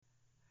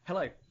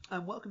Hello,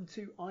 and welcome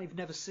to I've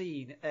Never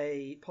Seen,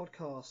 a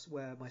podcast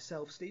where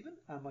myself, Stephen,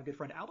 and my good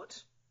friend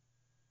Albert,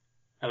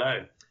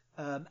 Hello.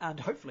 and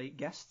hopefully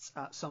guests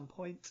at some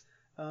point,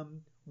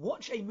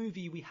 watch a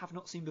movie we have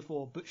not seen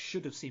before but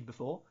should have seen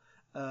before,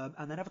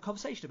 and then have a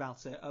conversation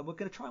about it. We're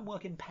going to try and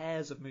work in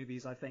pairs of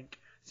movies, I think,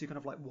 to kind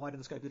of like widen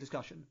the scope of the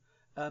discussion.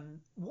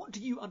 What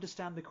do you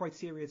understand the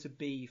criteria to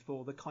be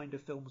for the kind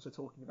of films we're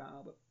talking about,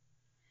 Albert?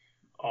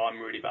 Oh, I'm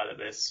really bad at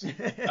this.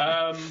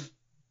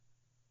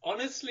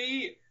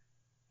 Honestly,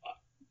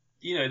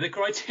 the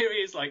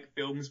criteria is like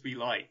films we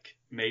like,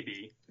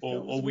 maybe,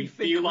 or we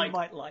feel like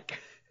might like.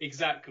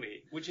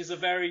 Exactly, which is a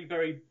very,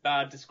 very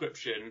bad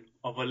description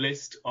of a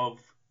list of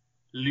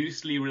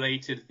loosely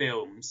related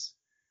films.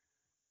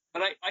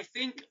 But I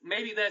think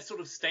maybe they're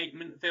sort of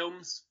statement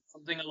films,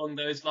 something along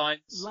those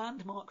lines.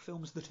 Landmark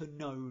films that are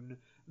known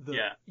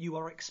that you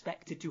are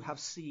expected to have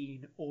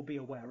seen or be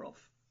aware of.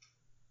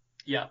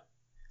 Yeah.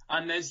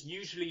 And there's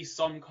usually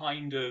some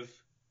kind of,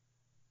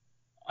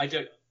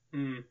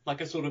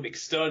 like a sort of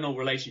external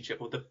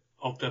relationship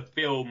of the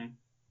film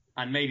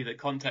and maybe the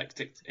context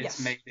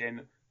it's made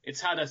in. It's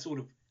had a sort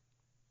of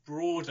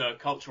broader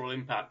cultural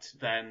impact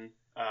than,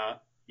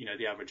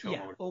 the average film.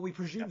 Yeah, or we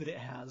presume that it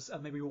has,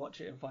 and maybe we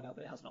watch it and find out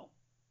that it has not.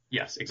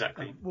 Yes,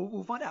 exactly.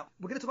 We'll find out.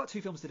 We're going to talk about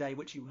two films today,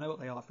 which you'll know what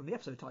they are from the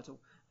episode title,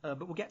 but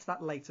we'll get to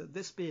that later.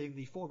 This being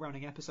the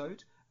foregrounding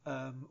episode,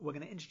 we're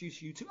going to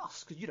introduce you to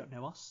us, because you don't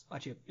know us.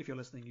 Actually, if you're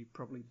listening, you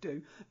probably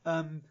do.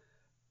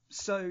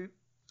 So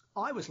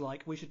I was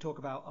like, we should talk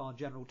about our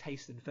general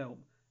taste in film,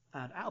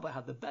 and Albert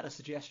had the better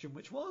suggestion,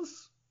 which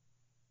was...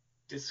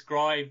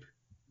 Describe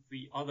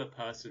the other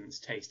person's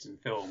taste in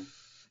film,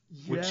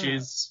 which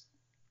is...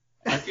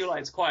 I feel like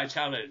it's quite a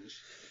challenge.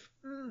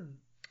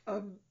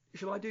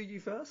 Shall I do you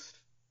first?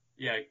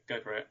 Yeah,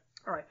 go for it.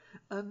 All right.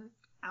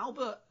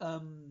 Albert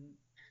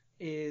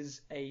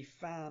is a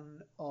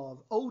fan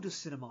of older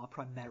cinema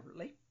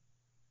primarily.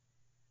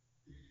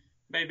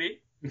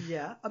 Maybe.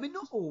 Yeah, I mean,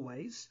 not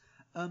always.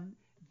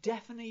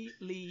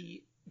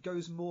 Definitely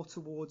goes more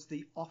towards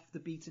the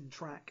off-the-beaten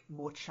track,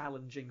 more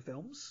challenging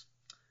films.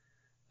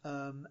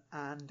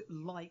 And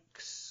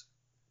likes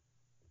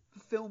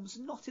films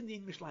not in the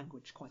English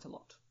language quite a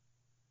lot.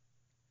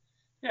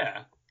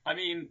 Yeah, I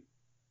mean,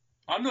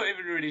 I'm not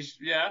even really...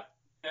 Yeah.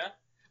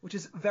 Which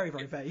is very,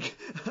 very vague.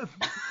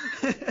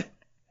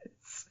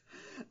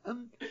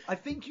 I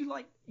think you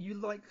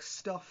like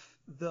stuff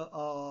that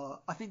are...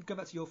 I think, going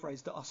back to your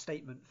phrase, that are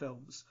statement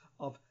films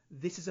of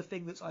this is a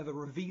thing that's either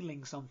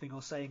revealing something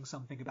or saying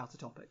something about a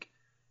topic.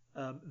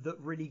 That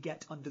really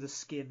get under the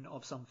skin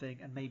of something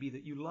and maybe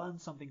that you learn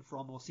something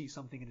from or see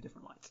something in a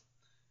different light.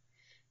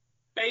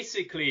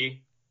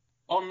 Basically,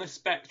 on the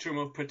spectrum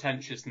of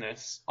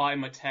pretentiousness,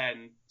 I'm a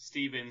 10,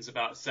 Stephen's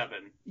about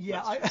 7.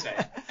 Yeah,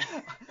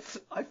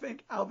 I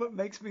think Albert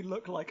makes me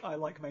look like I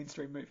like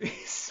mainstream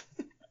movies.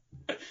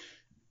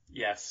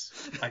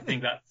 Yes, I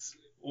think that's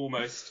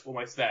almost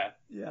there.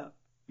 Yeah.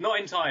 Not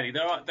entirely.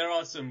 There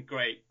are some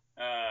great,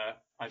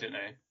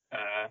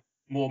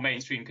 more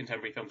mainstream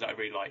contemporary films that I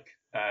really like.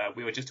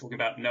 We were just talking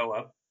about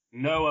Noah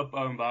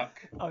Baumbach.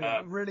 Oh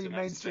yeah, really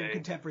mainstream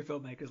contemporary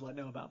filmmakers like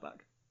Noah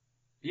Baumbach.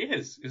 He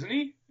is, isn't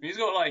he? He's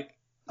got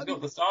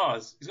the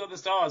stars. He's got the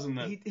stars in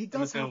the He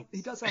does have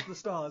the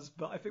stars,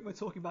 but I think we're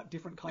talking about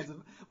different kinds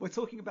of... We're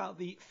talking about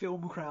the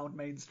film crowd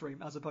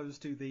mainstream as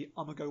opposed to the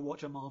I'm gonna go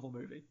watch a Marvel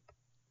movie.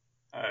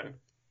 Oh.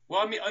 Well,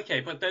 I mean,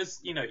 okay, but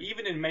there's,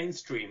 even in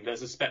mainstream,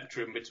 there's a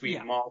spectrum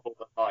between Marvel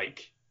and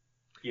like,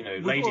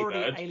 Lady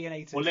Bird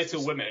or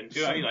Little Women. Do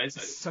you know what I mean?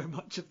 So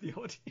much of the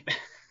audience.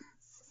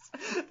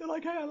 They're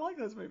like, hey, I like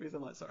those movies.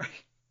 I'm like, sorry.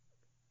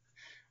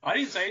 I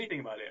didn't say anything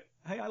about it.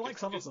 Hey, I like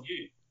some of them.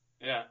 You.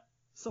 Yeah.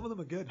 Some of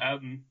them are good.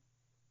 I'm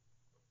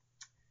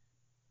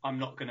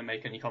not going to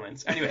make any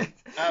comments. Anyway,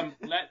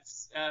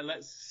 let's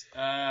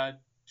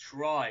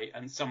try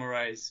and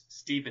summarize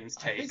Stephen's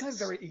tastes. I think I'm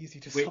very easy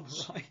to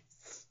summarize.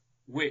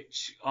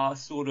 Which are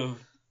sort of,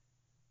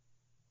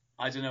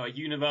 I don't know, a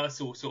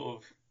universal sort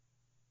of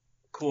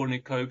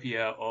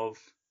cornucopia of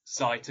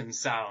sight and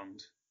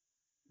sound.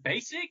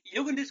 Basic?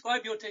 You're going to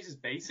describe your taste as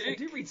basic? I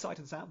do read Sight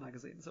and Sound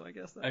magazine, so I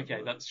guess that...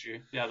 Okay, that's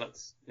true.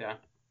 Yeah.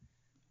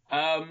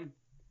 I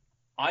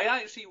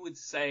actually would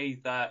say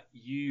that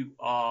you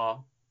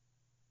are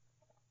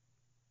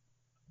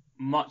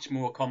much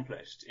more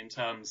accomplished in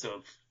terms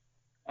of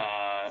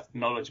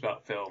knowledge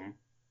about film.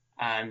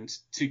 And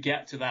to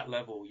get to that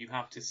level, you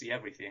have to see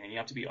everything, and you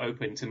have to be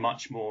open to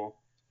much more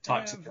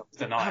types of films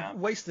than I am. I've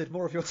wasted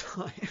more of your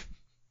time.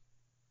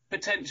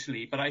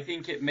 Potentially, but I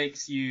think it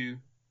makes you,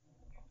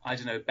 I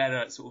don't know, better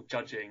at sort of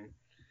judging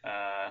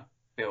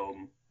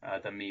film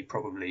than me,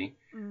 probably.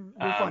 We'll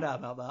find out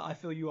about that. I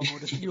feel you are more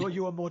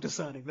you are more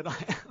discerning than I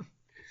am.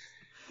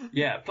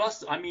 Yeah,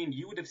 plus, I mean,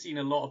 you would have seen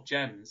a lot of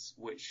gems,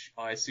 which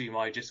I assume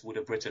I just would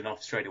have written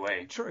off straight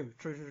away. True.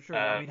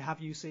 I mean,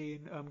 have you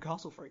seen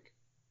Castle Freak?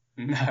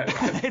 No,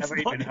 I've never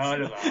even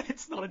heard of that.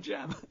 It's not a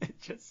gem.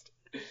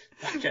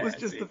 It was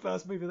just the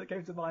first movie that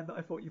came to mind that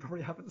I thought you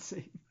probably haven't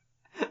seen.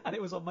 And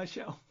it was on my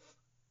shelf.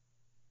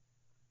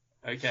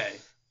 Okay.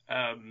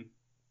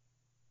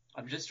 I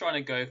I'm just trying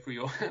to go through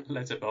your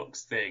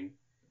letterbox thing,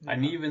 Yeah.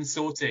 and even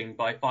sorting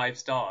by 5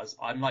 stars.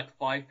 I'm like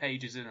 5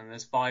 pages in, and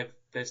there's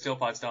still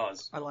 5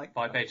 stars. I like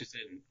 5 pages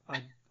in.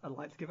 I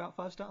like to give out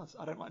 5 stars.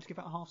 I don't like to give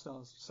out half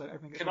stars. So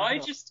everything gets Can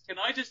rounded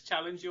I just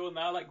challenge you on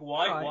that? Like,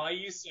 why Alright. are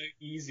you so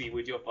easy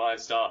with your 5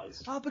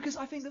 stars? Because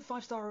I think that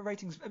 5-star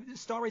ratings,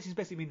 star ratings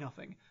basically mean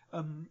nothing.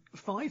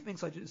 5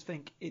 means I just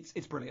think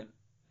it's brilliant.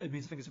 It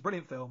means I think it's a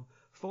brilliant film.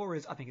 4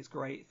 is I think it's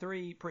great.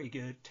 3 pretty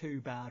good.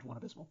 2 bad. 1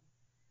 abysmal.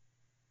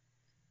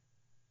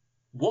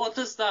 What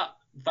does that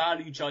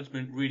value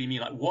judgment really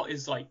mean? Like, what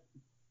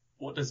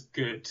does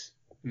good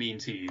mean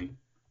to you?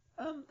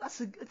 That's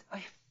a good.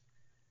 I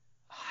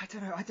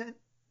don't know.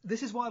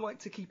 This is why I like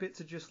to keep it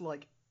to just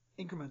like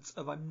increments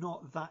of. I'm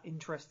not that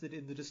interested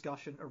in the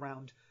discussion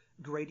around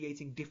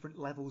gradating different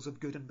levels of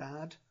good and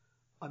bad.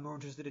 I'm more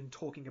interested in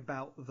talking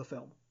about the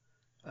film,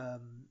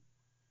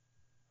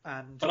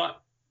 and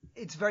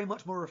it's very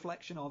much more a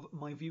reflection of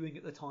my viewing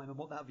at the time and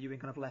what that viewing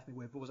kind of left me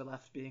with. Was I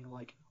left being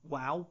like,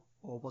 wow,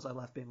 or was I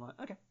left being like,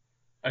 okay?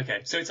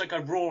 Okay, so it's like a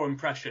raw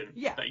impression.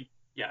 Yeah.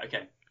 Yeah.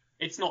 Okay.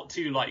 It's not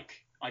too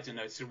like, I don't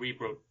know,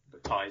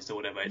 cerebralized or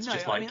whatever. It's No,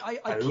 just I like mean,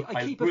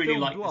 I keep a really film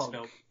like this blog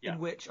film. Yeah. in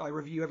which I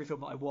review every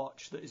film that I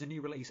watch that is a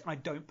new release, and I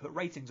don't put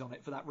ratings on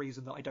it for that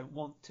reason that I don't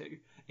want to.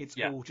 It's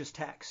all just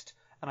text,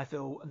 and I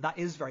feel that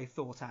is very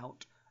thought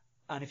out.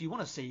 And if you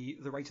want to see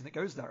the rating that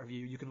goes to that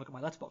review, you can look at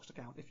my Letterboxd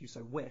account if you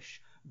so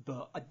wish.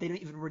 But they don't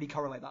even really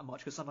correlate that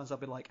much, because sometimes I'll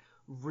be like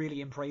really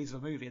in praise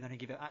of a movie and then I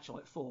give it actually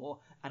like 4,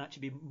 and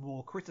actually be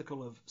more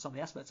critical of some of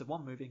the aspects of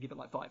one movie and give it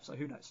like 5. So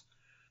who knows?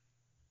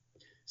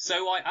 So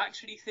I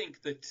actually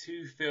think the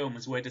 2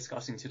 films we're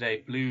discussing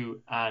today,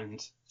 Blue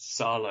and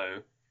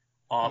Salo,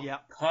 are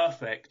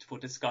perfect for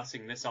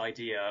discussing this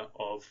idea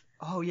of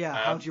how do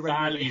you rate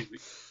value,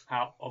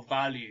 of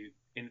value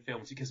in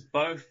films, because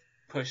both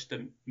push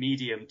the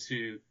medium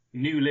to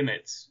new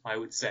limits, I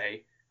would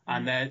say,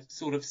 and they're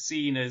sort of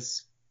seen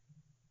as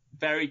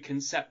very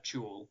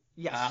conceptual.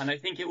 Yes. And I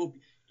think it will.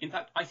 In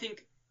fact, I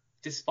think,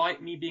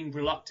 despite me being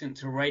reluctant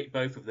to rate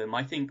both of them,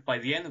 I think by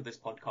the end of this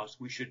podcast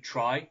we should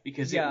try,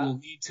 because it will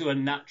lead to a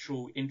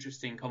natural,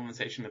 interesting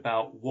conversation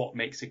about what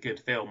makes a good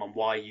film and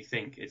why you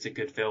think it's a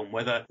good film.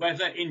 Whether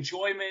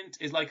enjoyment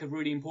is like a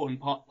really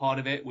important part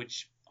of it,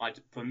 which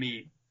for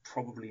me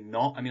probably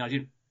not. I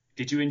mean,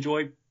 did you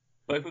enjoy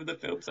both of the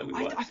films that we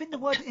watched? I think the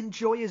word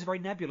enjoy is very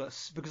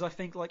nebulous, because I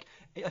think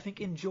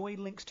enjoy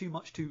links too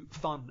much to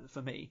fun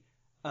for me.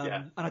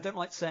 And I don't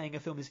like saying a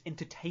film is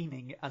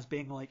entertaining as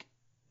being like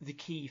the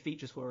key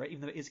features for it,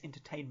 even though it is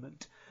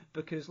entertainment,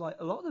 because like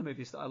a lot of the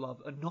movies that I love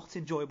are not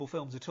enjoyable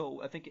films at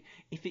all. I think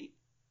if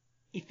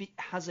it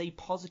has a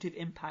positive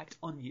impact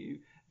on you,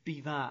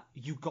 be that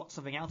you got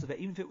something out of it,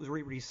 even if it was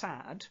really, really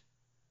sad,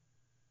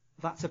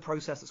 that's a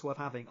process that's worth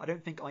having. I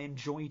don't think I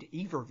enjoyed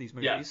either of these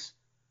movies,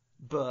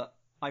 but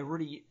I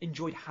really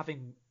enjoyed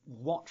having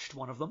watched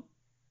one of them.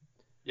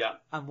 Yeah.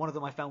 And one of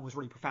them I found was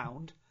really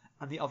profound,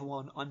 and the other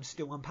one I'm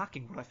still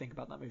unpacking what I think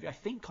about that movie. I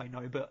think I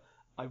know, but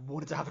I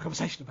wanted to have a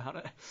conversation about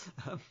it.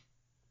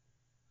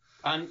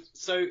 And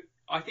so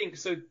I think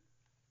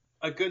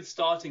a good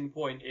starting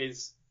point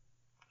is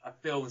a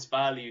film's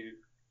value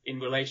in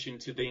relation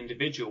to the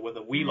individual,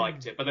 whether we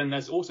liked it. But then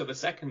there's also the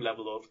second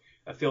level of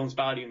a film's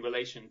value in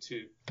relation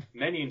to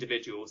many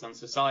individuals and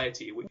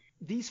society.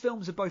 These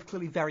films are both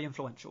clearly very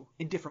influential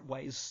in different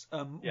ways.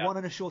 One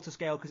on a shorter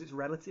scale because it's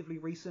relatively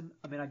recent.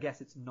 I mean, I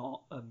guess it's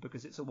not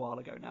because it's a while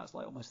ago now. It's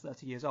like almost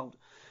 30 years old.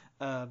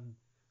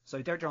 So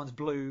Derek Jarman's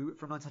Blue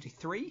from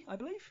 1993, I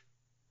believe.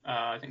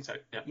 I think so.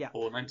 Yeah.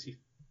 Or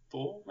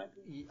 94,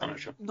 maybe. I'm not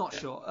sure. Not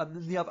sure.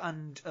 The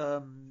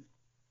other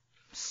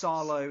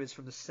Salo is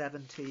from the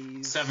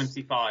 70s.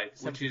 75,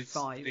 which is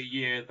the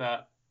year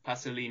that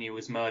Pasolini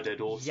was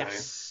murdered. Also.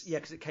 Yes. Yeah,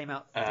 because it came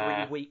out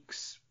 3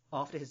 weeks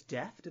after his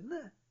death, didn't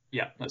it?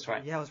 Yeah, that's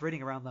right. Yeah, I was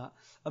reading around that.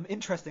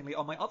 Interestingly,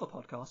 on my other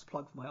podcast,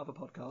 plug for my other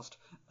podcast,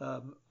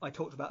 I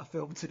talked about a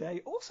film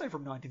today, also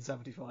from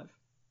 1975.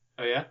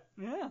 Oh yeah?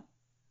 Yeah.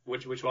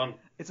 Which one?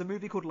 It's a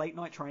movie called Late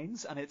Night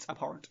Trains, and it's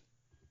abhorrent.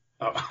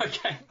 Oh,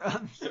 okay.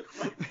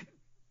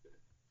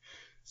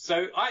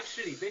 So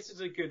actually, this is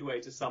a good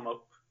way to sum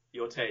up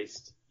your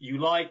taste. You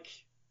like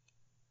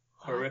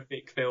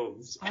horrific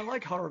films. I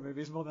like horror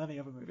movies more than any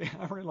other movie.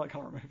 I really like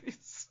horror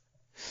movies.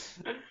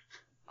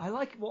 I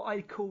like what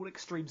I call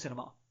extreme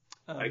cinema.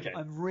 Okay.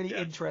 I'm really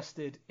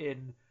interested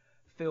in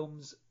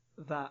films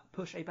that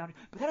push a boundary,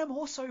 but then I'm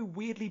also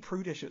weirdly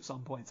prudish at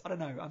some points. I don't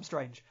know, I'm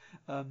strange.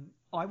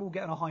 I will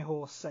get on a high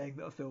horse saying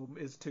that a film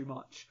is too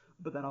much,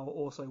 but then I'll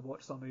also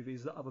watch some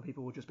movies that other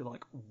people will just be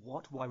like,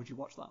 what? Why would you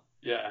watch that?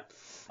 Yeah.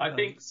 I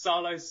think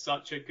Salo's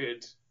such a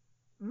good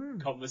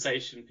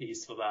conversation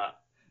piece for that.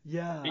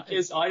 Yeah.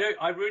 Because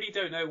I really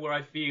don't know where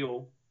I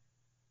feel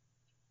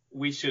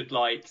we should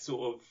like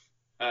sort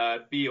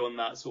of be on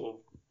that sort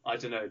of, I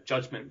don't know,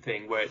 judgment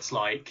thing where it's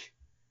like,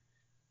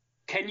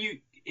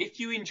 if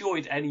you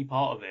enjoyed any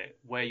part of it,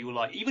 where you were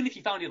like, even if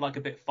you found it like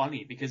a bit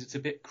funny because it's a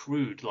bit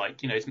crude,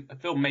 like, you know, it's a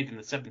film made in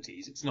the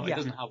 70s. It's not, Yeah. It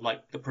doesn't have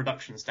like the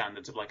production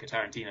standards of like a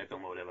Tarantino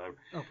film or whatever.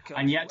 Oh, God.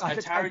 And yet I a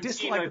I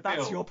dislike Tarantino that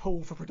that's film. your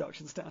pull for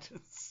production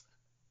standards.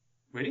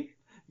 Really?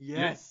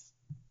 Yes.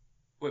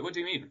 Wait, what do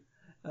you mean?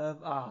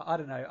 I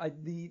don't know.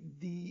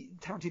 The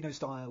Tarantino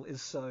style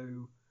is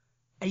so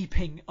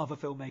aping other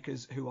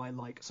filmmakers who I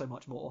like so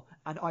much more,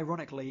 and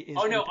ironically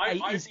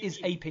is is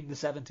aping the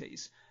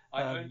 70s.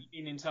 I only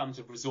mean in terms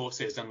of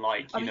resources and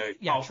like,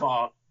 yeah, how sure.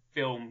 far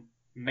film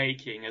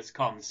making has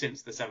come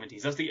since the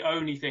 70s. That's the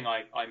only thing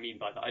I mean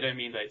by that. I don't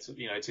mean that it's,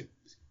 it's a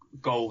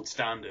gold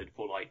standard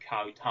for like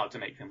how to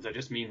make films. I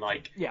just mean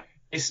like, Yeah.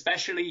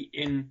 especially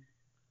in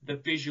the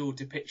visual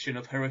depiction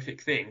of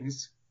horrific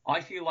things,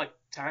 I feel like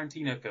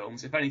Tarantino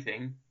films, if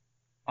anything,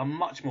 are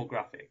much more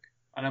graphic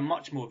and are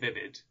much more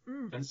vivid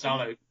than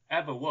Salo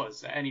ever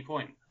was at any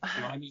point.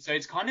 You know what I mean? So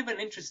it's kind of an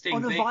interesting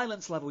On thing. a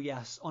violence level,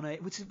 yes.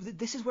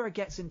 This is where it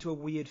gets into a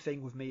weird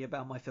thing with me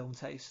about my film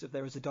taste.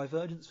 There is a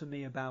divergence for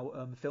me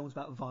about films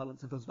about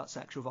violence and films about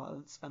sexual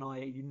violence, and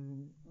I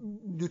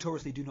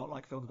notoriously do not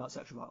like films about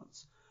sexual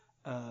violence.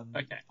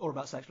 Or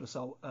about sexual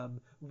assault,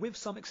 with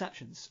some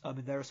exceptions. I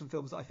mean, there are some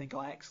films that I think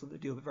are excellent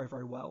that deal with it very,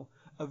 very well.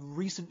 A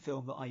recent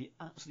film that I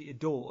absolutely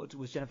adored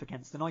was Jennifer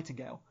Kent's The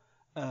Nightingale,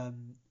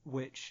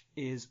 which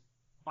is,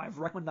 I've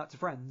recommended that to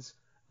friends,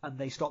 and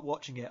they stopped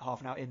watching it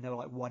half an hour in. They were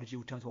like, "Why did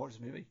you turn to watch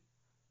this movie?"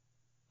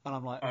 And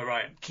I'm like, "Oh,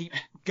 right." Keep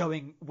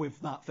going with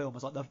that film.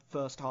 It's like the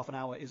first half an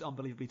hour is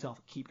unbelievably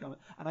tough. Keep going.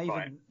 And I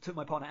even took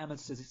my partner Emma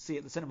to see it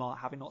at the cinema,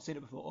 having not seen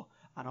it before,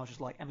 and I was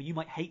just like, "Emma, you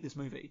might hate this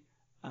movie,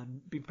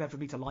 and be prepared for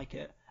me to like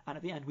it." And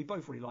at the end, we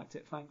both really liked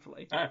it,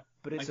 thankfully.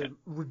 But it's a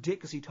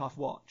ridiculously tough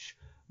watch,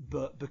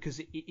 but because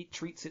it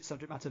treats its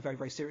subject matter very,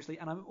 very seriously.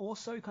 And I'm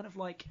also kind of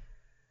like,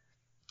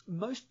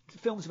 most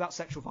films about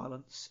sexual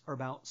violence are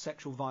about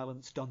sexual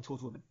violence done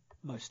towards women.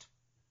 Most.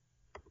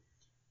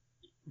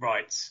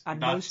 Right. And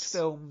most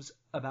films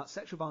about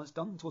sexual violence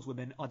done towards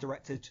women are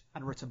directed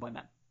and written by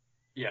men.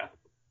 Yeah.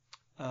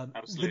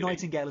 The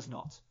Nightingale is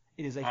not.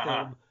 It is a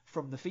film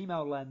from the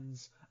female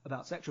lens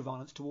about sexual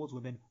violence towards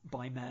women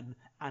by men,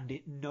 and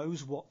it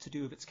knows what to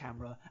do with its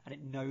camera, and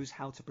it knows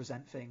how to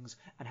present things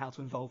and how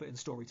to involve it in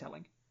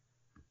storytelling.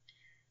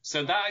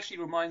 So that actually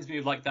reminds me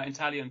of like that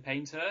Italian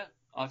painter,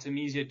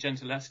 Artemisia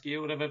Gentileschi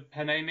or whatever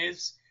her name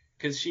is,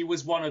 because she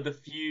was one of the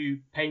few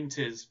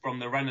painters from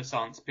the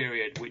Renaissance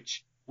period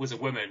which was a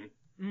woman.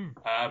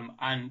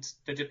 And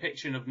the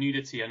depiction of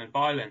nudity and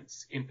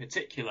violence in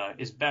particular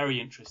is very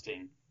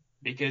interesting,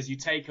 because you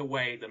take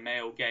away the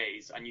male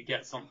gaze and you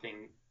get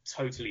something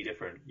totally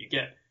different. You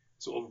get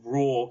sort of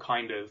raw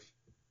kind of,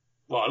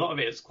 well, a lot of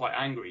it is quite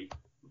angry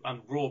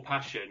and raw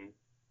passion,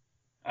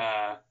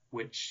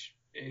 which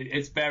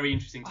it's very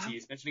interesting to see,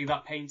 especially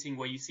that painting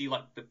where you see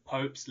like the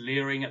popes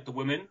leering at the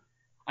women.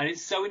 And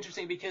it's so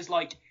interesting because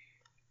like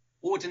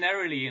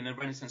ordinarily in a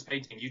Renaissance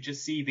painting, you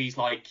just see these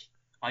like,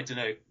 I don't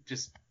know,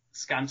 just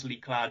scantily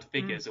clad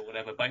figures or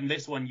whatever. But in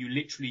this one, you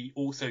literally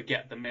also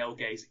get the male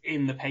gaze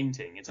in the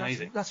painting. It's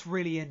amazing. That's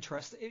really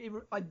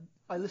interesting.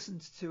 I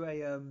listened to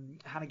a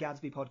Hannah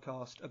Gadsby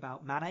podcast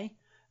about Manet,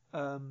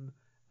 and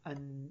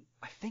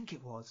I think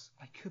it was.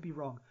 I could be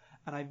wrong.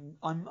 And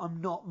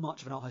I'm not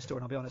much of an art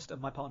historian, I'll be honest,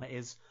 and my partner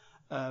is.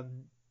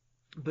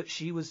 But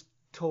she was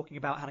talking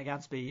about Hannah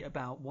Gadsby,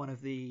 about one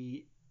of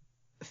the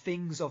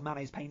things of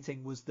Manet's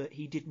painting was that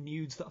he did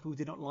nudes that people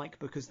did not like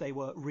because they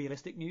were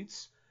realistic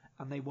nudes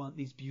and they weren't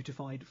these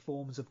beautified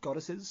forms of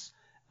goddesses,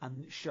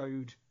 and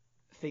showed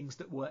things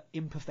that were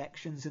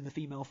imperfections in the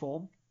female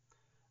form.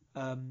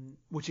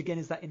 Which again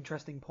is that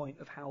interesting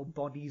point of how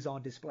bodies are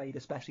displayed,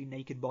 especially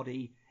naked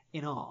body,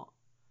 in art.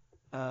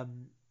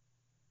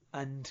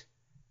 And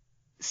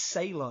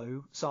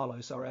Salo,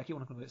 sorry, I keep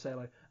wanting to call it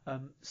Salo.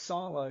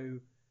 Salo,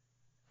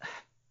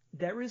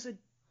 there is a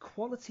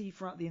quality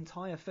throughout the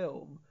entire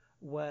film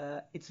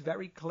where it's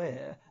very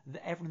clear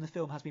that everyone in the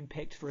film has been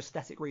picked for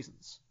aesthetic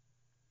reasons.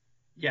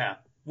 Yeah.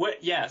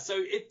 So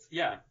it's,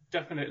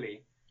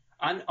 definitely.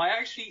 And I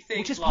actually think,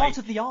 which is part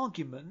of the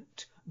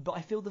argument, but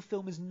I feel the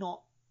film is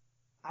not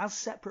as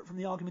separate from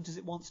the argument as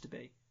it wants to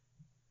be.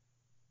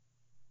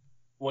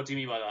 What do you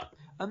mean by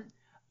that?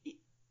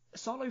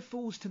 Salo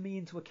falls to me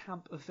into a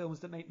camp of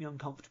films that make me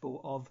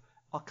uncomfortable,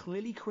 are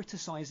clearly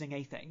criticising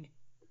a thing,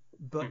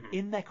 but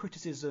in their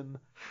criticism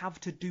have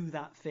to do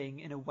that thing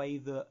in a way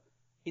that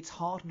it's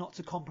hard not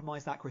to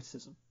compromise that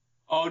criticism.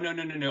 Oh,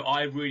 no.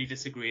 I really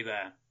disagree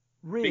there.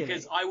 Really?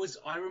 Because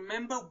I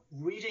remember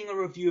reading a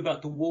review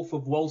about The Wolf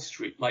of Wall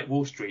Street, the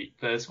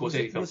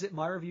Scorsese film. Was it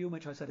my review in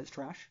which I said it's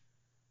trash?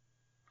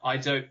 I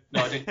don't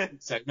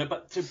think so. No,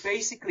 but so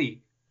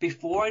basically,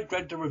 before I'd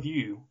read the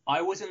review,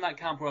 I was in that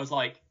camp where I was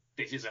like,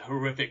 this is a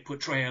horrific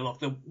portrayal of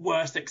the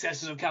worst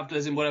excesses of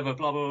capitalism, whatever,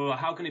 blah, blah, blah.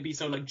 How can it be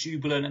so like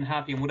jubilant and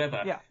happy and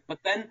whatever? Yeah. But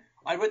then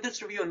I read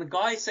this review and the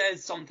guy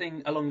says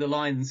something along the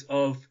lines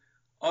of,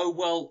 oh,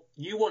 well,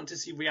 you want to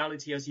see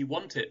reality as you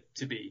want it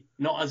to be,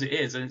 not as it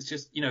is. And it's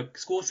just,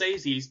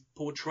 Scorsese's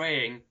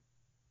portraying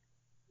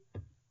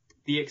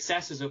the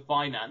excesses of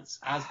finance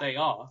as they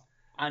are.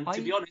 And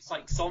to be honest,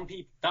 like some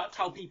people, that's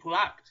how people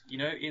act, you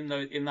know,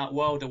 in that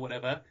world or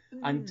whatever.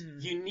 And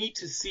you need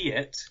to see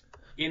it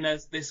in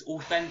this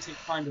authentic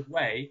kind of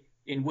way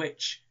in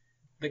which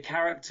the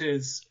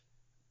characters,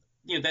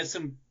 you know, there's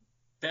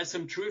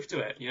some truth to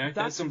it, you know.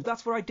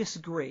 That's where I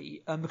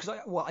disagree, because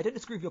I don't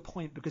disagree with your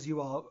point because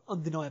you are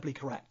undeniably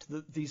correct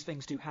that these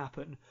things do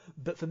happen.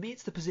 But for me,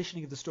 it's the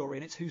positioning of the story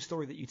and it's whose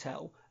story that you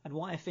tell. And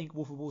why I think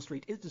Wolf of Wall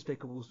Street is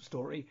Despicable's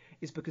story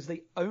is because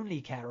they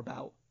only care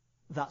about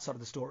that side of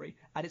the story,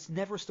 and it's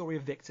never a story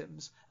of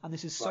victims. And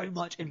this is so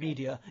much in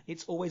media;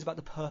 it's always about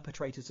the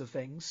perpetrators of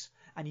things.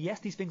 And yes,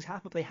 these things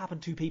happen, but they happen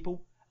to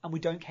people, and we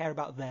don't care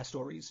about their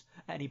stories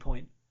at any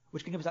point.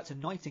 Which can give us back to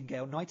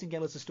Nightingale.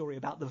 Nightingale is a story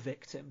about the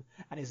victim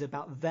and is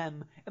about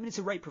them. I mean, it's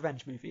a rape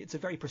revenge movie. It's a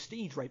very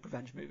prestige rape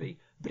revenge movie,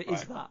 but it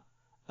is that.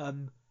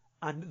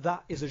 And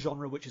that is a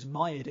genre which is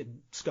mired in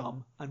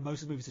scum, and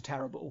most of the movies are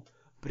terrible.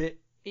 But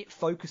it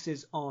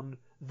focuses on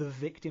the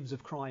victims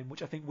of crime,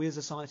 which I think we as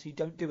a society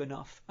don't do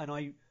enough. And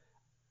I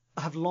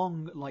have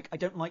I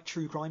don't like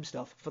true crime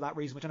stuff for that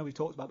reason, which I know we've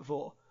talked about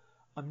before.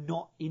 I'm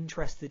not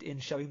interested in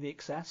showing the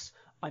excess.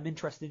 I'm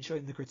interested in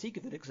showing the critique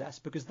of that excess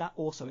because that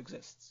also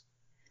exists.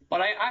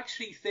 But I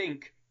actually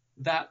think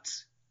that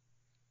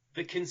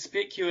the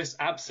conspicuous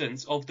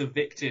absence of the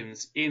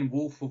victims in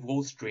Wolf of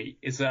Wall Street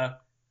is a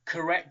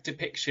correct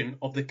depiction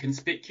of the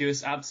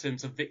conspicuous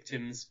absence of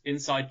victims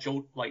inside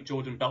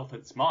Jordan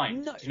Belfort's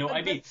mind. No, do you know what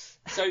I mean?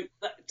 So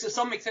to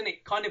some extent,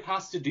 it kind of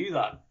has to do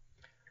that.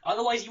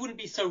 Otherwise, you wouldn't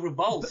be so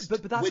repulsed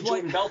with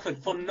Jordan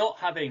Belfort for not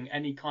having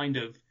any kind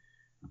of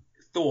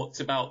thoughts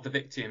about the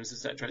victims,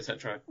 etc.,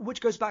 etc.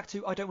 Which goes back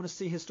to I don't want to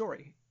see his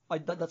story.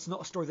 That's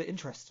not a story that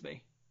interests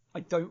me. I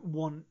don't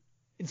want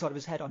inside of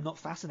his head. I'm not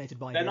fascinated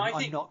by him.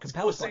 I'm not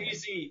compelled by him.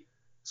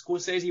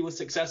 Scorsese was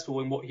successful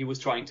in what he was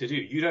trying to do.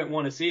 You don't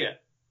want to see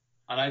it.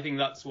 And I think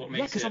that's what makes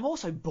it... Yeah, because I'm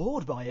also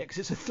bored by it, because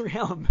it's a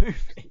 3-hour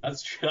movie.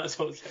 That's true. That's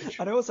also true.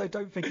 And I also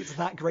don't think it's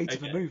that great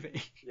of a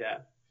movie. Yeah.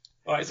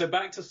 All right, so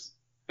back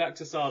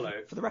to Salo.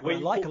 For the record, I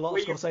like a lot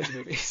of Scorsese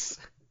movies.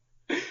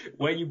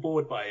 Were you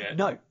bored by it?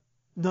 No.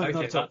 No, okay,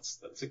 not at all.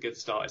 That's a good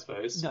start, I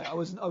suppose. No, I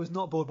was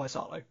not bored by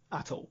Salo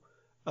at all.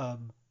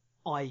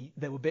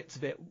 There were bits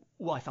of it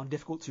I found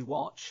difficult to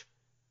watch.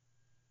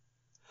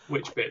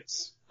 Which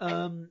bits?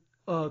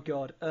 Oh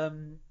god.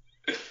 I'm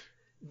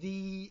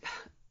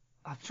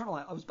trying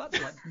to I was about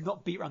to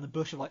not beat around the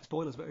bush of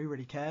spoilers, but who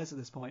really cares at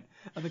this point?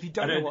 If you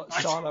don't know what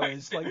Salo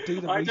is,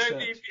 do the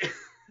research.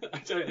 I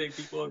don't think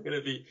people are going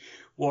to be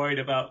worried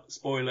about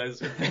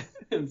spoilers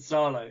in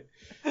Salo.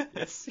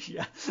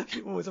 Yeah.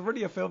 Well, it's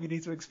already a film you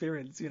need to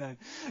experience, you know.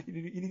 You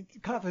need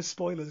kind of have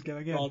spoilers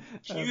going in. God,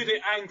 cue the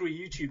angry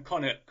YouTube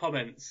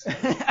comments.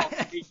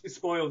 You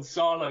spoiled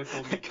Salo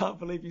for me. I can't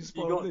believe you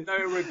spoiled it. You got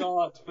no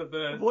regard for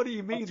the... What do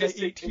you mean they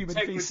eat human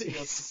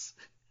feces?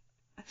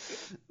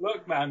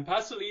 Look, man,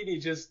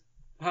 Pasolini just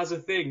has a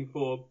thing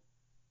for...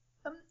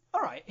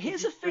 all right,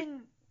 here's a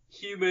thing...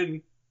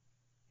 Human...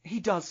 He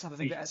does have a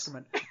thing for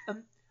excrement. All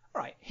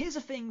right, here's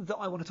a thing that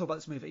I want to talk about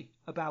this movie,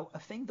 about a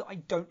thing that I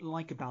don't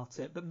like about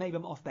it, but maybe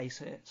I'm off base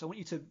here. So I want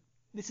you to...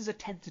 This is a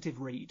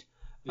tentative read.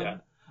 Yeah.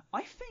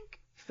 I think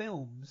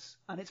films,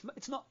 and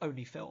it's not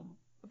only film,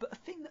 but a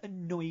thing that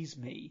annoys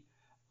me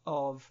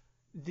of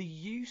the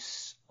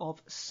use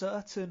of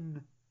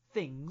certain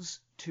things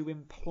to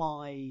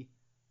imply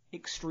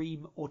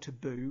extreme or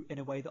taboo in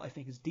a way that I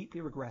think is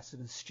deeply regressive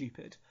and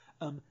stupid.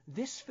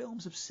 This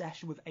film's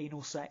obsession with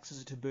anal sex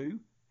as a taboo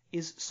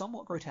is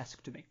somewhat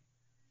grotesque to me.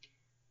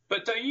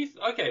 But don't you...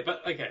 Okay.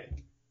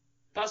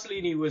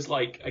 Pasolini was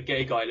like a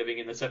gay guy living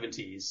in the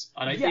 70s,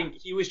 and I think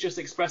he was just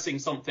expressing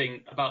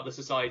something about the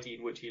society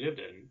in which he lived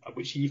in,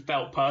 which he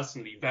felt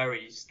personally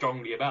very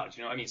strongly about. Do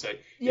you know what I mean? So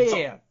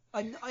yeah.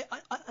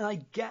 I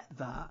get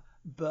that,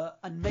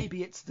 and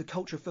maybe it's the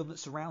culture of film that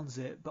surrounds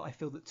it, but I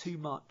feel that too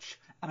much,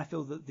 and I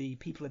feel that the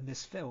people in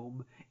this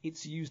film,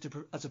 it's used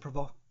as a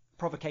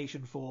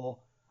provocation for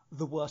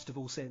the worst of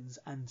all sins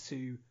and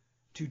to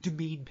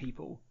demean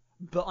people.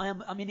 But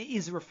it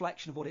is a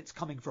reflection of what it's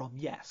coming from,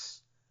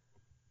 yes.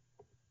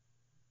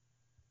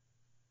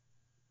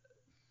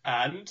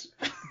 And?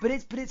 but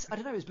it's I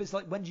don't know, it's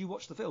like, when do you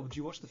watch the film? Do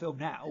you watch the film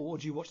now, or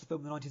do you watch the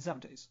film in the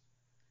 1970s?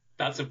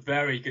 That's a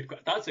very good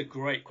question. That's a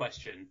great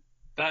question.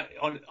 I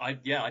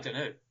don't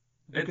know.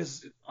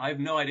 Because I have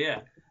no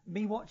idea.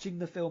 Me watching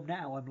the film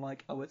now, I'm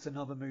like, oh, it's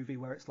another movie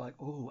where it's like,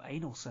 oh,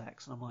 anal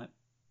sex. And I'm like,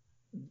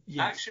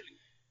 yes. Actually,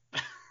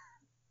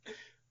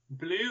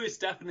 Blue is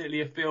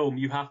definitely a film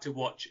you have to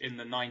watch in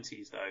the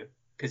 90s, though.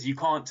 Because you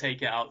can't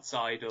take it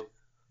outside of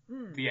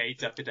the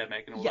AIDS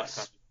epidemic and all that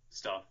kind of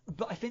stuff.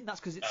 But I think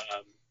that's because it's...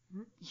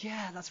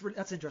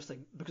 that's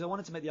interesting, because I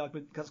wanted to make the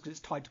argument because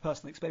it's tied to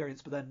personal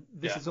experience, but then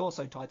this is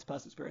also tied to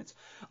personal experience.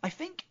 I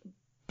think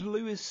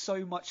Blue is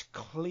so much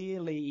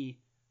clearly...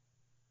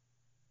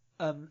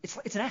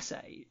 it's an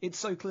essay. It's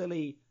so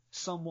clearly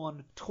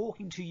someone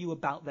talking to you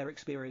about their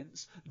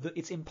experience that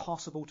it's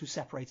impossible to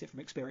separate it from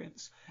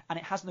experience. And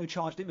it has no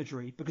charged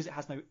imagery because it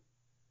has no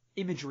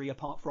imagery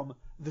apart from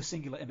the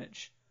singular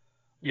image.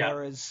 Yeah.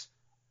 Whereas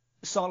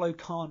Salo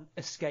can't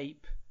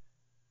escape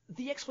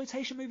the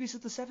exploitation movies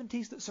of the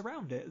 70s that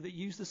surround it, that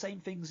use the same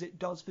things it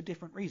does for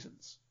different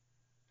reasons.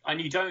 And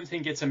you don't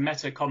think it's a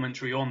meta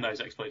commentary on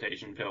those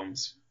exploitation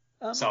films,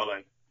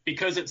 Solo?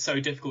 Because it's so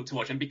difficult to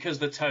watch and because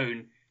the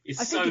tone is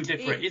so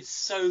different. It's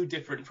so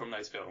different from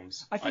those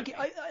films. I think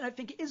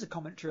it is a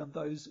commentary on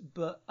those,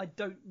 but I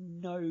don't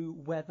know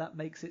where that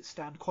makes it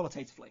stand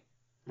qualitatively.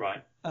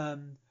 Right.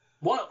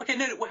 What? Okay,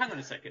 no, hang on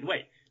a second.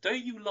 Wait,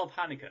 don't you love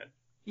Haneke?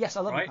 Yes,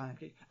 I love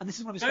Haneke, and this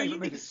is one of his favourite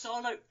movies.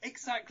 Solo,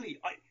 exactly.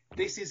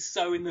 This is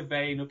so in the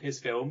vein of his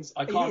films.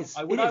 I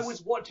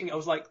was watching it, I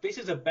was like, this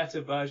is a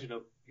better version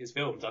of his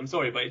films. I'm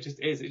sorry, but it just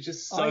is. It's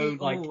just so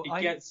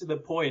it gets to the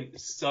point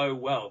so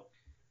well.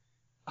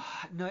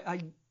 No,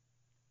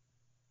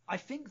 I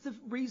think the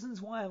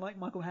reasons why I like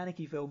Michael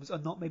Haneke films are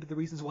not maybe the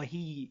reasons why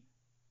he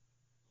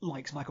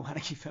likes Michael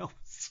Haneke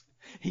films.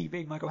 He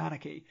being Michael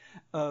Haneke.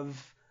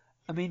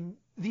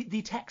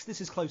 The text this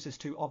is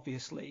closest to,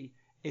 obviously,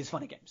 is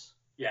Funny Games.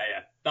 Yeah.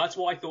 That's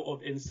what I thought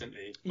of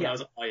instantly. When I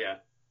was like, oh, yeah.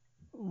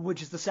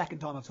 Which is the second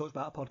time I've talked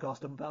about a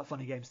podcast about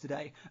Funny Games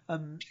today.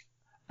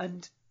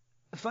 And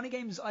Funny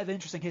Games I have an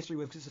interesting history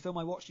with because it's a film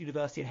I watched at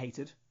university and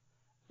hated.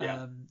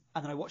 Yeah. And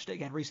then I watched it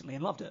again recently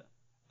and loved it.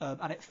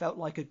 And it felt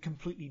like a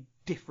completely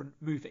different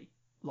movie.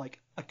 Like,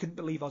 I couldn't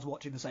believe I was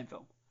watching the same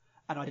film.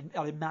 And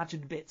I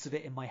imagined bits of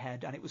it in my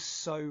head, and it was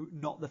so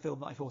not the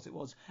film that I thought it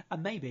was.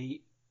 And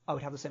maybe I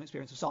would have the same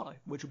experience of Solo,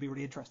 which would be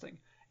really interesting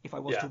if I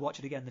was to watch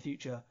it again in the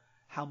future,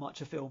 how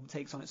much a film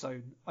takes on its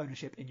own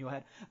ownership in your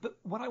head. But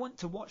when I went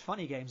to watch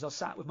Funny Games, I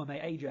sat with my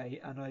mate AJ,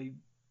 and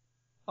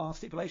our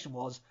stipulation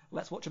was,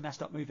 let's watch a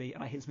messed up movie,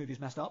 and his movie's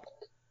messed up.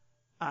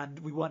 And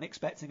we weren't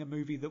expecting a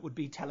movie that would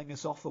be telling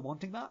us off for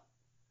wanting that.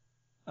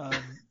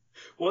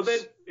 Well, then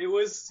it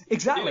was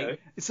exactly. You know.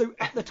 So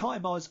at the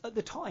time I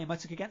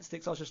took against it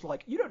because I was just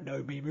like, you don't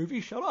know me,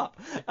 movie, shut up.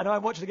 And I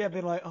watched it again,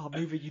 being like, oh,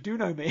 movie, you do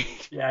know me.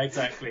 Yeah,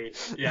 exactly.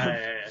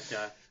 Yeah.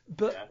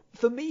 But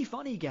for me,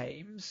 Funny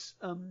Games,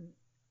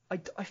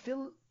 I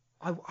feel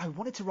I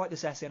wanted to write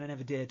this essay and I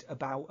never did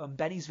about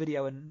Benny's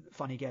video and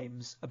Funny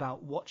Games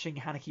about watching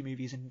Haneke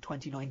movies in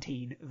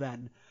 2019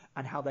 then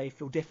and how they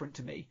feel different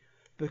to me,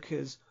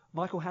 because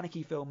Michael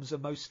Haneke films are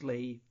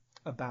mostly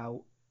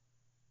about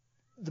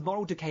the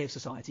moral decay of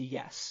society,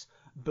 yes,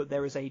 but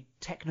there is a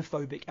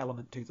technophobic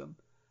element to them.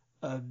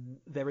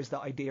 There is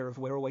that idea of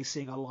we're always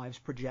seeing our lives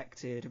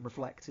projected and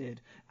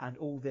reflected, and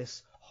all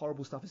this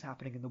horrible stuff is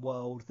happening in the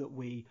world that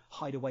we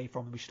hide away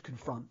from and we should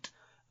confront.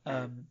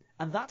 And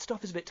that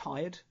stuff is a bit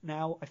tired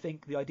now. I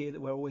think the idea that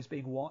we're always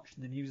being watched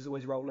and the news is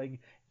always rolling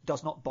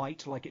does not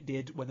bite like it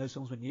did when those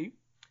films were new.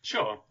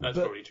 Sure, that's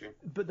probably true.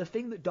 But the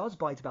thing that does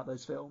bite about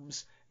those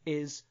films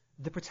is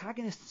the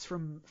protagonists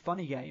from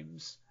Funny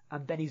Games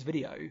and Benny's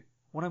video.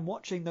 When I'm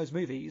watching those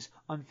movies,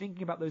 I'm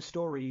thinking about those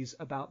stories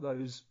about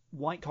those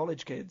white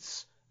college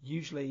kids,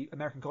 usually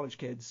American college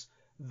kids,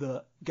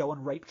 that go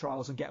on rape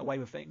trials and get away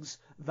with things.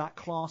 That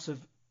class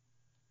of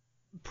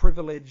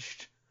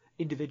privileged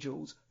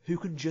individuals who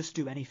can just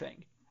do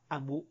anything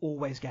and will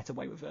always get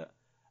away with it.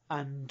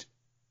 And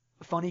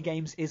Funny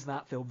Games is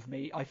that film for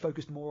me. I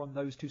focused more on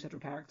those two central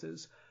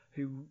characters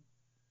who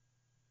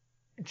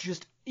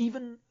just,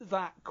 even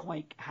that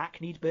quite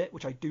hackneyed bit,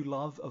 which I do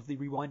love, of the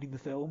rewinding the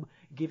film,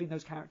 giving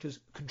those characters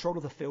control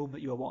of the film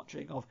that you are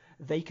watching, of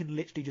they can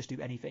literally just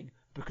do anything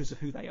because of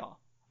who they are,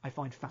 I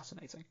find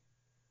fascinating.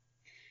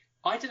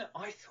 I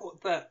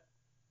thought that,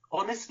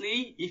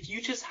 honestly, if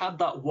you just had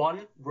that one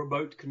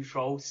remote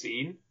control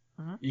scene,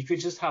 you could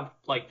just have,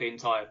 like, the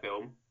entire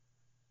film.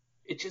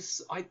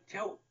 I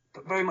felt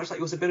very much like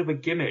it was a bit of a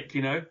gimmick,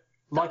 you know?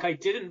 Like, I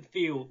didn't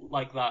feel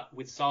like that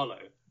with Solo.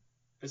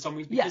 For some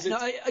reason,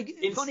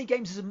 Funny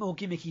Games is a more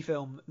gimmicky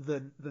film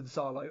than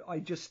Solo.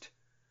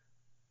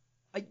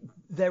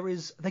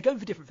 They're going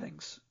for different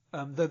things,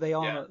 though they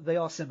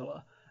are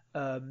similar.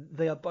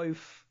 They are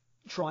both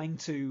trying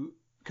to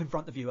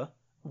confront the viewer,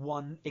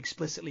 one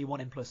explicitly, one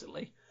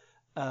implicitly.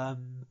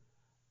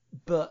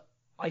 But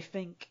I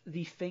think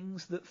the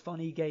things that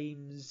Funny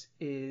Games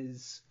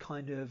is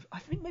I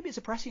think maybe it's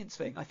a prescience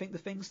thing. I think the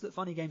things that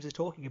Funny Games is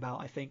talking about,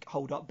 I think,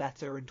 hold up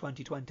better in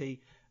 2020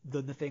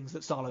 than the things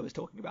that Solo is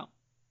talking about.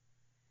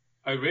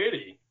 Oh,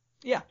 really?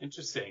 Yeah.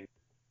 Interesting.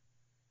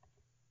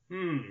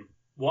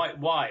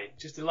 Why?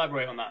 Just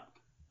elaborate on that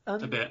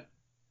a bit.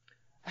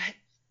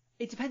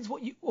 It depends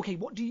what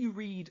do you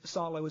read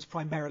Solo as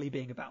primarily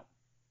being about?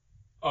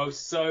 Oh,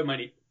 so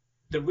many.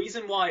 The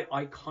reason why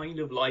I kind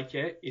of like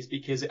it is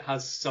because it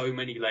has so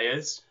many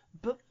layers.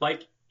 But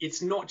like,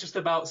 it's not just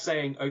about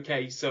saying,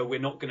 okay, so we're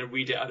not going to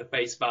read it at a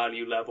face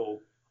value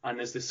level, and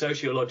there's the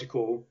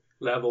sociological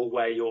level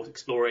where you're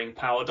exploring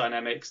power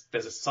dynamics.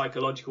 There's a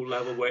psychological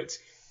level where it's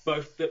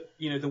both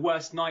the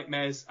worst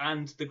nightmares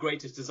and the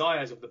greatest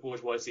desires of the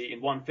bourgeoisie in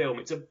one film.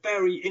 It's a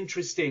very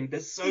interesting.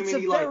 There's so many. It's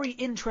a very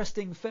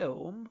interesting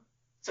film.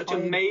 Such a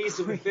maze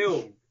of a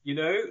film, you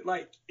know,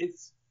 like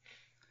it's.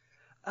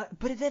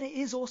 But then it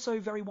is also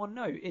very one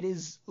note. It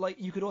is like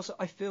you could also.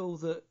 I feel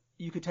that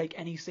you could take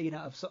any scene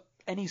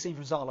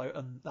from Solo,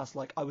 and that's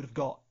like I would have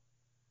got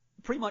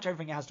pretty much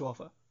everything it has to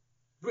offer.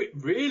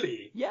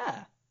 Really?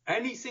 Yeah.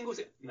 Any single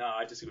scene? No,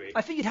 I disagree.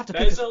 I think you'd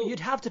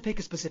have to pick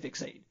a specific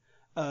scene.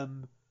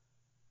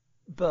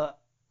 But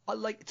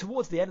like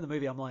towards the end of the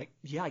movie, I'm like,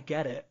 yeah, I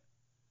get it.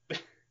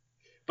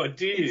 But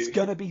do you? It's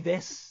gonna be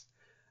this,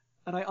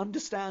 and I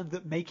understand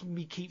that making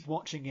me keep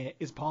watching it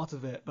is part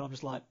of it. But I'm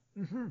just like,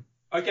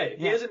 Okay,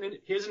 Yeah.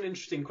 here's an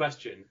interesting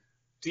question.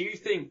 Do you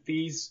think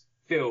these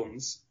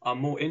films are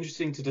more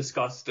interesting to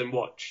discuss than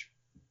watch?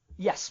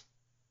 yes.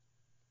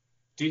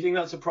 Do you think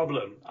that's a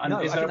problem? And No,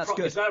 I think that's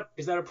good.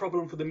 Is that a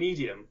problem for the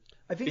medium?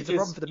 I think it's a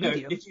problem for the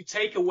medium. If you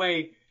take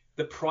away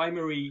the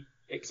primary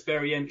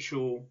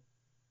experiential,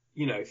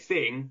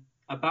 thing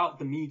about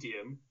the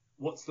medium,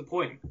 what's the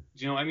point? Do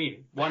you know what I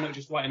mean? Why not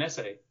just write an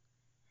essay?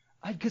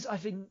 Because I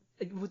think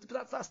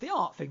that's the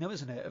art thing, though,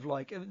 isn't it? Of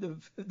like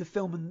the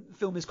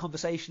film is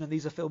conversation, and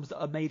these are films that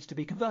are made to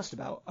be conversed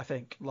about. I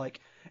think like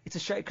it's a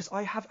shame because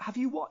have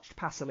you watched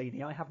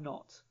Pasolini? I have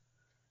not.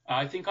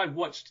 I think I've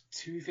watched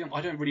 2 films.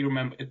 I don't really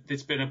remember.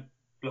 It's been a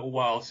little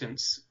while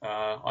since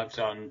I've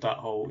done that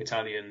whole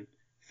Italian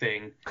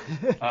thing.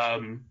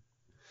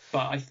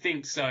 But I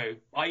think so.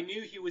 I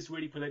knew he was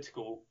really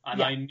political, and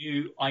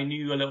Yeah. I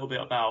knew a little bit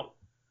about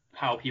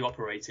how he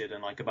operated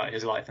and like about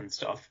his life and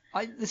stuff.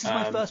 This is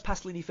my first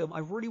Pasolini film. I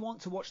really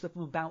want to watch the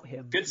film about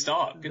him. Good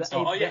start.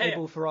 that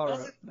Abel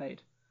Ferrara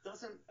made.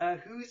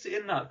 Who's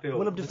in that film?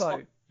 Willem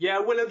Dafoe.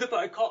 Willem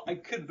Dafoe. I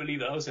couldn't believe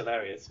that. That was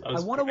hilarious.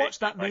 I want to watch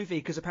that movie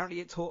because apparently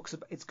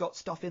it's got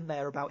stuff in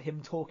there about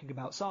him talking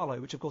about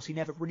Sarlo, which of course he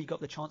never really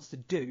got the chance to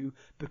do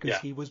because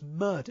he was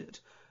murdered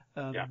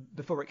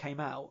before it came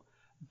out.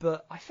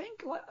 But I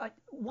think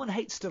one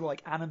hates to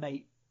like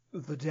animate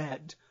the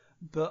dead,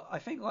 but I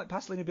think like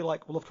Pasolini would be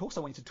like, well, of course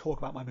I want you to talk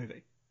about my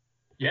movie.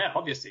 Yeah,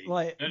 obviously.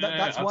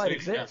 That's why it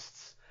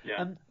exists.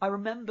 Yeah. I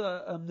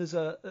remember there's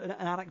an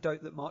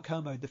anecdote that Mark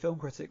Kermode, the film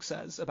critic,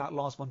 says about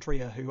Lars von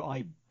Trier, who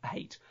I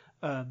hate.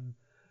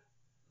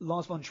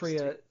 Lars von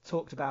Trier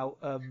talked about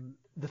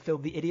the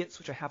film The Idiots,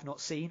 which I have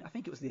not seen. I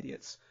think it was The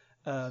Idiots,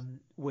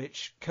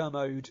 which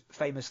Kermode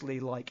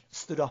famously like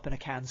stood up in a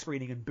Cannes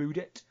screening and booed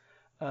it.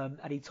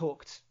 And he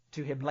talked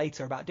to him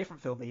later about a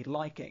different film that he'd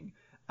liking,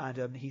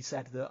 and he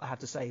said that I have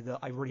to say that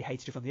I really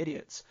hated it from The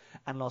Idiots.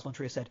 And Lars von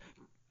Trier said,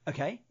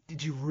 "Okay,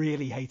 did you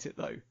really hate it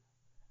though?"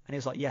 And he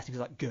was like, "Yes." He was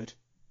like, "Good."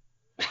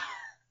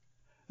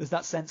 There's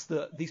that sense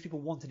that these people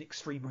want an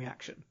extreme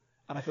reaction,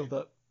 and I feel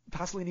that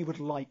Pasolini would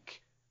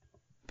like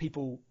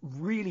people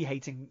really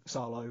hating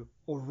Sarlo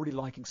or really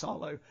liking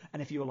Sarlo,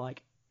 and if you were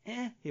like,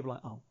 he'd be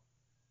like, "Oh."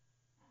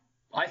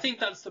 I think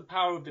that's the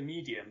power of the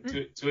medium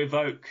to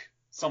evoke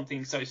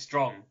something so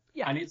strong.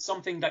 Yeah. And it's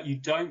something that you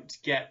don't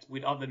get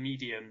with other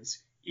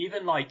mediums,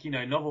 even like,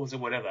 novels or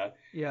whatever.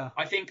 Yeah.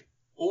 I think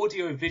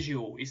audio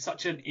visual is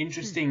such an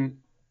interesting,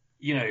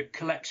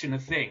 collection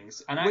of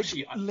things. And Which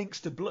actually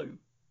links to Blue.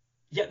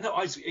 Yeah, no,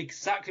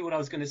 exactly what I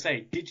was going to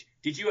say.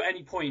 Did you at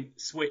any point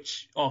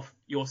switch off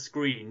your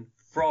screen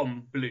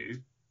from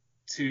Blue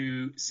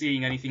to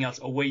seeing anything else,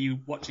 or were you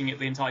watching it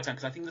the entire time?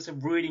 Because I think that's a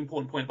really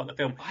important point about the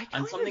film,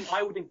 and something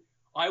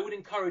I would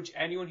encourage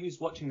anyone who's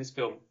watching this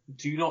film: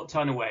 do not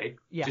turn away.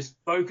 Yeah. Just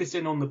focus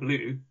in on the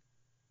Blue.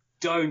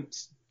 Don't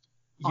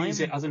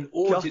use it as an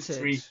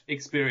auditory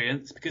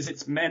experience, because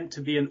it's meant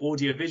to be an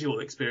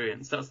audiovisual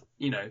experience. That's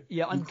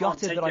Yeah, I'm you can't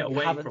gutted take that it I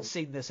away haven't from-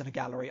 seen this in a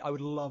gallery. I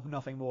would love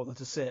nothing more than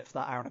to sit for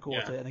that hour and a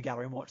quarter in a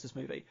gallery and watch this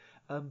movie.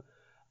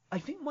 I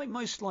think my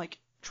most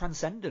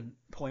transcendent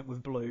point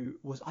with Blue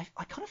was I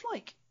kind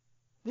of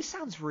this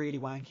sounds really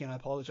wanky and I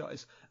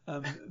apologise,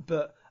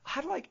 but I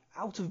had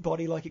out of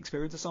body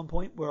experience at some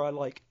point where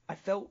I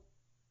felt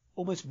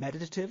almost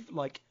meditative.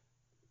 I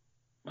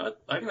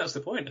think that's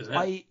the point, isn't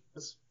it?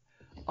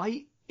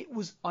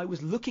 I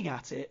was looking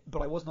at it,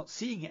 but I was not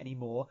seeing it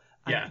anymore,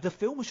 and the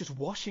film was just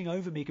washing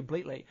over me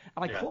completely.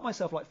 And I caught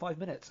myself 5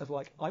 minutes of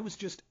I was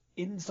just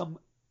in some.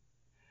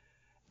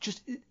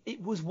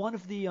 It was one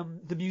of the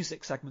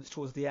music segments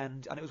towards the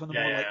end, and it was one of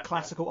the more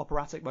classical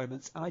operatic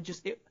moments, and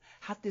it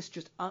had this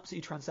just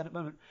absolutely transcendent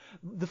moment.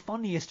 The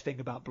funniest thing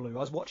about Blue, I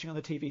was watching on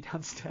the TV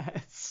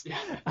downstairs,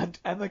 and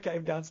Emma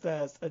came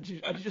downstairs, and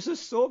she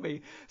just saw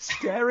me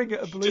staring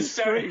at a blue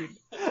screen,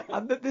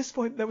 and at this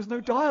point there was no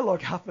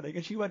dialogue happening,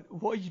 and she went,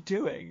 "What are you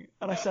doing?"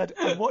 And I said,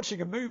 "I'm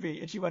watching a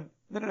movie," and she went,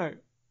 No,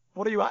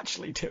 what are you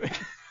actually doing?"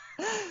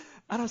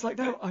 And I was like,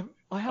 "No,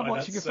 I am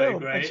watching a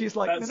film," and she's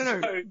like, That's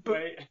 "No, so but."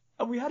 great.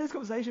 And we had this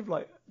conversation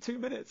for 2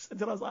 minutes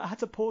until I was I had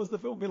to pause the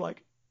film and be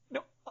like,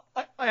 "No,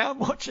 I am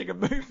watching a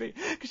movie,"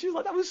 because she was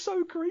like, "That was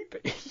so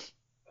creepy."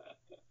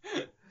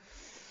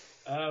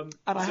 And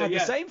I had the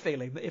same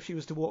feeling that if she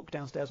was to walk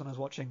downstairs when I was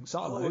watching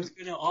Sarlo. I was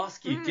going to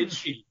ask you, did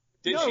she?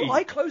 Did no, she?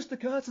 I closed the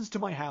curtains to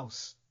my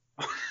house.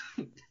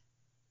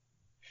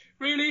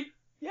 Really?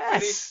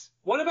 Yes. Really?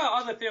 What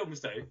about other films,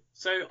 though?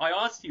 So I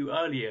asked you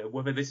earlier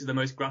whether this is the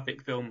most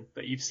graphic film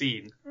that you've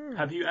seen.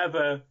 Have you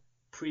ever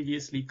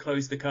previously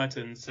closed the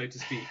curtains, so to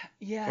speak?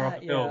 For other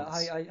films?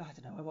 I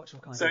don't know. I watch all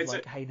kinds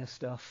of heinous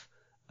stuff.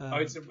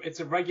 It's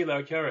a regular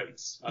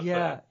occurrence at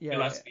the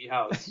Gillespie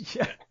house.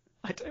 Yeah.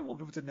 I don't want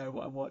people to know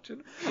what I'm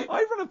watching.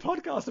 I run a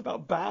podcast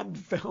about banned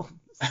films.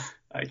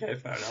 Okay,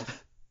 fair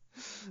enough.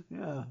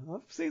 Yeah,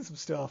 I've seen some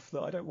stuff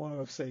that I don't want to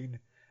have seen.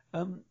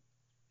 I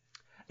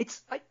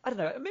don't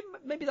know.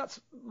 Maybe that's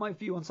my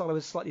view on Solo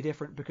is slightly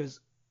different because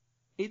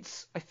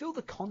I feel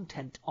the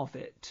content of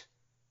it,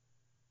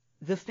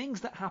 the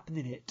things that happen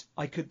in it,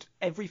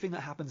 everything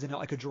that happens in it,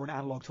 I could draw an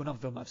analog to another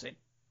film I've seen.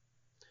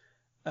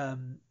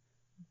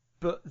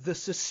 But the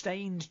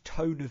sustained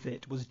tone of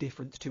it was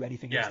different to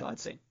anything else that I'd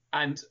seen.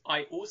 And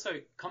I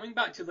also, coming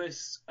back to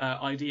this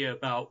idea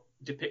about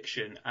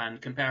depiction and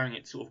comparing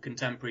it to sort of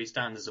contemporary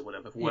standards or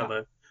whatever, for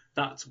whatever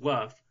that's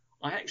worth,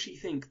 I actually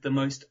think the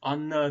most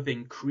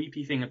unnerving,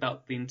 creepy thing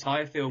about the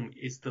entire film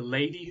is the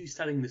lady who's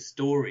telling the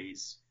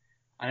stories.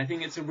 And I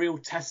think it's a real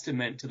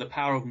testament to the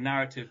power of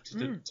narrative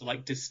to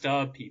like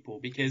disturb people,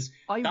 because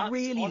I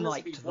really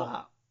liked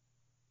that.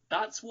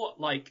 That's what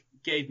like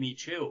gave me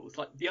chills.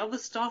 Like the other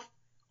stuff,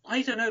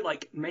 I don't know,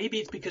 like maybe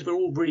it's because we're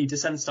all really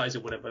desensitized or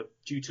whatever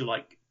due to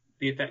like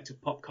the effect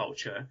of pop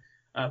culture.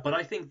 But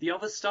I think the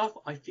other stuff,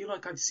 I feel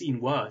like I've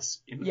seen worse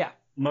in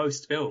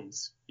most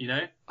films, you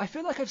know? I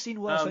feel like I've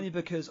seen worse only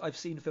because I've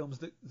seen films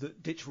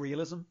that ditch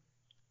realism,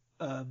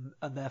 and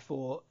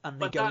therefore,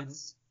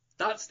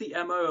 That's the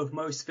MO of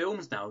most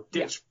films now.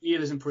 Ditch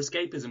realism for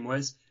escapism,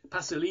 whereas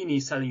Pasolini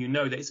is telling you,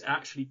 no, that it's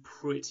actually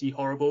pretty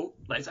horrible.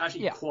 Like, it's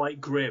actually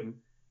quite grim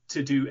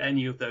to do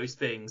any of those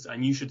things,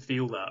 and you should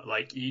feel that.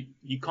 Like,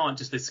 you can't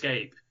just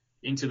escape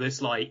into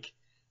this, like,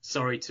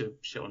 sorry to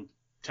shit on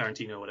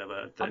Tarantino or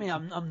whatever. I mean,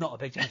 I'm not a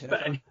big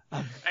Tarantino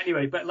fan.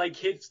 Anyway, but, like,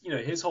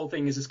 his whole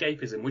thing is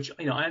escapism, which,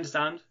 I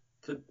understand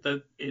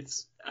that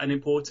it's an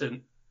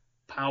important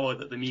power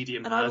that the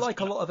medium has. And I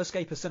like a lot of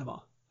escapist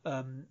cinema.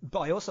 But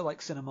I also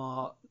like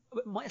cinema.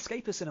 My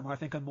escapist cinema, I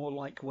think, I'm more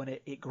like when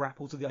it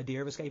grapples with the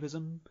idea of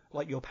escapism,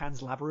 like your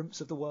Pan's Labyrinths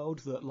of the world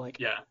that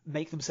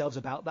make themselves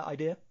about that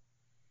idea.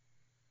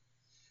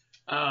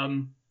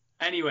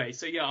 Anyway,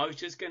 so I was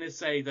just going to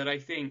say that I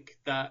think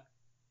that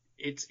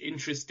it's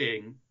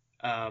interesting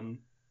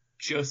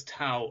just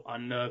how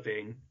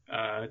unnerving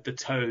the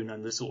tone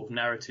and the sort of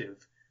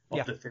narrative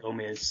of the film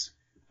is.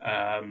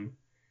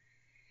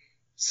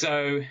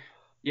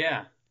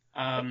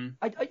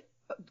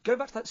 Going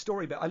back to that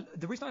story bit,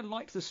 the reason I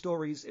liked the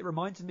stories, it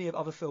reminded me of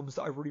other films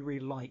that I really, really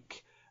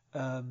like,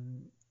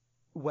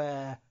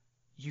 where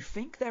you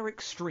think they're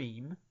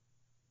extreme,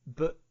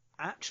 but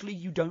actually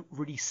you don't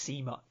really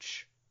see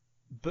much,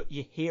 but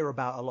you hear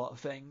about a lot of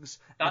things.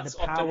 That's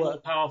often more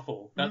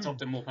powerful.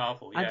 Often more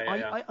powerful.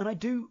 And I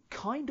do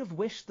kind of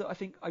wish that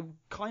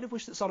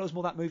Solo was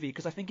more that movie,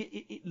 because I think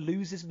it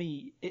loses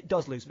me. It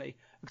does lose me,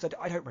 because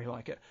I don't really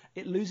like it.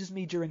 It loses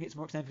me during its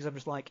more extent, because I'm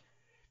just like,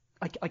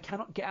 I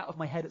cannot get out of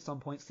my head at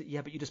some points that,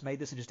 but you just made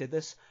this and just did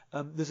this.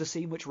 There's a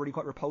scene which really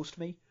quite repulsed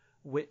me,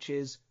 which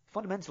is,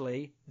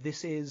 fundamentally,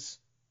 this is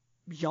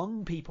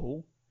young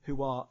people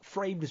who are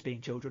framed as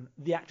being children.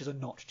 The actors are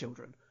not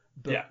children,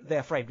 but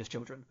they're framed as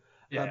children.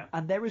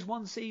 And there is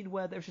one scene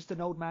where there's just an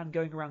old man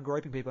going around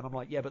groping people, and I'm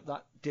like, but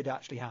that did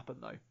actually happen,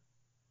 though.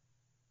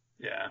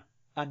 Yeah.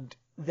 And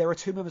there are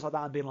two moments like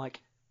that and being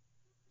like,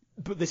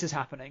 but this is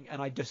happening,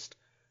 and I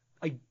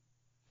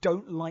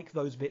don't like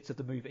those bits of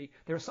the movie.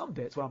 There are some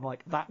bits where I'm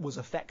like, that was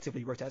effectively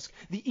grotesque.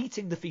 The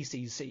eating the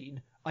feces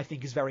scene, I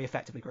think, is very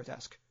effectively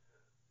grotesque.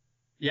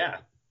 Yeah.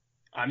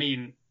 I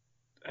mean,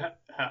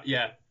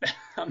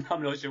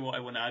 I'm not sure what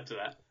I want to add to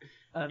that.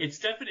 It's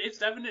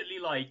definitely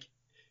like,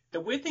 the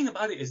weird thing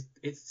about it is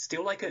it's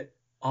still like an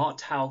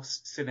art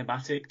house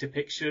cinematic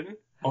depiction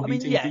of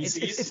eating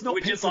feces. It's not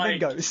Pink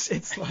Flamingos.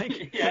 It's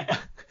like,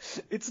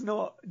 it's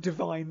not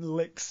Divine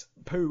licks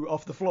poo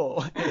off the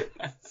floor.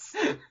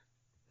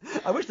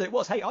 I wish that it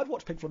was. Hey, I'd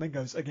watch Pink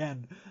Flamingos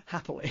again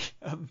happily.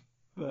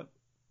 But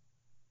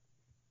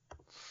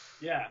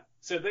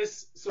so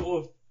this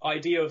sort of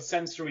idea of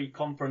sensory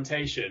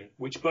confrontation,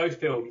 which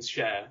both films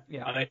share,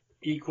 and are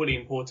equally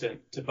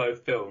important to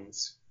both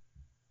films,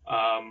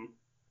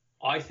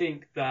 I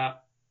think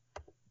that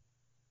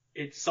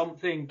it's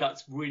something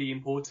that's really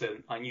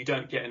important and you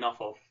don't get enough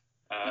of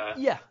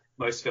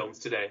most films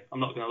today. I'm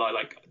not going to lie.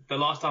 Like, the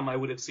last time I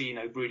would have seen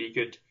a really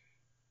good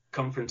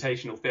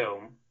confrontational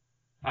film,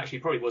 actually,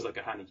 probably was like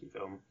a Haneke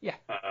film. Yeah.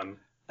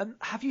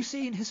 Have you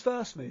seen his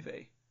first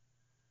movie?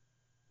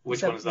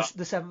 Which one is that?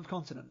 The Seventh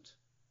Continent.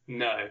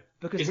 No.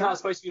 Because isn't that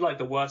supposed to be like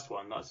the worst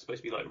one? That's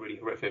supposed to be like really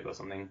horrific or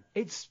something.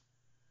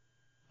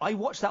 I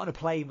watched that on a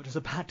plane, which was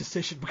a bad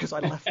decision because I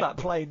left that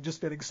plane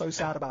just feeling so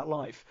sad about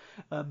life.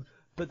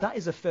 But that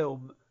is a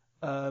film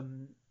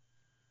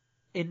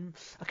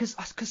because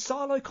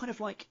Salo kind of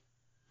like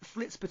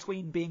flits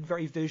between being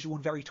very visual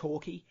and very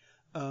talky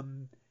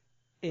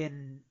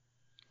in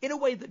a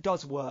way that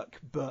does work,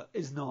 but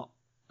is not.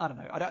 I don't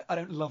know. I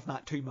don't love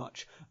that too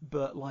much.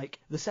 But like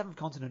the Seventh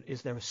Continent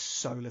there is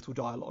so little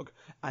dialogue,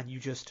 and you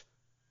just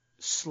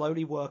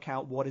slowly work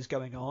out what is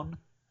going on,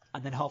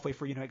 and then halfway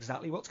through you know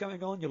exactly what's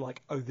going on. You're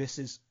like, oh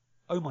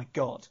my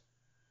god.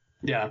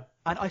 Yeah.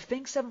 And I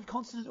think Seventh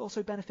Continent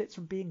also benefits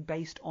from being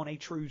based on a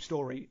true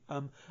story.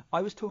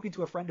 I was talking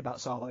to a friend about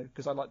Salo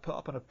because I put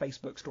up on a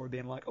Facebook story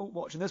being like, oh,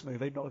 watching this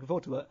movie, not looking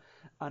forward to it.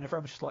 And a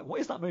friend was just like,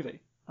 what is that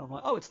movie? And I'm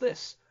like, oh, it's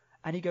this.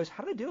 And he goes,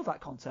 how do they deal with that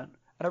content?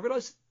 And I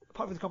realised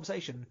part of the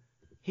conversation,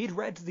 he'd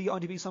read the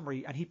IMDb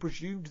summary and he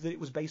presumed that it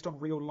was based on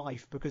real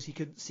life because he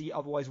couldn't see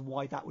otherwise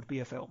why that would be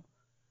a film.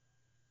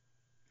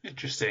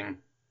 Interesting.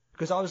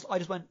 Because I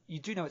just went, you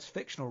do know it's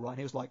fictional, right? And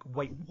he was like,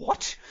 wait,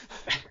 what?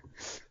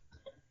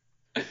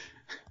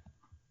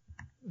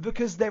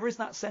 Because there is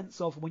that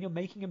sense of when you're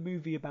making a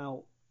movie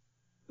about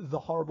the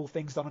horrible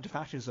things done under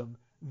fascism,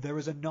 there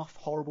is enough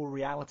horrible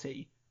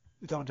reality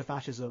done under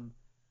fascism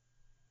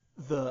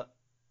that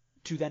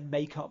to then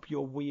make up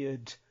your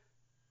weird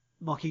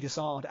Marquis de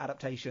Sade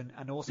adaptation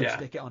and also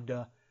stick it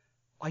under.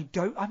 I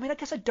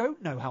guess I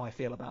don't know how I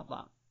feel about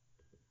that.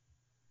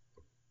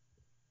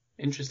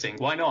 Interesting.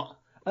 Why not?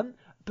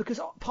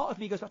 Because part of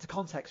me goes back to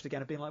context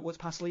again of being like, what's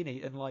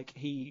Pasolini? And like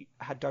he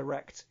had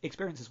direct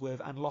experiences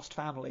with and lost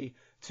family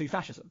to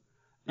fascism.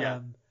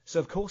 Yeah. So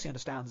of course he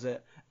understands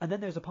it. And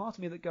then there's a part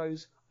of me that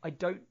goes, I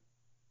don't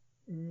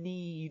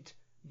need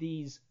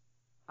these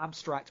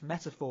abstract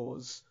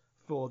metaphors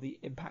for the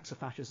impacts of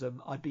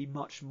fascism. I'd be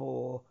much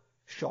more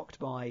shocked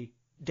by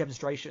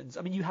demonstrations.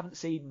 I mean, you haven't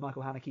seen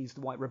Michael Haneke's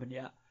The White Ribbon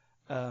yet.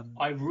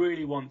 I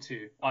really want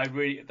to.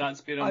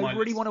 That's been on my list. I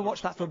really want to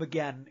watch that film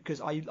again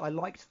because I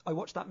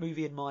watched that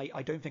movie in my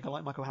I don't think I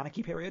like Michael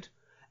Haneke period.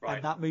 Right.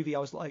 And that movie I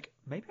was like,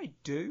 maybe I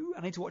do.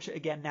 I need to watch it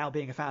again now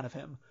being a fan of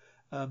him.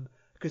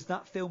 Because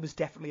that film is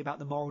definitely about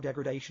the moral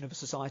degradation of a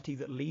society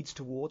that leads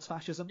towards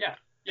fascism.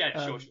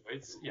 Yeah, sure.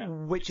 It's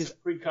which is a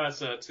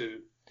precursor to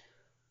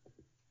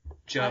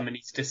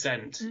Germany's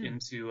descent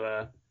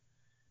into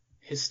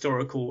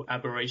historical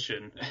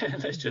aberration.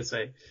 Let's just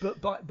say.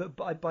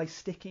 But by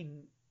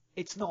sticking,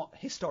 it's not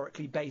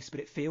historically based, but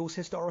it feels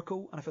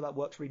historical, and I feel that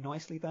works really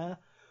nicely there.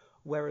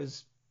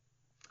 Whereas,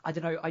 I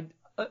don't know,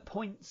 at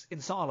points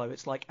in Salo,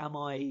 it's like,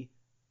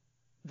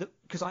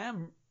 because I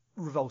am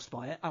revulsed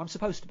by it, and I'm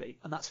supposed to be,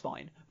 and that's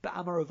fine. But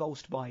am I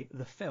revulsed by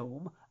the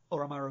film,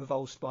 or am I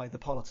revulsed by the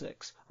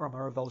politics, or am I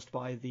revulsed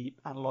by the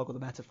analogue or the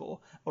metaphor,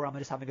 or am I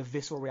just having a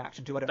visceral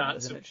reaction to I don't know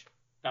this image?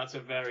 That's a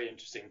very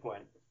interesting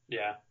point.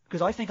 Yeah.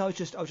 Because I think I was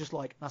just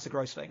like, that's a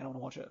gross thing, I don't want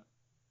to watch it.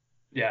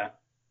 Yeah.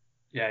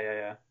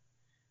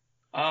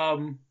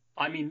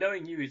 I mean,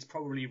 knowing you, it's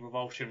probably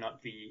revulsion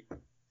at the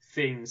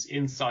things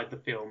inside the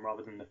film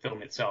rather than the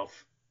film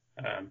itself.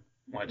 I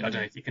don't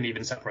know if you can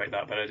even separate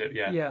that, but I do.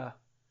 Yeah. Yeah.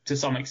 To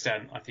some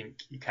extent, I think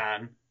you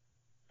can.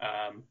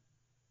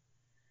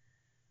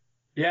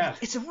 Yeah.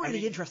 It's a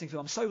really interesting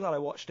film. I'm so glad I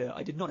watched it.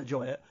 I did not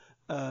enjoy it.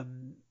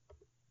 Can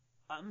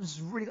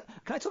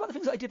I talk about the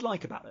things that I did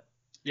like about it?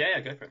 Yeah,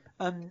 go for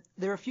it.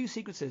 There are a few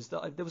sequences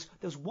that there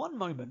was one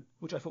moment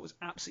which I thought was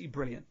absolutely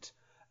brilliant,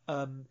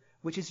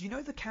 which is, you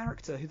know, the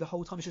character who the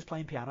whole time is just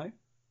playing piano?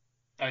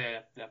 Oh,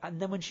 yeah.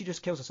 And then when she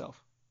just kills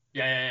herself.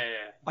 Yeah.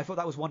 I thought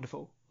that was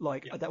wonderful.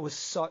 That was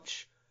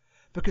such...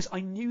 Because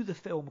I knew the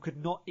film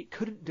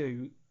couldn't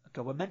do...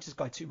 God, we'll mention this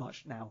guy too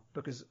much now,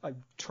 because I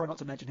try not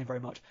to mention him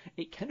very much.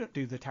 It cannot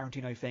do the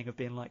Tarantino thing of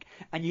being like,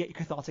 and you get your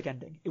cathartic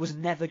ending. It was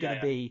never going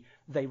to be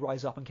they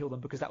rise up and kill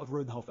them, because that would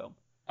ruin the whole film.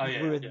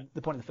 Ruin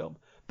the point of the film.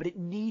 But it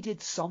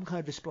needed some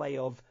kind of display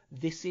of,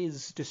 this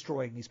is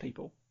destroying these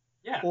people.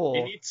 Yeah,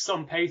 it needs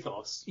some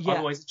pathos. Yeah.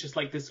 Otherwise, it's just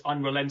like this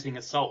unrelenting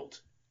assault.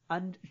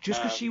 And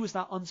just because she was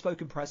that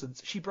unspoken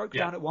presence, she broke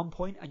down at one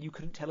point, and you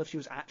couldn't tell if she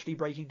was actually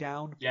breaking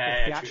down,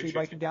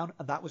 breaking down,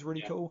 and that was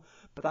really cool.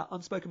 But that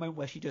unspoken moment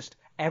where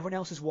everyone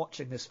else is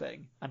watching this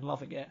thing and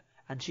loving it,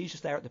 and she's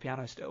just there at the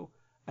piano still,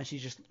 and she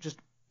just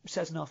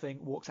says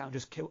nothing, walks out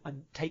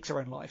and takes her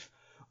own life,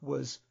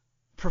 was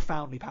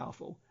profoundly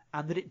powerful.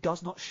 And that it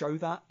does not show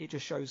that, it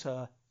just shows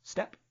her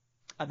step,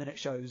 and then it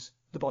shows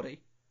the body.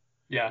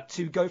 Yeah.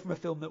 To go from a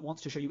film that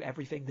wants to show you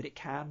everything that it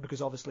can,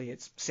 because obviously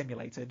it's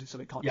simulated, so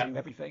it can't show you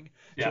everything,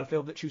 to a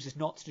film that chooses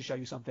not to show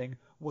you something,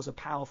 was a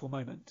powerful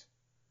moment.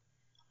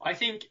 I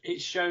think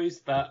it shows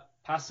that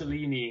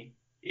Pasolini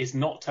is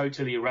not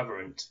totally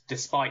irreverent,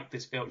 despite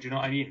this film. Do you know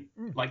what I mean?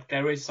 Like,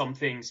 there is some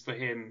things for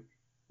him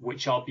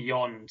which are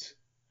beyond,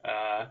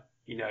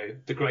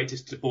 the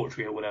greatest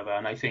debauchery or whatever.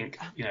 And I think,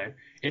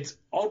 it's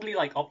oddly,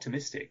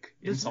 optimistic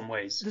in some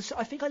ways.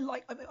 I think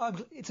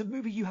it's a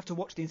movie you have to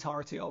watch the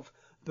entirety of,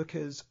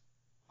 because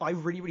I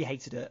really, really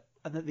hated it.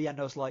 And at the end,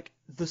 I was like,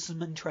 there's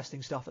some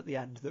interesting stuff at the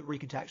end that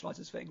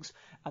recontextualizes things.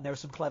 And there are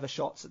some clever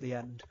shots at the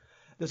end.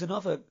 There's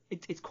another,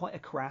 it's quite a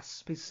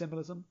crass piece of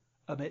symbolism.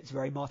 It's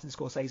very Martin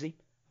Scorsese,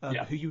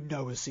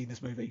 who has seen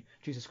this movie.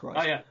 Jesus Christ.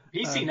 Oh, yeah.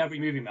 He's seen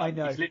every movie, man. I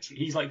know.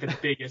 He's like the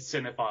biggest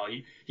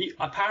cinephile. He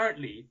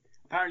apparently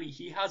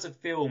he has a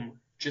film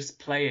just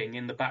playing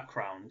in the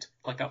background,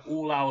 like at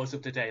all hours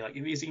of the day. Like,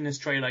 if he's seen this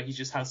trailer, he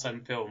just has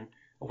some film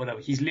or whatever.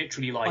 He's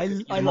literally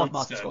like, I love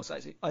Martin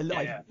Scorsese.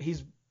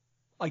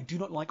 I do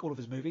not like all of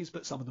his movies,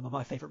 but some of them are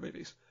my favorite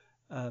movies.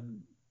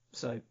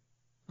 So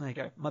there you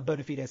go. My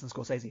bona fides on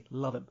Scorsese.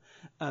 Love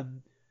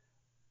him.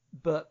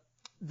 But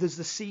there's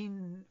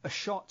a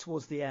shot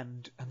towards the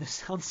end, and this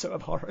sounds so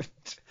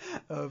abhorrent,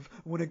 of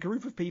when a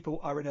group of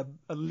people are in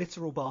a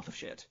literal bath of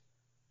shit.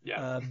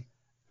 Yeah.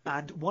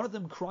 And one of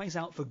them cries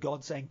out for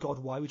God, saying, God,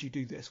 why would you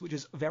do this? Which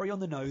is very on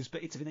the nose,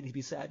 but it's something that needs to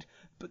be said.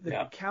 But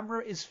the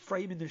camera is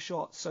framing the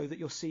shot so that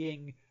you're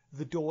seeing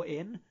the door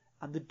in,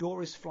 and the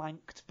door is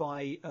flanked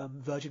by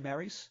Virgin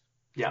Marys.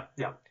 Yeah,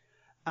 yeah.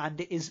 And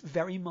it is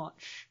very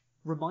much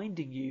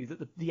reminding you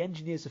that the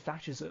engineers of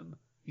fascism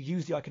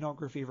use the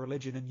iconography of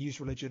religion and use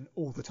religion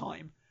all the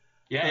time.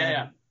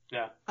 Yeah.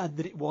 And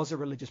that it was a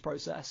religious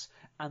process.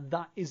 And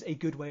that is a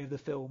good way of the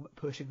film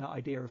pushing that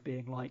idea of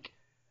being like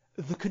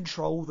the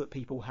control that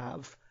people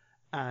have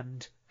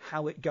and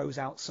how it goes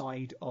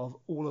outside of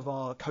all of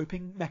our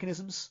coping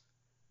mechanisms.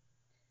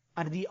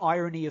 And the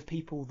irony of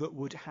people that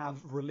would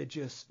have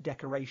religious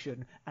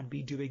decoration and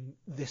be doing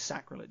this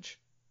sacrilege.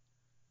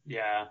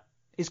 Yeah.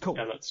 Is cool.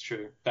 Yeah, that's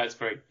true. That's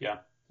very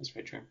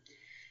true.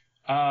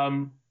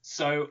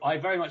 So I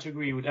very much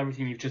agree with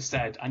everything you've just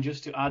said. And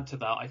just to add to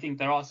that, I think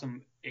there are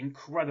some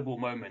incredible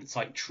moments,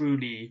 like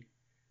truly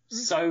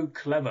so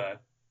clever.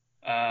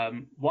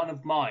 One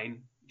of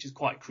mine, which is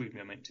quite a crude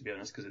moment, to be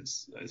honest,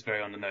 because it's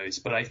very on the nose,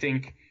 but I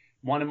think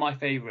one of my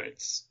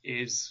favorites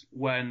is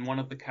when one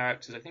of the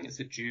characters, I think it's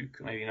the Duke,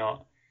 maybe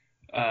not.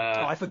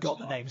 I forgot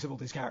the names of all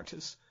these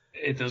characters.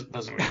 It doesn't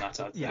really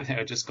matter. Yeah.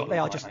 I just got They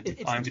are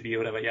IMDb or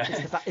whatever. Yeah.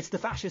 It's the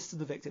fascists and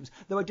the victims.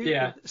 Though I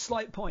do,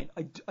 slight point,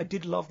 I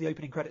did love the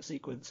opening credit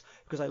sequence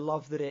because I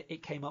love that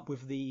it came up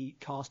with the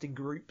casting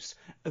groups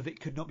of it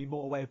could not be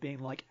more a way of being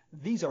like,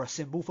 these are a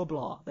symbol for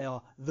blah. They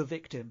are the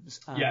victims.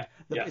 And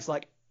it's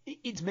like,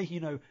 it's making you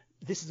know,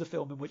 this is a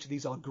film in which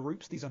these are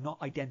groups. These are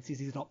not identities.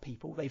 These are not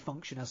people. They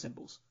function as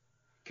symbols.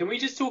 Can we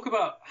just talk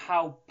about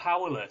how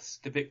powerless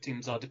the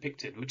victims are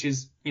depicted, which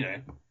is,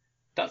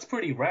 that's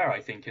pretty rare,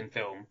 I think, in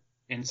film.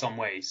 In some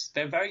ways,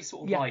 they're very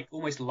sort of like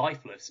almost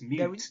lifeless,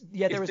 mute.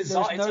 There is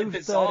no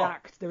third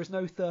act. There is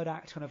no third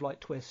act kind of like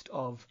twist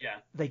of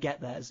they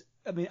get theirs.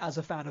 I mean, as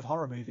a fan of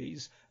horror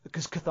movies,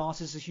 because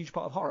catharsis is a huge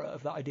part of horror,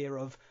 of that idea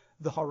of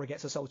the horror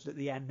gets assaulted at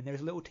the end, and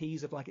there's a little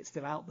tease of like it's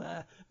still out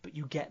there, but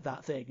you get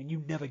that thing, and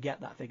you never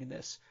get that thing in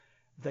this.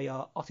 They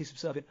are utterly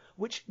subservient.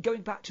 Which,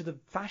 going back to the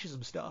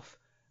fascism stuff,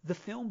 the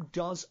film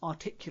does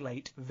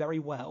articulate very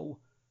well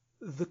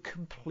the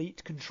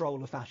complete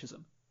control of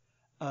fascism.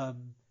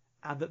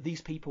 And that these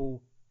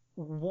people,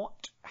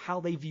 how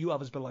they view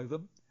others below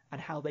them,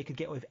 and how they could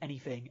get away with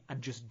anything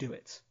and just do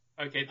it.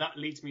 Okay, that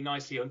leads me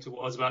nicely onto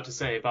what I was about to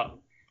say about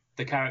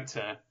the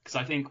character, because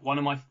I think one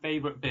of my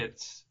favourite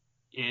bits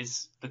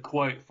is the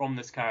quote from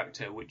this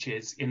character, which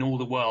is, "In all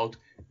the world,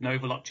 no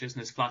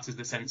voluptuousness flatters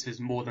the senses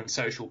more than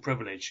social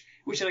privilege,"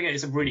 which I guess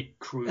is a really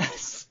crude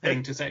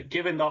thing to say,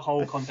 given the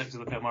whole context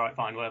of the film. All right,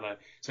 fine, whatever.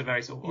 It's a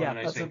very sort of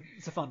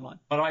it's a fun line.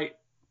 But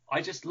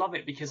I just love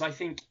it because I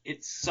think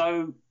it's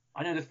so.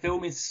 I know the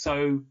film is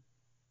so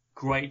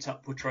great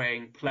at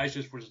portraying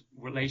pleasure's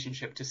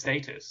relationship to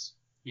status,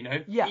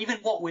 Yeah. Even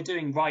what we're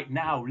doing right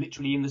now,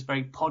 literally in this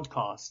very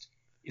podcast,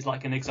 is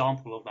like an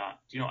example of that.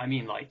 Do you know what I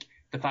mean? Like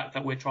the fact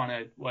that we're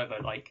trying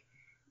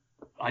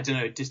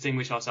to,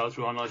 distinguish ourselves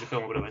through our knowledge of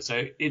film or whatever.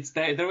 So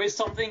there is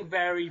something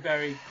very,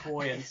 very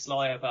coy and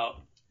sly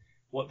about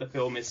what the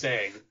film is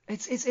saying.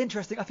 It's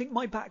interesting. I think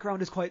my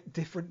background is quite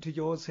different to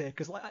yours here,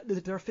 because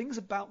there are things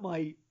about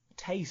my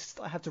taste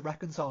I have to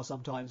reconcile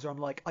sometimes where I'm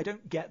like, I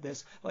don't get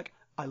this. Like,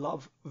 I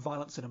love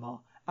violent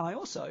cinema, and I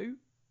also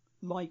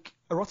like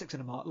erotic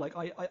cinema. Like,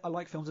 I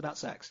like films about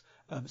sex,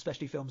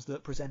 especially films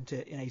that present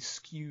it in a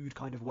skewed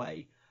kind of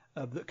way,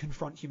 that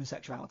confront human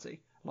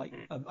sexuality. Like,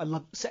 I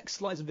love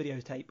Sex, Lies and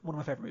Videotape, one of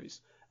my favourite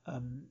movies.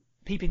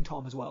 Peeping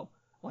Tom as well,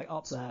 like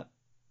up there,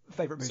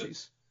 favourite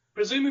movies.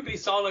 Presumably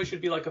Salo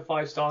should be like a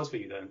 5 stars for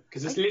you then,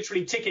 because it's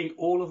literally ticking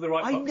all of the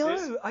right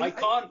boxes. I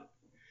know.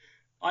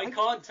 I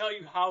can't tell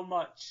you how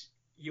much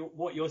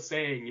what you're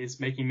saying is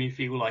making me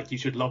feel like you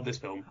should love this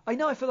film. I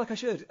know, I feel like I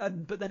should,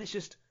 but then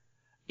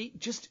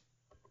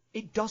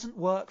it doesn't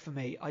work for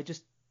me.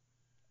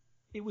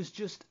 It was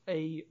just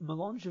a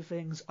melange of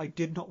things I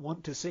did not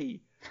want to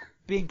see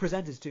being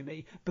presented to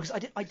me, because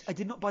I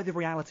did not buy the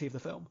reality of the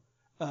film.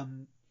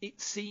 It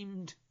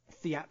seemed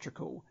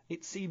theatrical,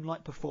 it seemed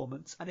like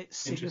performance, and it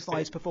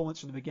signifies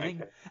performance from the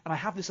beginning. Okay. And I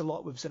have this a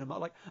lot with cinema.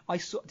 Like,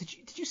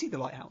 did you see The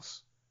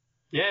Lighthouse?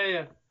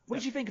 Yeah. What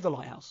did you think of The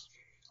Lighthouse?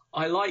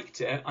 I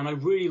liked it, and I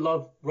really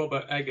love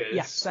Robert Eggers.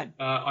 Yes, same.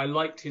 I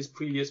liked his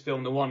previous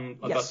film, the one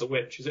about the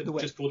witch. Is it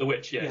just called The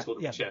Witch? Yeah, it's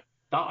called The Witch. Yeah.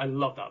 I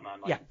love that, man.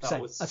 That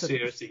same. was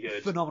seriously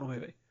good. Phenomenal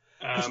movie.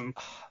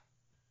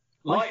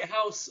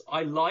 Lighthouse,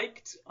 I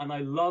liked, and I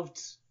loved.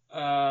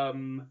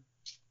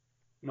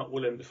 Not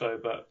Willem Dafoe,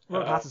 but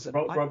Robert Pattinson.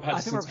 Robert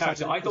Pattinson's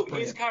character. I thought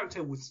his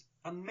character was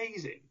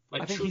amazing.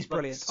 Like, I think he's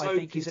brilliant. I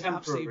think he's an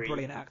absolutely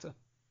brilliant actor.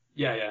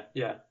 Yeah.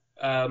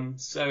 I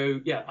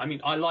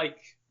mean, I like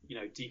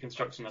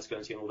deconstructing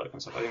masculinity and all that kind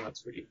of stuff. I think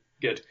that's really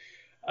good.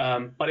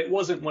 But it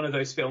wasn't one of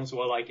those films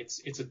where like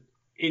it's an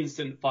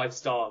instant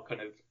 5-star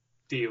kind of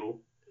deal.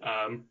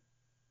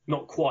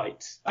 Not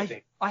quite. I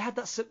think I had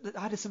a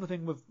similar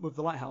thing with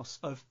The Lighthouse.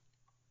 I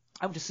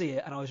went to see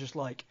it, and I was just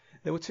like,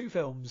 there were 2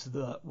 films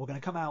that were going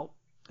to come out,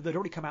 that had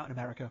already come out in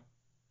America,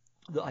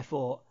 that I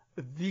thought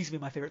these would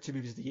be my favourite 2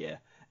 movies of the year.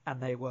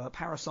 And they were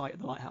Parasite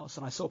and The Lighthouse.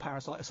 And I saw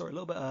Parasite. I saw it a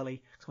little bit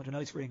early because I went to an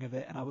early screening of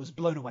it, and I was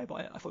blown away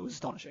by it. I thought it was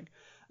astonishing.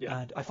 Yeah.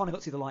 And I finally got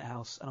to see The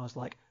Lighthouse, and I was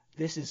like,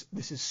 this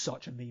is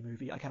such a me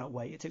movie. I cannot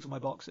wait. It ticks all my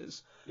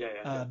boxes.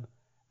 Yeah.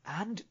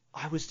 And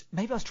I was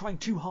trying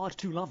too hard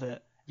to love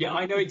it. Yeah,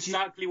 I know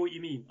exactly what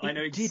you mean.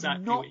 It did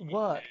not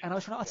work, and I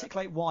was trying to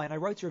articulate why, and I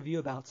wrote a review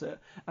about it.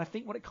 And I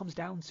think what it comes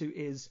down to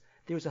is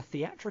there is a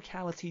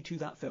theatricality to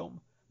that film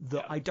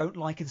that I don't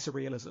like in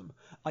surrealism.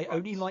 I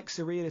only like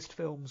surrealist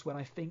films when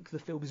I think the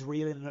film is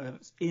real in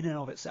and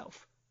of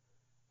itself.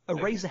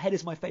 Eraserhead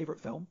is my favourite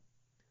film,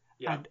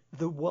 and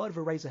the word of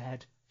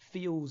Eraserhead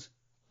feels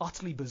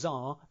utterly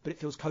bizarre, but it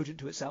feels cogent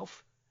to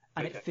itself,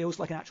 and it feels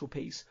like an actual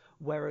piece,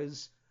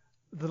 whereas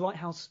The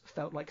Lighthouse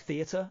felt like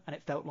theatre, and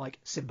it felt like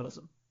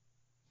symbolism.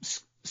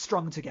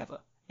 Strung together.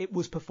 It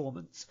was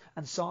performance.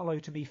 And Salo,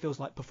 to me, feels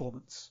like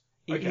performance.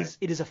 It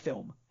is a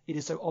film. It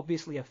is so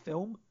obviously a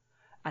film,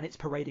 and it's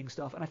parading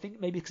stuff. And I think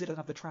maybe because it doesn't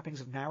have the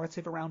trappings of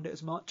narrative around it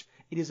as much,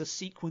 it is a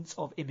sequence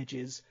of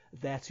images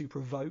there to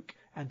provoke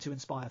and to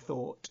inspire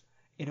thought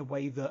in a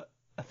way that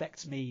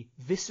affects me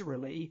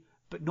viscerally,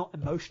 but not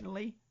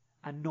emotionally,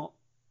 and not...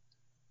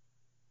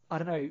 I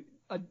don't know...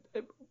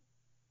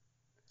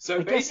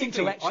 So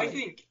basically, I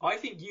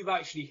think you've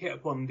actually hit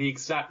upon the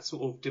exact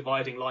sort of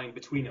dividing line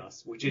between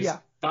us, which is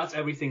that's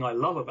everything I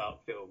love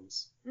about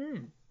films.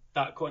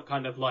 That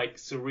kind of like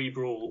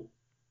cerebral,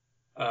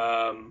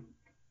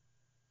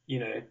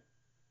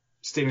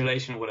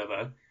 stimulation or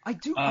whatever. I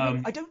do. I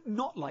mean, I don't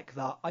not like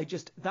that.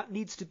 That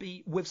needs to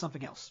be with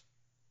something else.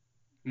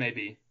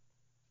 Maybe.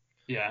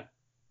 Yeah.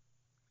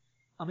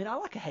 I mean, I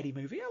like a heady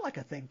movie. I like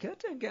a thinker.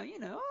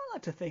 I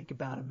like to think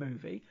about a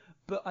movie,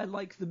 but I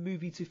like the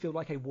movie to feel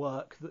like a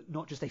work,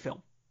 not just a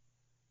film.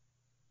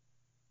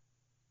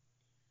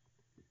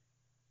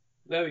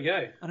 There we go.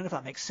 I don't know if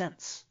that makes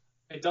sense.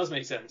 It does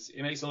make sense.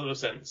 It makes a lot of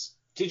sense.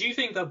 Did you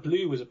think that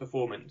Blue was a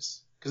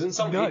performance? Because in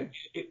some no,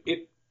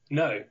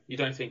 no, you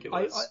don't think it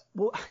was.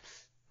 Well,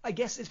 I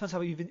guess it depends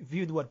how you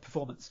view the word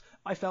performance.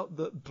 I felt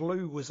that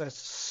Blue was a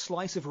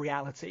slice of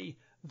reality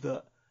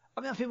that. I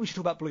mean, I think we should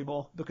talk about Blue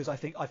more because I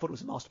thought it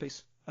was a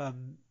masterpiece.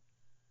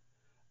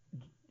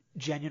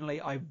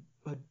 Genuinely,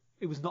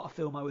 it was not a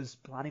film I was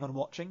planning on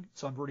watching,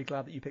 so I'm really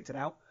glad that you picked it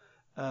out.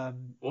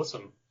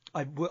 Awesome.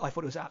 I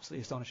thought it was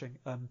absolutely astonishing,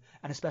 and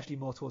especially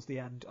more towards the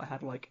end. I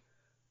had like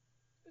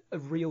a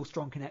real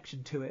strong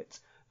connection to it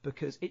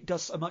because it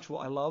does so much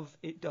what I love.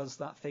 It does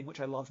that thing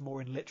which I love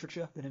more in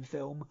literature than in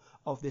film,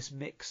 of this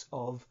mix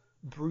of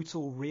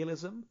brutal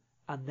realism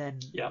and then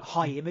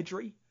high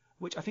imagery,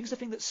 which I think is the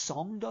thing that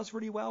song does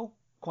really well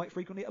quite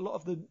frequently. A lot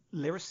of the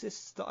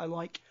lyricists that I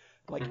like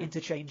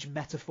interchange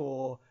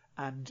metaphor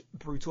and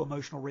brutal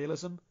emotional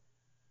realism.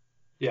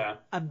 Yeah.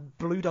 And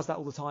Blue does that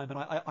all the time, and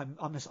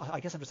I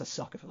guess I'm just a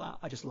sucker for that.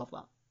 I just love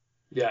that.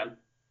 Yeah.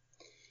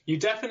 You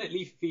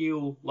definitely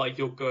feel like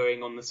you're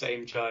going on the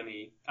same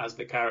journey as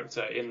the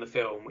character in the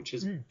film, which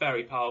is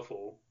very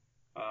powerful,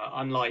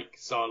 unlike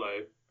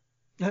Salo.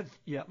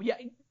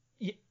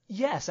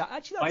 Yes,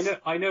 actually,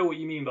 I know what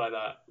you mean by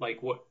that.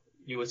 Like what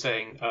you were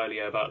saying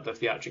earlier about the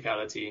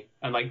theatricality,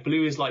 and like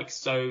Blue is like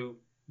so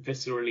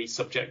viscerally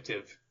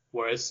subjective,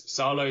 whereas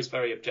Salo is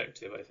very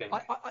objective. I think.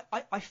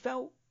 I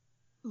felt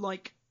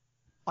like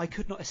I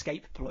could not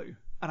escape Blue,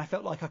 and I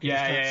felt like I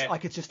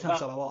could just turn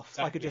Salo off.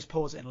 Exactly. I could just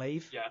pause it and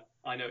leave. Yeah,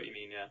 I know what you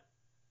mean.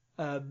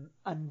 Yeah.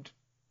 And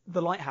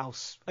The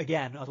Lighthouse,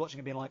 again, I was watching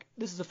it being like,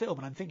 this is a film,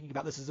 and I'm thinking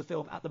about this as a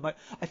film at the moment.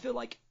 I feel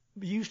like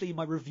usually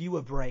my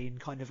reviewer brain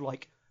kind of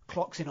like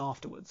clocks in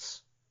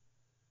afterwards,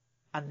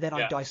 and then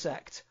I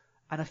dissect.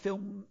 And a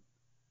film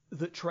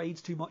that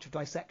trades too much of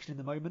dissection in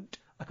the moment,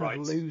 I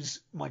kind of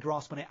lose my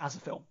grasp on it as a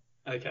film.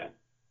 Okay.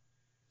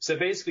 So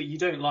basically, you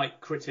don't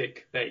like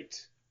critic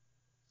bait.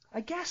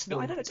 I guess no.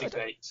 I don't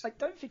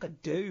think I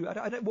do.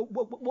 I don't.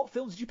 What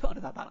films did you put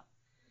under that banner?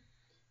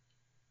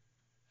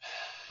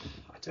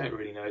 I don't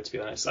really know, to be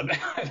honest.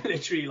 I've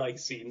literally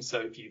seen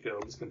so few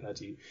films compared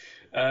to you.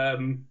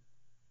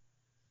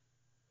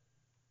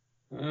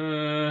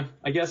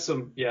 I guess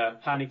some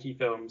Haneke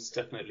films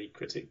definitely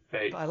critic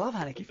bait. But I love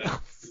Haneke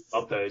films.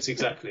 Love those,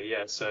 exactly.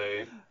 Yeah.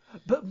 So.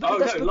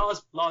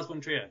 Lars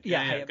von Trier.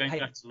 Going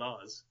back to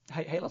Lars.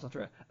 Hey, Lars von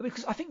Trier.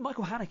 Because I think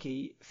Michael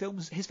Haneke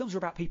his films are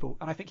about people,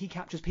 and I think he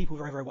captures people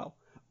very, very well.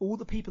 All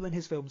the people in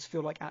his films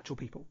feel like actual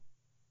people.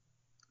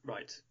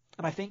 Right.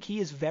 And I think he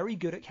is very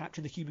good at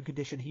capturing the human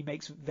condition. He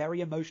makes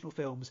very emotional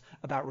films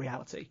about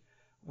reality,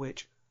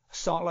 which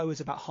Salo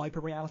is about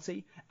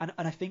hyper-reality. And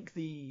I think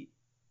the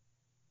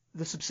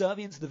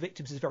subservience of the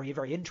victims is very,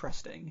 very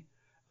interesting,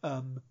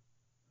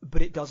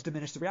 but it does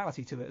diminish the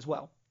reality to it as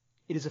well.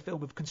 It is a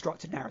film of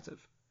constructed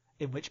narrative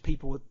in which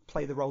people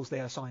play the roles they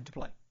are assigned to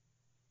play.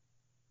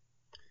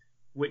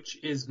 Which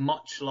is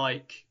much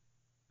like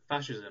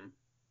fascism.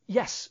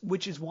 Yes,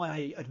 which is why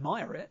I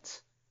admire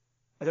it.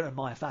 I don't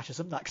admire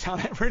fascism. That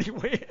sounded really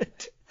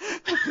weird.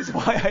 Which is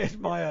why I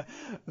admire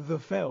the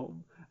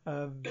film.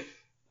 I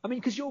mean,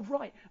 because you're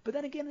right. But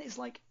then again, it's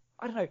like,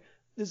 I don't know.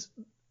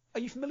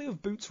 Are you familiar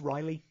with Boots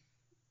Riley?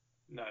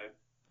 No.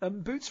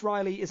 Boots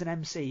Riley is an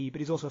MC, but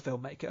he's also a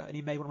filmmaker, and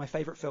he made one of my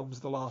favourite films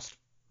of the last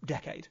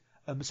decade,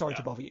 Sorry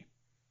to Bother You.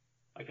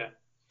 Okay.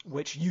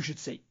 Which you should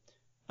see.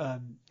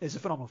 It's a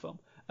phenomenal film.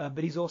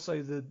 but he's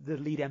also the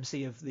lead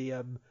MC of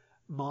the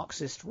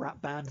Marxist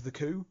rap band The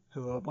Coup,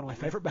 who are one of my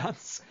favourite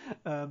bands.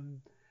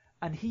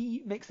 And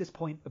he makes this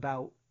point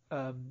about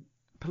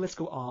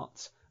political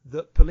art,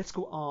 that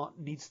political art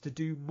needs to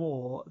do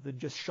more than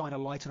just shine a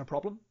light on a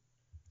problem.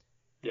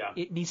 Yeah.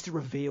 It needs to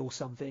reveal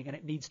something, and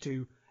it needs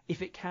to,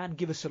 if it can,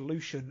 give a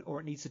solution,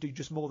 or it needs to do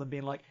just more than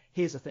being like,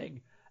 here's a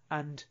thing.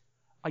 And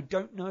I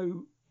don't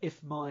know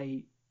if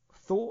my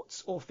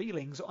thoughts or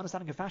feelings or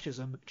understanding of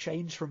fascism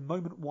changed from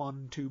moment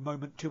 1 to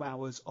moment 2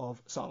 hours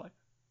of Salo.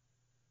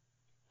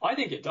 I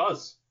think it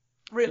does.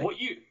 Really?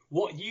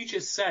 What you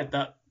just said,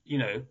 that,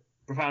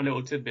 profound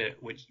little tidbit,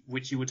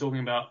 which you were talking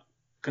about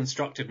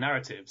constructive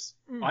narratives.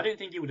 I don't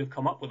think you would have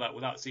come up with that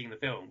without seeing the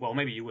film. Well,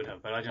 maybe you would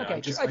have, but I don't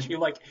know. I feel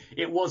like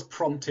it was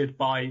prompted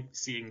by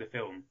seeing the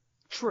film.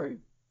 True.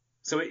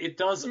 So it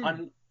does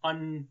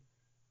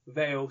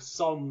unveil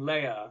some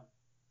layer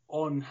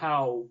on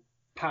how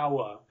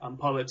power and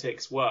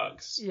politics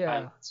works,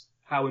 and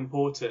how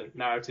important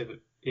narrative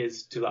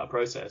is to that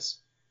process.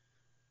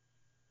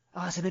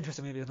 Oh, it's an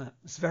interesting movie, isn't it?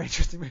 It's a very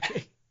interesting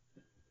movie.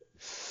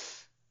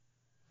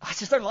 I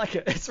just don't like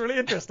it. It's really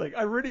interesting.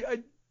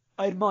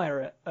 I admire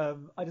it.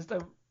 I just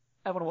don't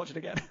ever want to watch it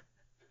again.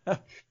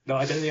 No,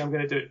 I don't think I'm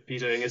going to be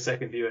doing a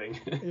second viewing.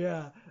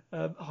 Yeah.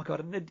 Oh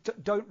god, and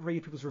don't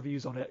read people's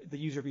reviews on it. The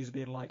user reviews are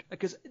being like,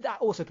 because that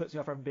also puts me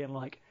off from being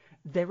like,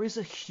 there is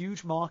a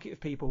huge market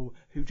of people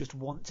who just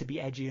want to be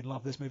edgy and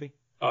love this movie.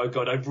 Oh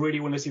god, I really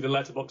want to see the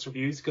Letterboxd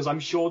reviews, because I'm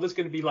sure there's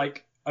going to be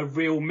like a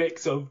real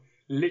mix of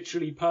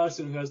literally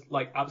person who has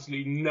like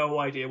absolutely no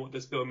idea what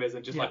this film is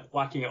and just like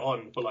whacking it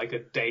on for like a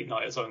date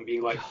night or something,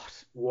 being like, god,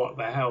 what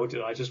the hell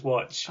did I just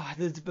watch?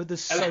 But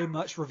there's so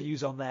much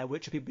reviews on there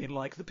which are people being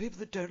like, the people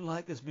that don't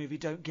like this movie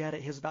don't get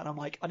it. Here's about, and I'm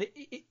like, and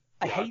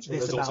I hate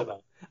this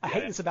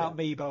about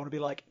me, but I want to be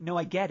like, no,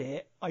 I get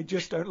it. I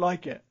just don't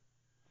like it.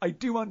 I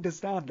do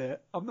understand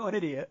it. I'm not an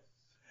idiot.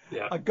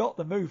 Yeah. I got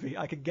the movie.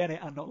 I can get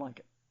it and not like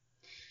it.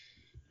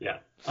 Yeah,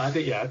 I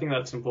think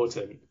that's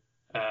important.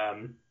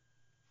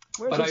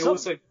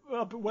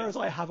 Whereas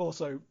I have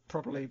also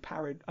probably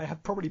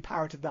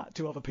parroted that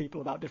to other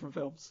people about different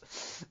films.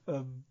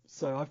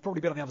 So I've probably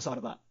been on the other side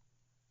of that.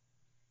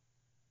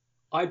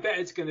 I bet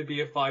it's going to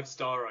be a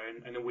 5-star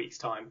in a week's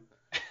time.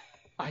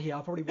 Yeah,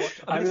 I'll probably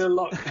watch. I'm gonna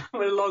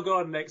log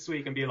on next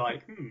week and be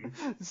like,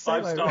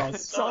 5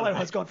 stars. Salo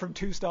has gone from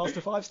 2 stars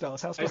to 5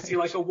 stars. How strange. I see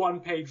like a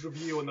 1-page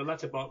review on the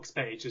Letterboxd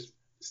page, just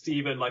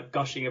Stephen like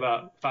gushing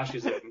about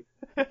fascism.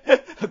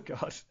 Oh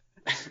god.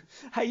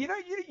 Hey, you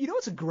know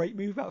what's a great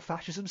movie about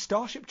fascism?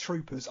 Starship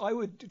Troopers. I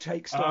would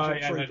take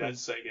Starship Troopers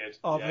that's so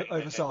good.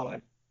 over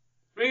Salo.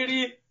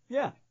 Really?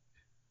 Yeah.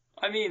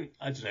 I mean,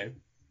 I don't know.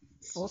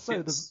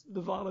 Also,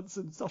 the violence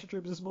in Starship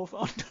Troopers is more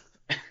fun.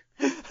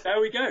 There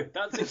we go.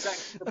 That's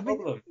exactly the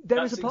problem.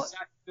 That's exactly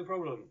the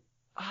problem.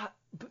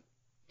 But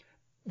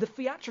the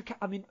theatrical...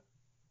 I mean,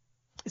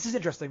 this is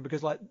interesting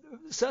because, like,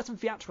 certain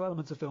theatrical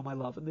elements of film I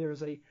love, and there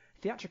is a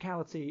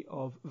theatricality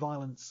of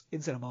violence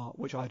in cinema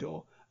which I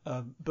adore.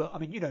 But, I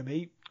mean, you know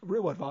me,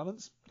 real-world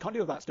violence, can't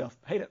deal with that stuff.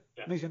 Hate it.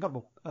 Yeah. Makes me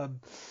uncomfortable.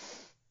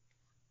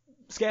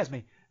 Scares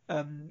me.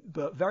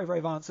 But very,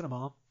 very violent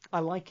cinema. I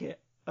like it.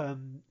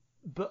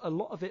 But a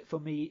lot of it for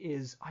me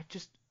is I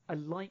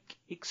like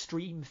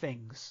extreme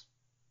things.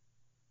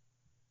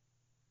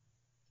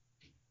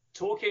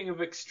 Talking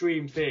of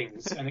extreme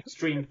things and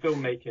extreme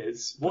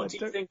filmmakers, what do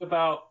you think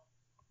about...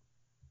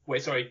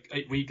 Wait, sorry,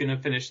 were you going to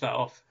finish that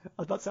off? I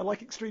was about to say I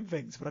like extreme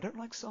things, but I don't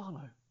like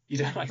Salo. You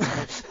don't like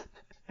Salo?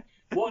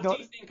 What do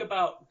you think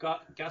about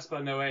Gaspar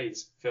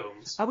Noé's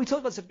films? We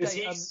talked about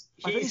this.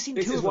 I've only seen 2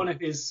 of them. This is one of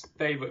his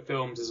favourite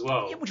films as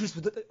well. Yeah, which was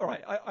all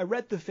right. I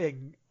read the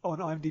thing on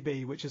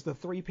IMDb, which is the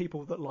 3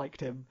 people that liked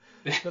him,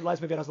 that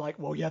liked this movie, and I was like,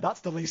 well, yeah,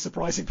 that's the least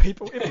surprising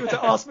people. If you were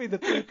to ask me the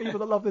 3 people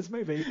that love this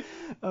movie,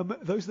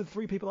 those are the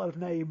 3 people I'd have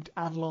named,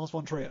 and Lars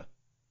von Trier.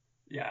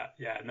 Yeah,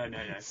 no.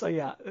 So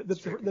yeah,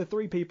 the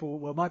 3 people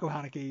were Michael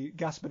Haneke,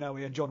 Gaspar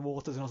Noé, and John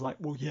Waters, and I was like,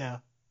 well, yeah.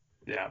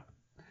 Yeah.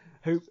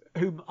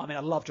 Whom I mean,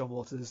 I love John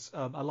Waters.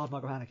 I love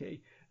Michael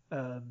Haneke.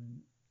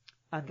 And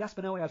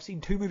Gaspar Noé, I've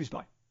seen 2 movies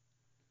by.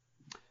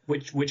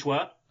 Which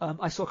were?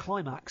 I saw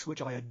Climax,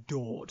 which I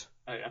adored.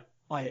 Oh yeah.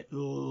 I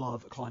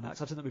love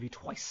Climax. I've seen that movie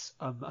twice.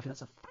 I think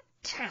that's a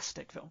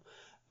fantastic film.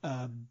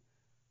 And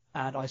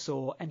I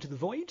saw Enter the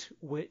Void,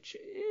 which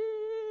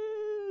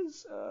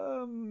is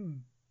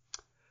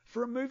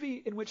for a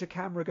movie in which a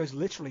camera goes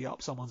literally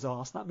up someone's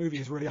arse. That movie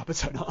is really up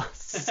its own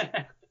arse.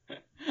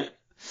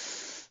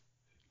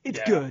 It's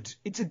good.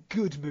 It's a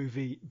good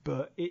movie,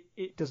 but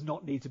it does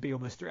not need to be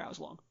almost 3 hours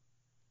long.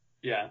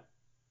 Yeah.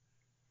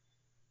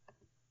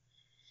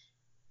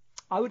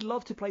 I would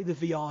love to play the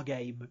VR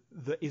game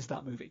that is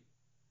that movie.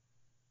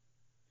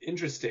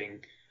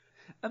 Interesting.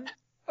 All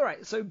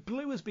right, so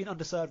Blue has been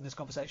underserved in this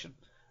conversation.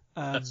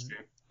 That's true.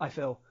 I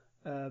feel.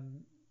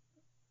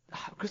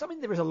 Because, I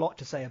mean, there is a lot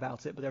to say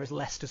about it, but there is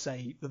less to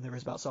say than there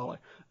is about Salo.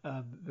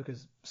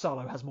 Because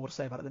Salo has more to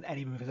say about it than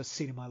any movie I've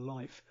seen in my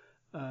life.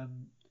 All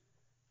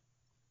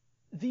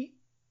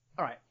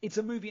right, it's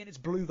a movie and it's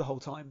blue the whole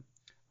time.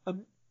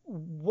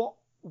 What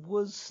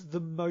was the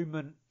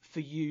moment for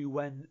you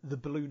when the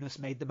blueness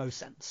made the most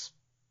sense?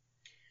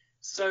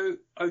 So,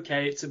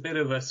 okay, it's a bit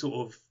of a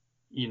sort of,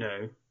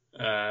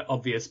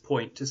 obvious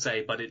point to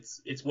say, but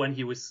it's when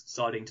he was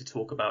starting to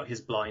talk about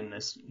his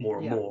blindness more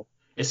and more,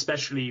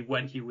 especially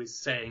when he was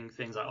saying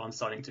things like, I'm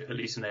starting to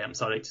hallucinate, I'm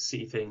starting to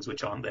see things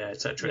which aren't there,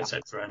 etc.,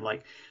 etc. And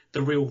like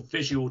the real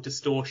visual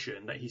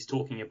distortion that he's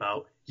talking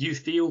about, you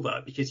feel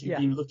that because you've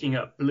been looking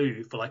at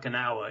blue for like an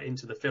hour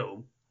into the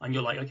film and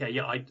you're like, okay,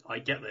 yeah, I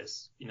get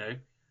this,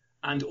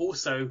 And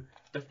also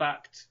the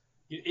fact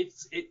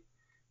it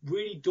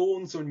really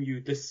dawns on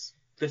you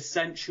the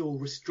sensual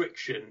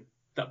restriction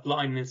that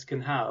blindness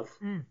can have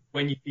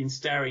when you've been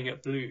staring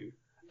at blue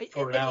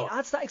for an hour. It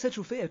adds that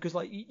existential fear because,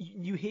 like,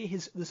 you hear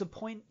there's a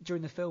point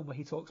during the film where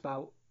he talks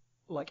about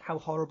like how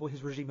horrible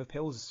his regime of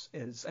pills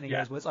is, and he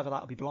goes, "Well, it's either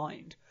that or be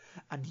blind."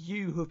 And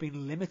you who have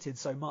been limited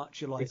so much,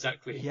 you're like,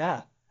 exactly,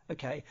 yeah,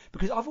 okay,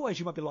 because otherwise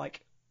you might be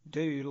like,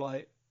 dude,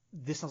 like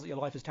this sounds like your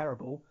life is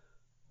terrible,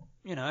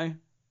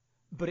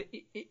 But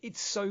it's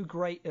so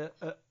great at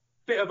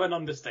bit of an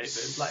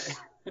understatement, like.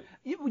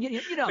 You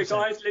know the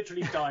guy's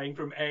literally dying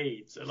from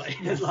AIDS, so like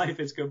his life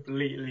is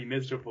completely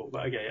miserable.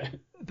 But okay, yeah.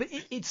 But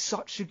it's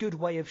such a good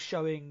way of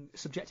showing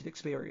subjective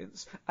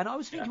experience. And I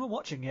was thinking when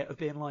watching it of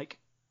being like,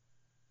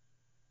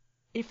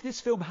 if this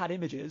film had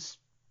images,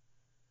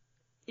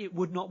 it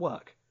would not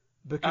work.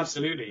 Because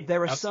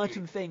there are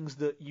certain things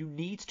that you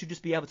need to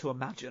just be able to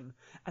imagine,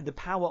 and the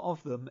power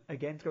of them,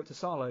 again, to go to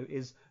Salo,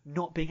 is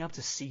not being able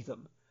to see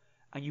them,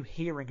 and you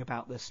hearing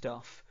about this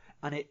stuff,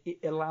 and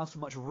it allows for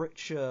much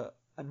richer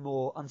and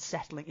more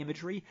unsettling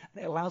imagery,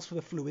 and it allows for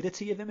the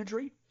fluidity of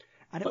imagery,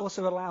 and it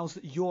also allows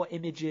that your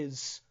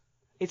images.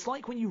 It's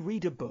like when you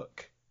read a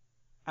book,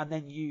 and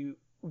then you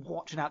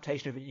watch an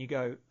adaptation of it, and you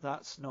go,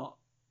 "That's not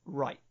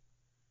right."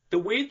 The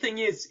weird thing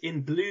is,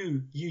 in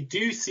Blue, you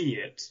do see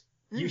it.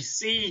 You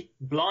see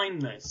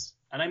blindness,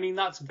 and I mean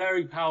that's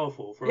very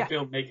powerful for a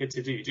filmmaker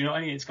to do. Do you know what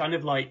I mean? It's kind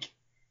of like,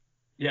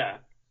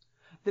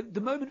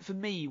 The moment for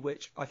me,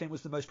 which I think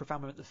was the most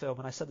profound moment of the film,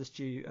 and I said this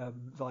to you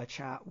via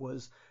chat,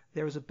 was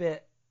there was a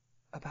bit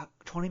about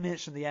 20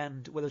 minutes from the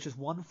end where there's just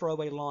one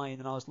throwaway line,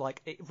 and I was like,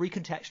 it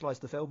recontextualized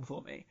the film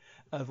for me,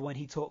 of when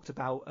he talked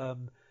about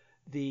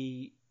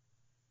the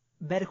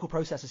medical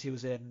processes he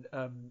was in,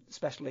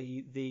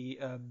 especially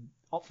the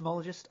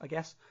ophthalmologist, I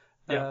guess,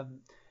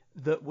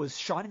 that was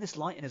shining this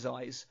light in his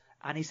eyes,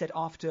 and he said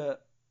after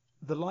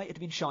the light had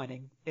been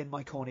shining in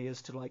my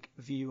corneas to like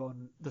view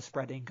on the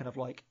spreading kind of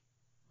like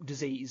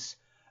disease,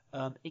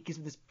 it gives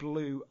me this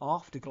blue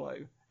afterglow,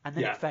 and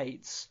then it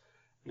fades.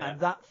 And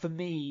that, for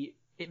me,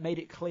 it made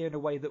it clear in a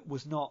way that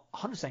was not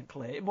 100%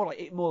 clear. It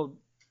more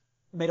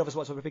made obvious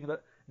what I was thinking,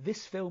 that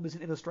this film is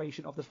an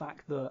illustration of the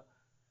fact that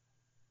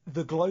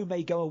the glow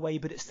may go away,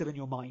 but it's still in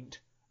your mind.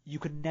 You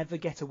can never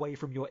get away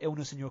from your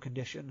illness and your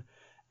condition.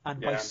 And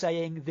by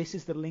saying this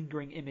is the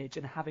lingering image,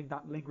 and having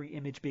that lingering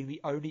image being the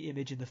only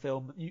image in the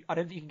film, I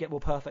don't think you can get more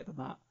perfect than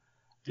that.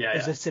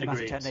 As a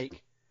cinematic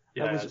technique.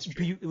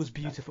 It was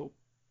beautiful.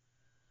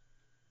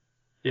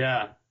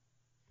 Yeah.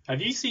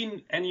 Have you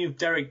seen any of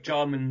Derek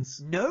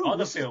Jarman's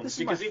other films? This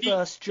is my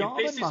first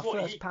Jarman, my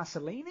first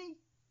Pasolini.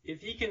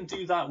 If he can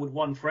do that with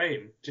one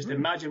frame, just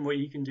imagine what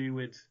you can do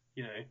with,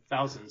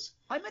 thousands.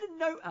 I made a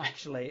note,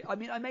 actually. I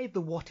mean, I made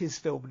the what is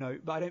film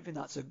note, but I don't think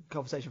that's a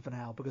conversation for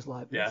now, because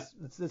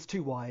it's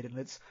too wide.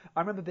 And I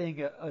remember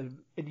being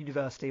in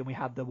university, and we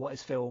had the what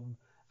is film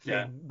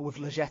thing with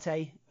Le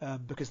Jetée,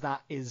 because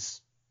that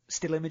is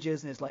still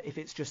images, and it's like, if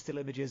it's just still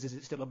images, is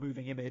it still a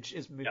moving image?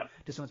 Is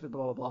dissonance with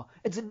blah blah blah?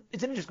 It's an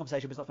interesting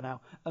conversation, but it's not for now.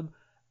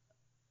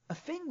 A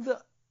thing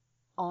that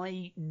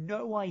I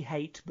know I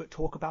hate but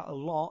talk about a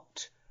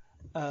lot,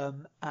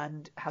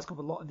 and has come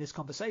up a lot in this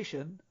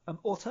conversation,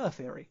 auteur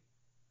theory.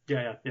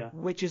 Yeah.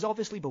 Which is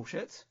obviously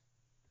bullshit.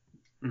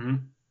 Mm-hmm.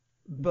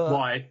 But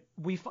why?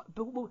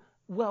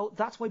 Well,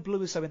 that's why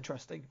Blue is so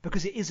interesting,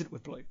 because it isn't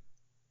with Blue.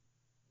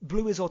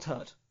 Blue is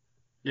auteured.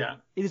 Yeah.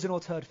 It is an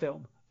auteured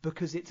film,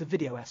 because it's a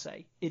video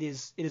essay. It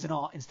is an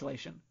art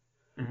installation.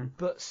 Mm-hmm.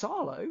 But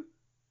Salo,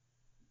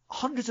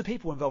 hundreds of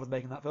people were involved in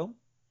making that film.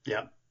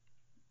 Yeah.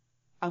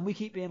 And we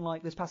keep being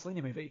like, this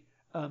Pasolini movie.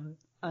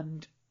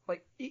 And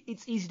like,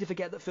 it's easy to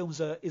forget that film is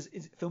a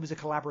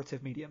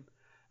collaborative medium,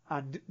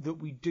 and that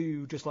we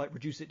do just like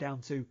reduce it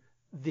down to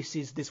this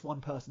is this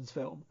one person's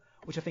film,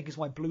 which I think is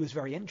why Blue is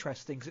very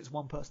interesting, because it's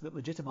one person that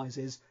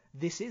legitimizes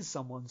this is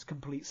someone's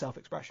complete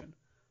self-expression.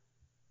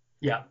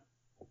 Yeah.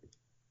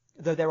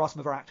 Though there are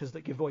some other actors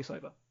that give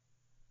voiceover.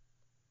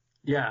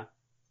 Yeah.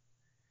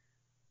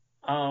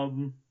 I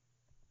don't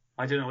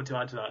know what to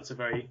add to that. It's a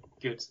very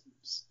good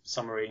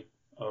summary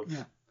of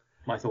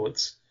my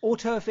thoughts.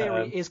 Auteur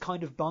theory is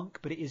kind of bunk,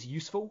 but it is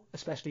useful,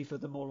 especially for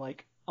the more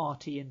like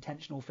arty,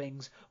 intentional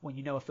things when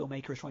you know a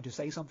filmmaker is trying to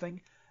say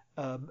something.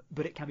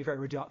 But it can be very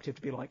reductive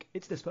to be like,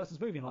 it's this person's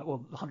movie, and like,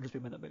 well, hundreds of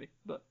people in that movie,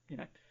 but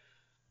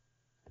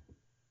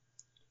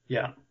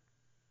Yeah.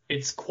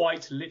 It's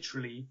quite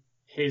literally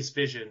his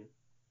vision.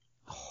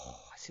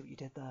 Oh, I see what you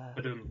did there.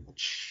 Ba-dum.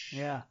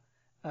 Yeah.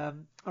 All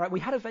right, we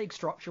had a vague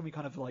structure, and we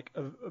kind of like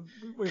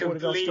we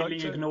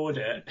completely ignored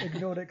it.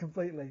 Ignored it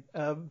completely.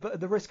 But at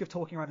the risk of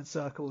talking around in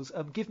circles,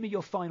 give me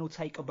your final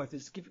take on both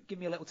these. Give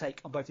me a little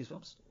take on both these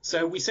films.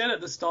 So we said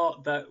at the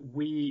start that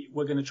we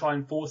were going to try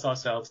and force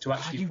ourselves to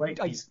actually rate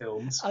these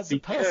films. As a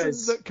person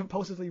that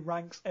compulsively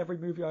ranks every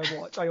movie I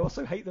watch, I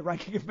also hate the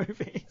ranking of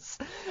movies.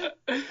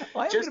 If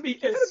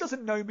anyone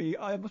doesn't know me,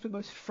 I must be the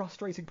most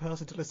frustrating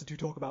person to listen to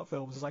talk about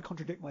films, as I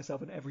contradict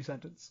myself in every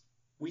sentence.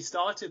 We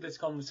started this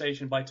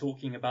conversation by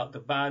talking about the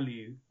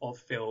value of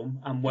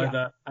film and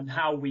whether and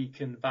how we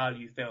can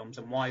value films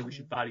and why we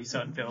should value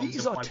certain films.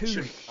 These are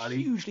two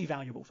hugely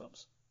valuable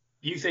films.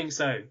 You think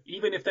so?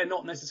 Even if they're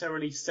not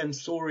necessarily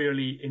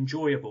sensorially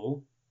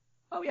enjoyable.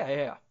 Oh,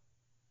 yeah.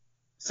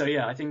 So,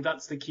 yeah, I think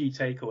that's the key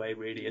takeaway,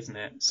 really, isn't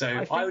it? So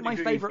I think my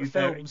favourite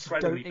films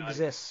don't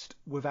exist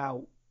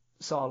without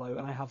Salo,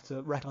 and I have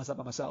to recognise that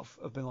by myself.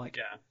 I've been like,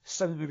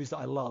 so many movies that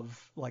I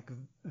love, like,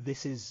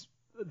 this is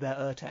their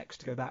urtext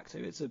to go back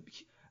to. It's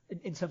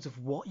in terms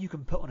of what you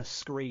can put on a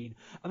screen.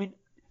 I mean,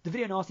 the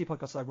Video Nasty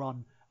podcast I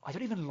run, I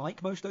don't even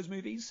like most of those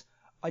movies.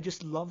 I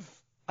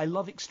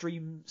love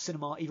extreme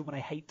cinema even when I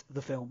hate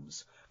the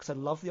films, because I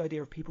love the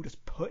idea of people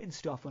just putting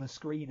stuff on a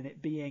screen and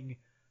it being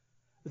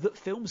that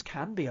films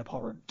can be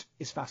abhorrent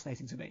is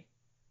fascinating to me.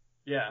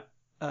 Yeah.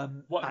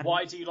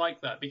 Why do you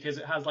like that? Because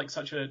it has like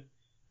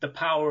the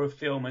power of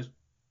film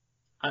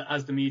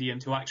as the medium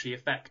to actually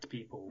affect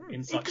people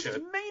in such a... It's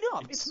made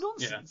up. It's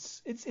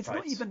nonsense. Yeah. It's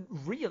not even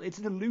real. It's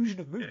an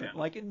illusion of movement. Yeah.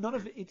 Like, none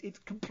of it, it's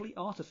complete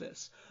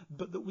artifice.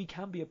 But that we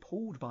can be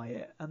appalled by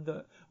it, and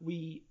that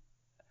we...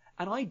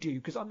 And I do,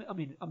 because I'm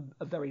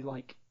a very,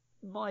 like...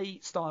 My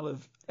style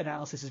of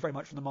analysis is very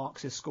much from the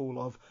Marxist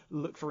school of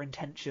look for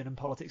intention and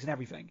politics and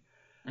everything.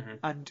 Mm-hmm.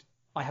 And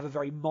I have a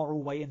very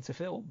moral way into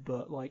film,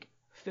 but, like,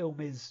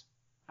 film is...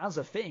 As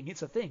a thing,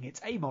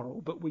 it's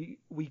amoral, but we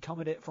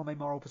come at it from a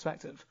moral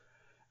perspective.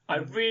 I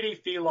really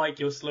feel like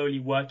you're slowly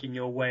working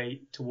your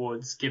way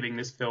towards giving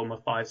this film a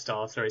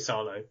 5-star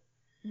Salo.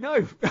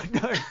 No.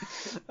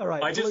 All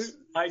right.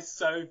 I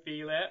so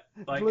feel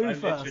it. Like, Blue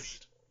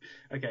first.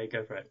 Okay,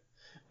 go for it.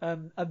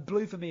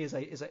 Blue for me is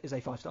a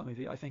 5-star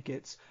movie. I think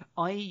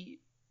I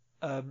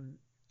am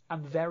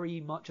very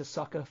much a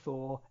sucker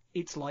for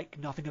it's like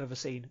nothing I've ever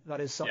seen.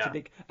 That is such a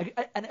big,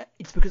 and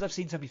it's because I've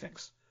seen so many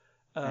things.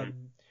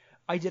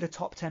 I did a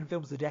top 10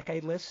 films of the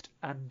decade list,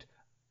 and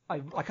I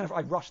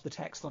rushed the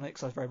text on it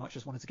because I very much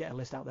just wanted to get a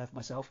list out there for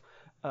myself.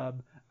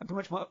 And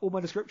pretty much all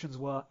my descriptions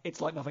were, it's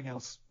like nothing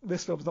else.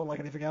 This film's not like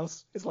anything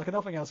else. It's like a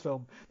nothing else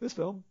film. This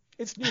film,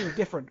 it's new and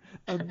different.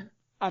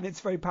 And it's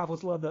very powerful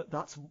to learn that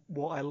that's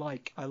what I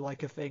like. I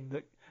like a thing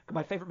that...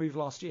 My favourite movie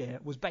last year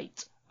was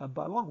Bait,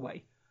 by a long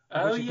way.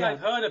 Oh, yeah,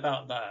 I've heard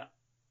about that.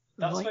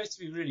 That's supposed to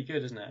be really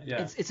good, isn't it?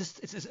 Yeah.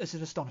 It's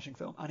an astonishing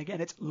film. And again,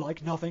 it's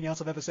like nothing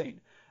else I've ever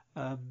seen.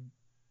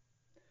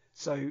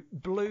 So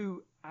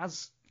Blue,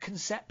 as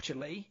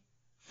conceptually,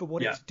 for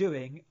what it's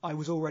doing, I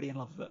was already in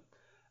love with it.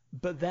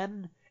 But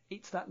then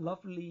it's that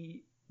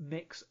lovely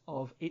mix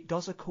of it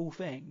does a cool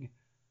thing,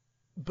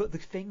 but the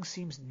thing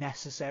seems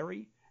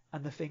necessary,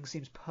 and the thing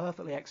seems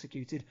perfectly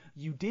executed.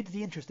 You did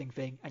the interesting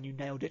thing, and you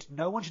nailed it.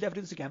 No one should ever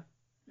do this again.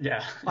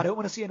 Yeah. I don't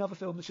want to see another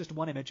film that's just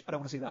one image. I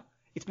don't want to see that.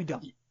 It's been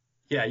done.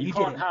 Yeah, you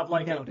can't have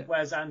like a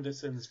Wes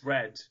Anderson's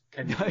Red,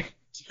 can you? No. Do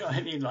you know what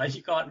I mean? Like,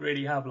 you can't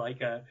really have like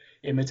a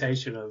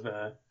imitation of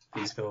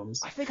these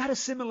films. I think I had a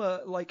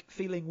similar like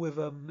feeling with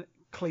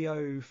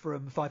Cleo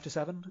from 5 to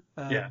 7.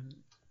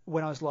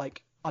 When I was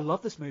like, I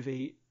love this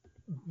movie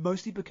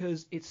mostly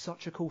because it's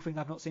such a cool thing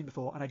I've not seen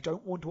before, and I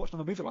don't want to watch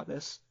another movie like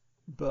this.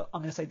 But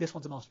I'm going to say this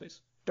one's a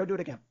masterpiece. Don't do it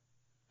again.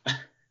 So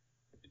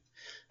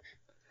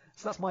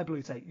that's my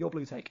blue take. Your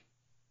blue take.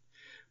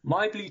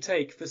 My blue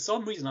take. For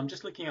some reason, I'm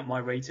just looking at my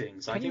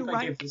ratings. I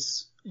gave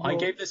this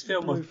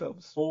film a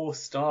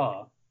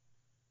 4-star.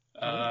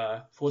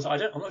 4-star.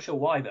 I'm not sure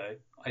why though.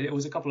 It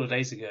was a couple of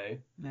days ago.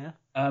 Yeah.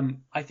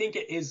 I think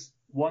it is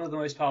one of the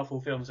most powerful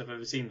films I've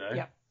ever seen though.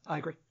 Yeah, I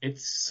agree.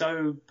 It's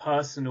so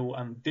personal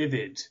and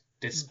vivid,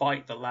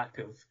 despite the lack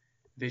of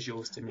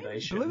visual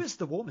stimulation. Blue is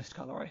the warmest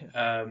colour I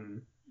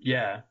hear.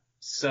 Yeah.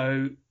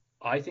 So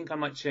I think I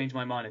might change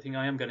my mind. I think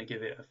I am going to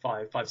give it a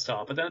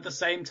 5-star. But then at the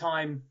same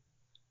time,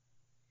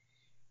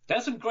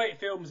 there's some great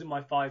films in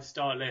my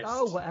 5-star list.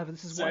 Oh, whatever.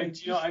 This is why. Do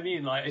you know what I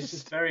mean? Like, it's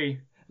just very...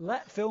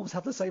 Let films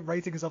have the same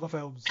rating as other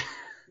films.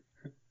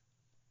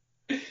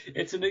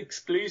 It's an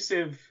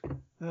exclusive,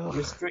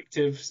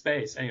 restrictive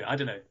space. Anyway, I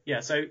don't know.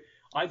 Yeah, so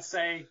I'd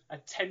say a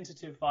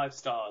tentative 5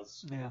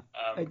 stars. Yeah,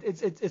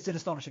 it's an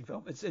astonishing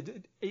film.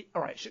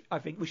 All right. I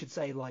think we should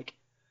say like,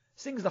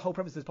 seeing as the whole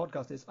premise of this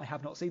podcast is I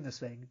have not seen this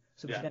thing,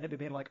 so we should end up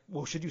being like,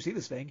 well, should you see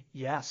this thing?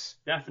 Yes,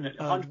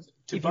 definitely.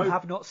 If you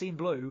have not seen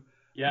Blue,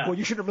 well,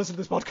 you shouldn't have listened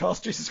to this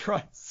podcast. Jesus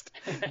Christ.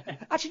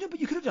 Actually, no, but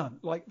you could have done.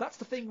 Like, that's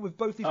the thing with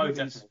both these movies.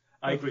 Definitely.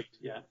 I agree.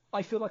 Yeah.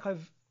 I feel like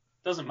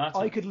doesn't matter.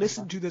 I could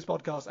listen to this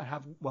podcast and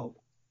have, well,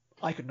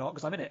 I could not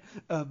because I'm in it,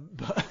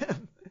 but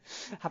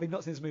having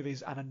not seen these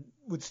movies and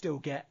would still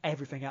get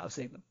everything out of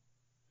seeing them.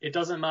 it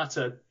doesn't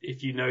matter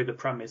if you know the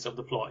premise of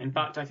the plot. In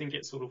fact, I think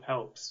it sort of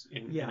helps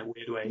in a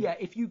weird way. Yeah,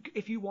 if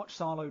you watch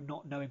Salo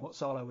not knowing what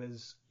Salo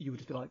is, you would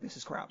just be like, this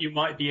is crap. You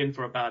might be in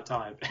for a bad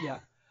time. Yeah.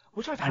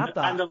 Which I've had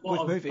that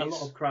with movies. A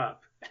lot of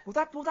crap. Well,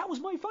 that was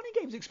my Funny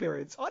Games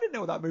experience. I didn't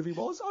know what that movie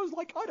was. I was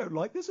like, I don't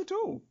like this at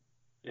all.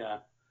 Yeah.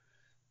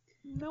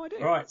 No idea.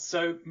 All right,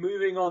 so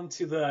moving on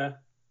to the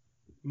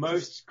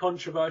most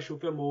controversial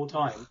film of all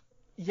time.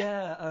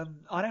 Yeah,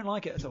 I don't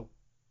like it at all.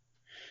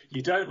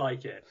 You don't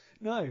like it?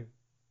 No.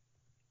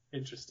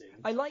 Interesting.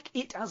 I like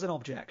it as an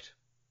object.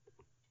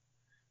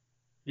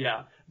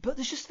 Yeah. But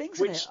there's just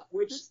things in it.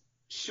 Which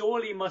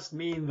surely must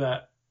mean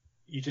that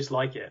you just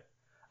like it.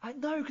 I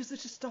know, because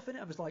there's just stuff in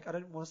it. I was like, I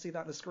don't want to see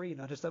that on the screen.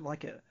 I just don't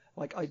like it.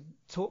 Like, I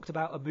talked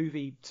about a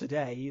movie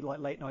today, like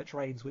Late Night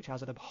Trains, which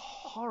has an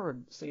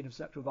abhorrent scene of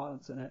sexual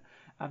violence in it.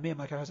 And me and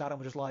my co-host Adam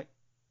were just like,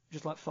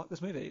 fuck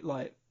this movie.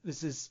 Like,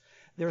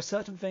 there are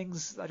certain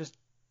things that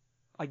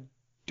I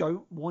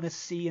don't want to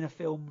see in a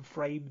film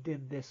framed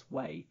in this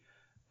way.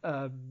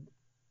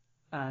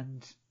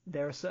 And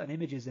there are certain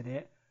images in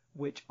it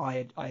which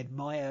I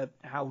admire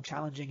how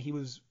challenging he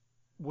was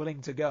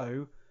willing to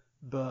go,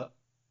 but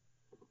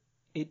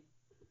it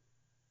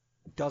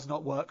does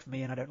not work for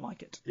me and I don't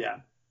like it. Yeah.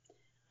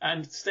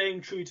 And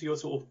staying true to your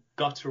sort of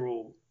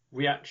guttural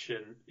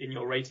reaction in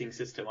your rating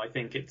system, I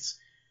think it's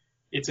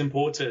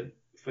important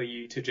for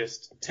you to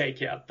just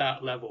take it at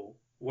that level.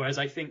 Whereas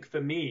I think for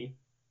me,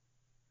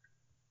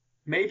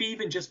 maybe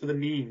even just for the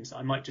memes,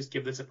 I might just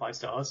give this a 5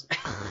 stars.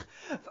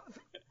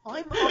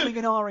 I'm umming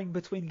and ahhing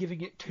between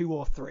giving it 2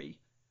 or 3.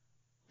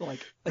 Like,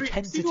 a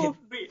tentative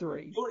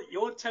 3.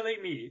 You're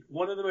telling me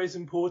one of the most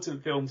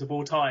important films of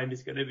all time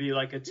is going to be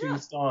like a 2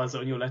 stars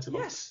on your Letterboxd?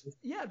 Yes.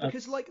 Yeah,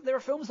 because like there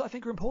are films that I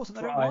think are important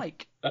that I don't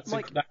like. That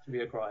should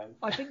be a crime.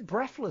 I think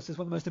Breathless is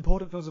one of the most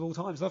important films of all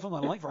time. It's not a film I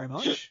like very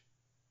much.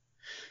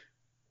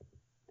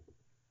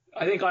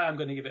 I think I am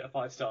going to give it a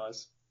 5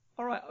 stars.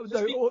 All right.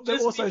 They're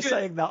also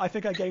saying that I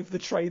think I gave The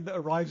Train That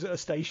Arrives at a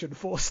Station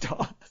 4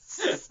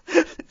 stars.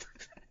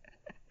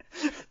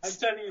 I'm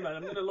telling you, man,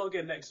 I'm going to log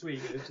in next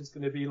week and it's just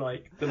going to be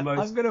like the most...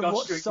 I'm going to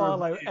watch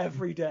Salo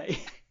every day.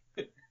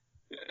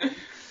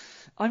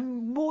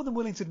 I'm more than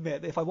willing to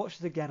admit that if I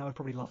watched it again, I would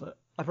probably love it.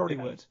 I probably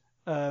would.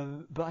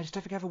 But I just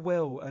don't think I ever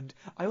will. And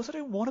I also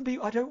don't want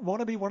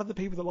to be one of the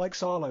people that like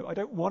Salo. I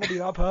don't want to be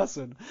that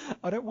person.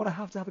 I don't want to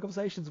have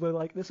conversations where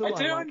like this. I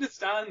don't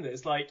understand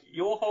this. Like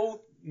your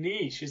whole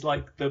niche is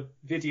like the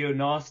video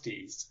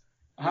nasties.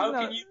 How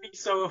can you be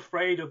so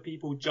afraid of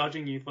people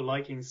judging you for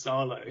liking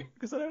Salo?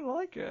 Because I don't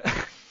like it.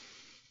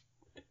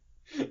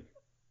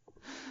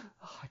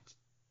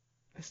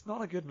 It's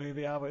not a good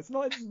movie, Albert. It's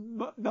not.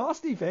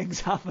 Nasty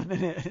things happen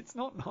in it. It's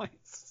not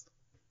nice.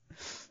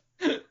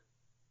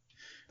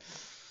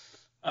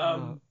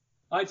 I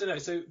don't know.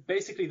 So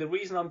basically, the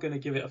reason I'm going to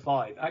give it a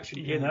 5,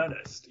 actually, in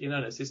earnest,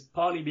 is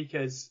partly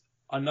because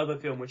another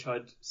film which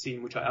I'd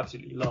seen, which I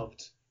absolutely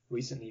loved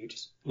recently, which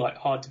is like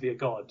Hard to Be a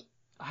God.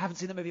 I haven't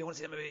seen the movie. I want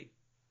to see the movie.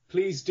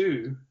 Please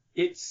do.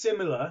 It's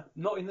similar,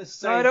 not in the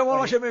same. No, I don't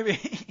want to watch a movie.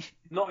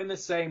 Not in the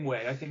same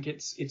way. I think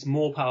it's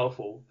more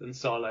powerful than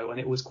Salo, and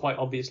it was quite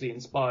obviously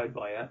inspired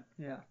by it.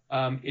 Yeah.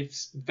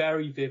 It's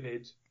very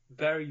vivid,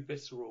 very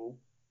visceral,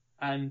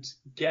 and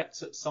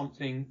gets at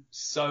something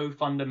so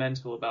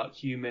fundamental about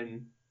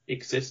human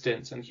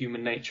existence and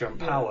human nature and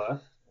power,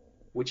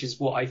 which is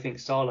what I think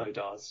Salo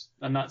does.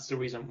 And that's the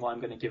reason why I'm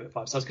going to give it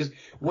 5 stars. Because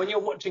when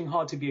you're watching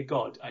Hard to Be a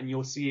God and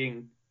you're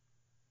seeing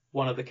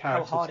one of the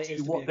characters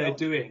do what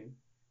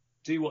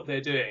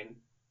they're doing,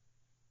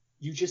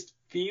 you just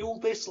feel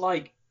this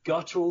like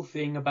guttural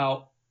thing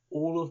about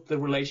all of the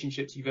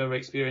relationships you've ever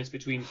experienced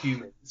between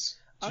humans.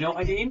 Do you know what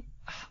I mean?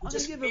 You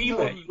just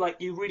feel it. Like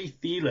you really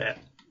feel it.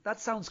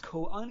 That sounds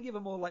cool. I'm going to give a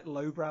more like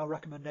lowbrow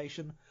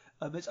recommendation.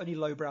 It's only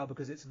lowbrow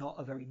because it's not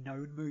a very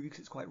known movie because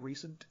it's quite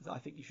recent that I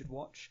think you should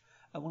watch.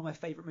 One of my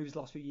favourite movies the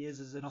last few years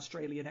is an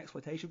Australian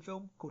exploitation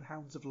film called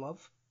Hounds of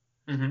Love,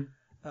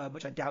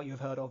 which I doubt you have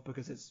heard of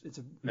because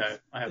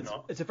I have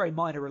not. It's a very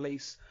minor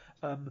release,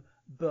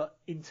 but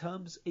in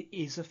terms, it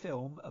is a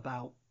film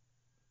about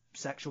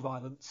sexual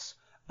violence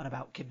and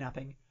about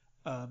kidnapping.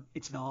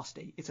 It's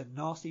nasty. It's a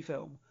nasty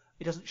film.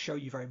 It doesn't show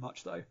you very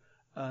much though.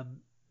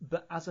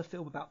 But as a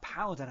film about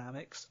power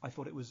dynamics, I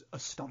thought it was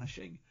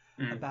astonishing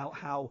about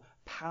how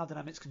power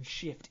dynamics can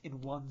shift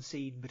in one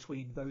scene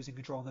between those in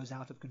control and those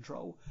out of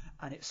control.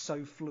 And it's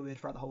so fluid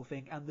throughout the whole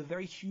thing. And the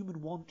very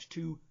human want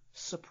to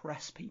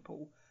suppress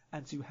people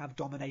and to have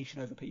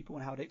domination over people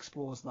and how it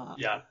explores that.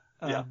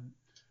 Yeah.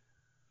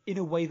 In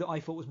a way that I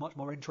thought was much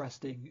more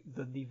interesting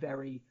than the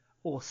very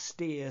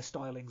austere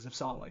stylings of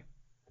Salo.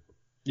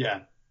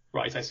 Yeah,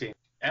 right, I see.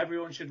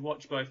 Everyone should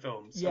watch both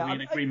films. Are we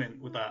in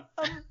agreement with that?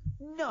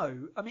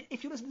 No. I mean,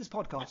 if you listen to this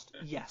podcast,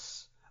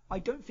 yes. I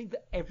don't think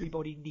that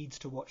everybody needs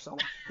to watch Salo.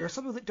 There are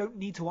some people that don't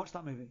need to watch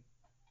that movie.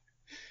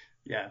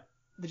 Yeah.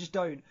 They just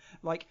don't.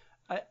 Like,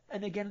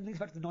 and again, it links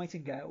back to The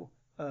Nightingale.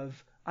 I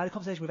had a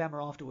conversation with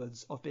Emma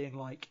afterwards of being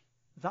like,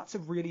 that's a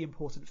really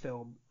important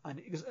film.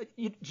 And do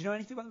you know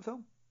anything about the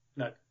film?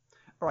 No.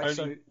 Right,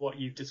 only so what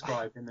you've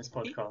described in this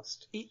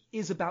podcast. It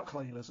is about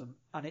colonialism,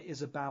 and it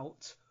is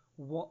about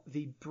what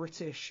the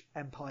British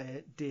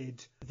Empire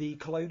did, the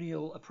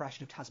colonial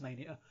oppression of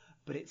Tasmania,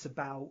 but it's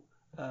about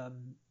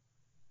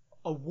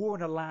a war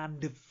in a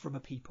land from a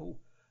people,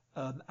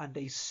 and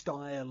a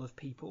style of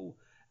people,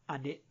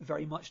 and it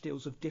very much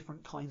deals with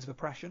different kinds of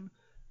oppression.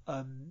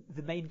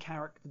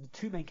 The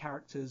two main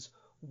characters,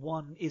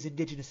 one is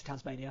indigenous to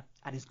Tasmania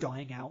and is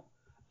dying out,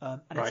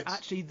 and it's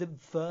actually the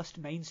first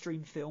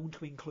mainstream film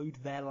to include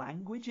their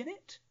language in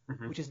it,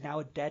 which is now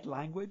a dead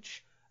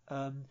language,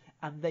 and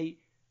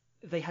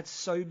they had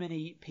so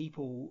many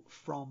people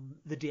from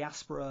the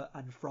diaspora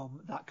and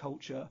from that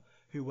culture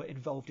who were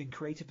involved in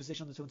creative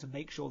positions on the film to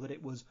make sure that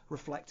it was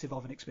reflective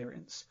of an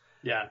experience.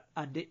 Yeah.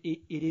 And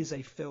it is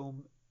a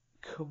film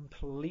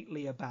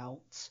completely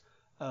about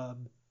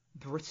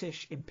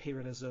British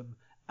imperialism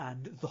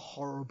and the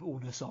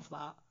horribleness of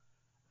that.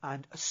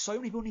 And so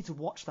many people need to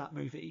watch that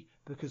movie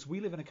because we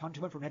live in a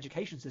country went from an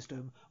education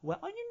system where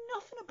I knew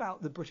nothing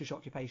about the British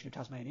occupation of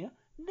Tasmania.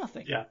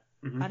 Nothing. Yeah.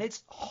 Mm-hmm. And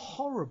it's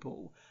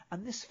horrible.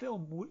 And this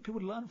film, people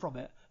would learn from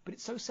it, but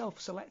it's so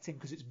self-selecting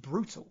because it's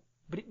brutal.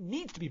 But it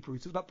needs to be brutal.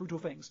 It's about brutal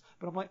things.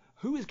 But I'm like,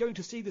 who is going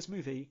to see this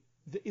movie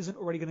that isn't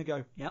already going to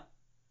go, yeah?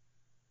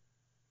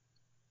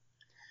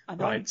 And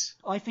right.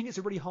 I think it's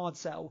a really hard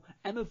sell.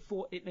 Emma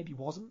thought it maybe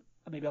wasn't.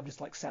 And maybe I'm just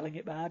like selling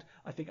it bad.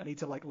 I think I need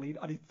to like lean.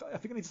 I think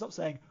I need to stop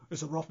saying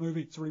it's a rough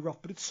movie. It's really rough,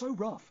 but it's so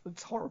rough.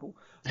 It's horrible.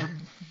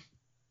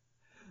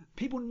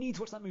 People need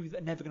to watch that movie.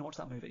 They're never going to watch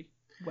that movie.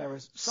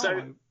 Whereas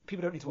Silo,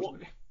 people don't need to watch the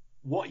movie.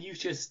 What you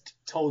just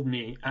told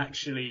me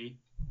actually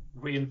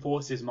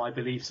reinforces my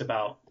beliefs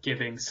about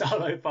giving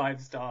Silo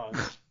 5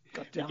 stars.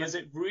 Because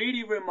it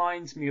really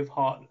reminds me of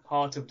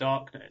Heart of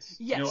Darkness.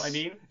 Yes. You know what I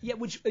mean? Yeah,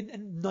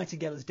 and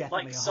Nightingale is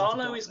definitely like a Heart of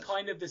Silo Darkness. is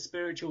kind of the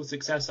spiritual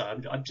successor.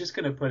 I'm just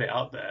going to put it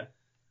out there.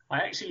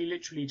 I actually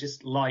literally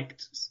just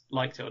liked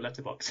it on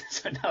Letterboxd,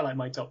 so now like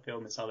my top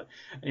film is Silo.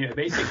 Anyway,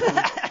 basically,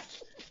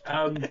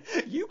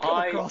 you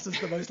come across as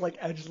the most like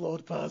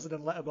edgelord person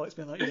in Letterboxd,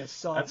 being like, yeah,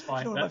 Silo. That's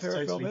fine. You know what That's my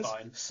favorite totally film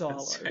fine. is? Silo.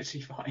 That's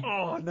totally fine.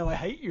 Oh no, I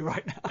hate you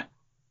right now.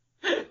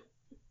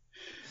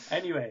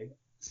 Anyway,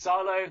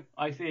 Silo,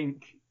 I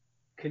think,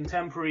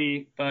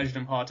 contemporary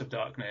version of Heart of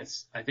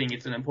Darkness. I think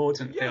it's an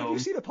important film. Yeah,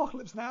 you've seen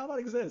Apocalypse Now, that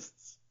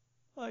exists.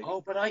 Like... Oh,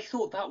 but I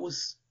thought that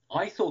was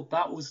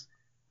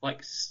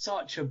like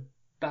such a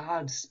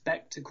bad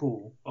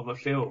spectacle of a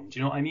film. Do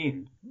you know what I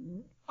mean?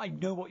 I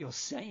know what you're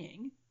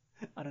saying.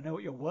 I don't know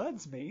what your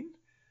words mean.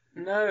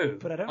 No,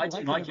 but I don't like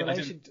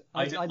it.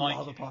 I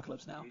love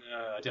Apocalypse Now.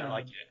 No, I don't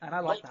like it. And I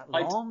like that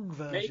long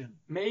version.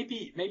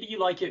 Maybe you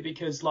like it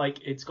because like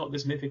it's got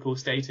this mythical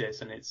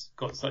status and it's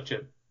got such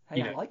a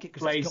I like it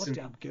because it's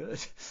goddamn good.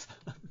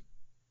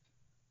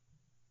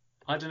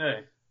 I don't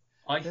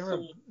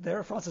know. There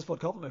are Francis Ford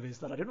Coppola movies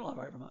that I don't like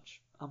very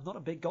much. I'm not a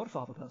big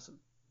Godfather person.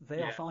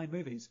 They are fine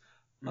movies.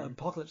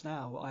 Apocalypse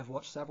Now I've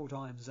watched several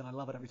times and I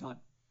love it every time.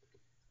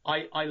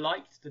 I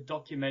liked the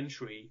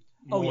documentary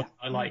more than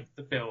I liked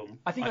the film.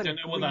 I don't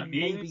know what that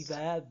means. Maybe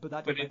there, but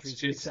that documentary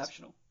is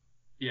exceptional.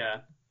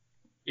 Yeah.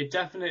 It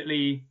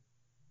definitely,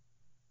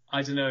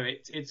 I don't know,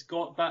 it's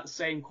got that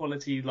same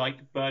quality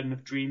like Burden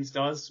of Dreams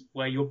does,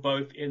 where you're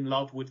both in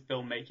love with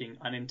filmmaking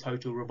and in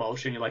total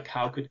revulsion. You're like,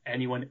 how could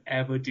anyone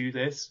ever do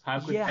this? How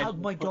could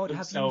anyone my God,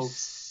 have you through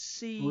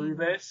seen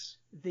this?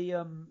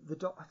 I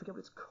forget what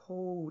it's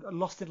called,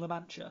 Lost in La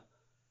Mancha.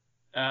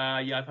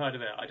 Yeah, I've heard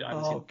of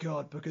it.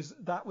 God, because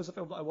that was a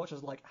film that I watched. I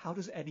was like, how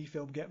does any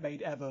film get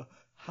made ever?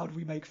 How do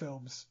we make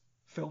films?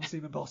 Films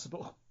seem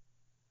impossible.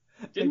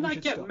 Didn't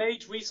that get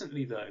made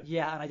recently though?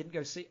 Yeah, and I didn't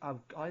go see.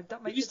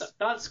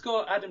 That's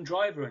got Adam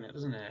Driver in it,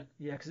 doesn't it?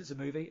 Yeah, because it's a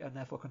movie, and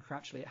therefore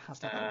contractually it has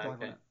to have Adam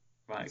Driver in it.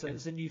 Right. So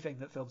it's a new thing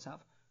that films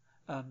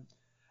have.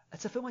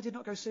 It's a film I did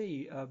not go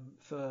see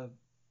for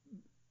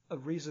a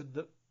reason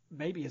that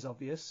maybe is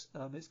obvious.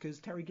 It's because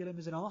Terry Gilliam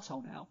is an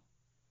arsehole now.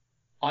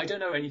 I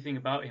don't know anything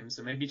about him,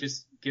 so maybe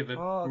just give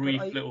a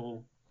brief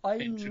little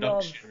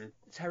introduction. I love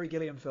Terry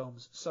Gilliam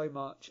films so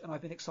much, and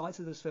I've been excited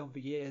for this film for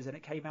years, and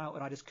it came out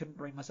and I just couldn't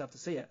bring myself to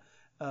see it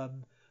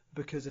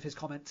because of his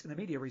comments in the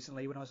media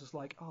recently when I was just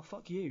like, oh,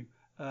 fuck you.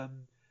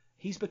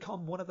 He's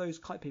become one of those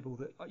type people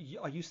that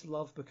I used to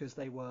love because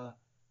they were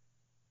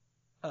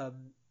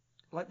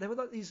like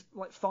these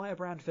like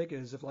firebrand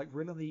figures of like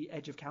really on the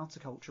edge of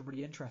counterculture,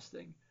 really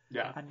interesting.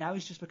 Yeah. And now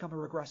he's just become a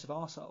regressive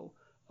arsehole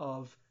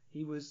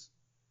he was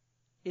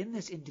in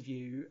this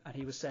interview, and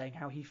he was saying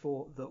how he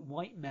thought that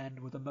white men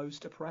were the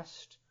most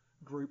oppressed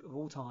group of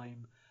all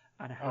time,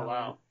 and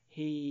how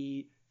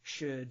he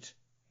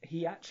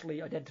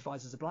actually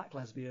identifies as a black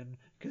lesbian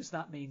because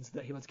that means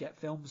that he wants to get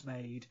films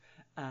made,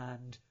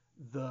 and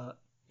that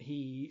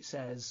he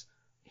says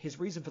his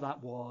reason for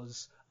that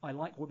was, I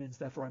like women,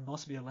 therefore I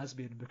must be a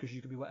lesbian because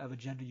you can be whatever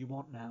gender you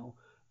want now.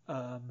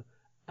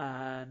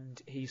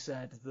 And he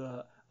said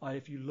that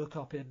if you look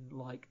up in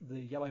like the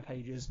Yellow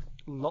Pages,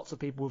 lots of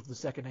people with the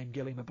second name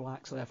Gilliam are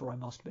black, so therefore I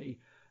must be.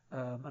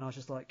 And I was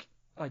just like,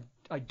 I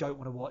don't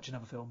want to watch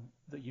another film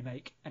that you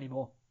make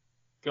anymore.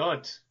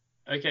 God.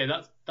 Okay,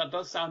 that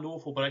does sound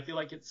awful, but I feel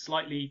like it's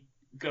slightly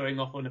going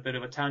off on a bit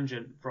of a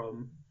tangent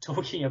from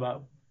talking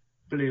about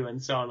Blue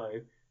and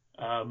Salo.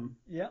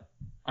 Yeah.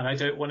 And I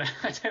don't want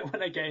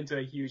to get into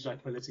a huge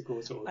like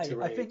political sort of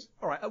tirade. I think,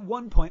 all right, at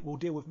one point we'll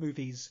deal with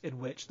movies in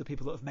which the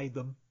people that have made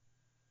them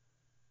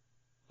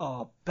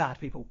are bad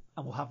people,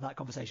 and we'll have that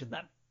conversation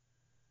then.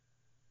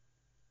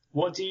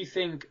 What do you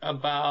think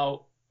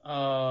about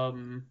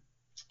Polanski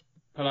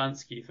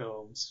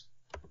films?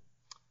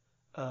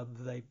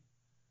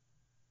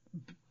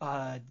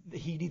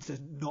 He needs to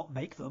not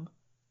make them,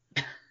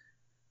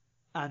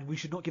 and we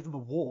should not give them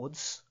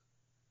awards.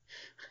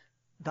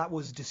 That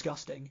was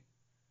disgusting.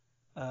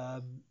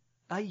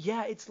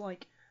 Yeah, it's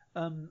like,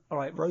 all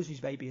right,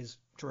 Rosemary's Baby is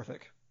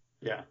terrific.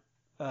 Yeah.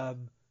 But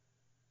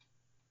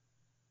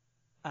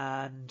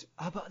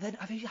then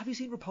have you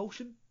seen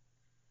Repulsion?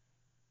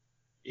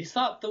 Is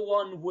that the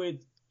one with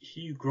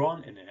Hugh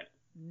Grant in it?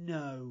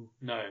 No,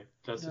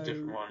 that's a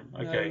different one.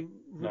 Okay.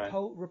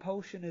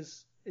 Repulsion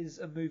is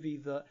a movie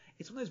that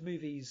it's one of those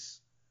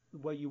movies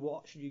where you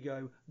watch and you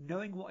go,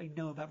 knowing what I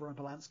know about Roman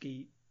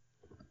Polanski,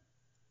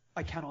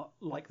 I cannot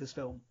like this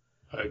film.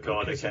 Oh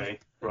God, okay,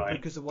 right.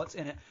 Because of what's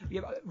in it.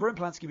 Yeah, Roman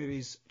Polanski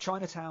movies,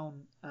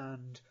 Chinatown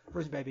and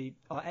Rosemary's Baby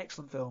are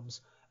excellent films.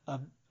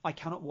 I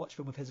cannot watch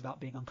film of his without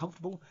being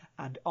uncomfortable,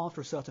 and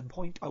after a certain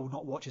point, I will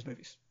not watch his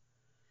movies.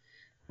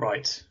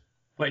 Right.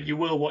 Wait, you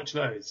will watch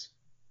those?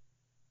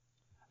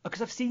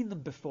 Because I've seen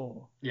them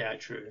before. Yeah,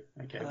 true.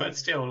 Okay, but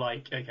still,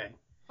 like, okay.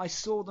 I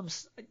saw them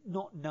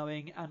not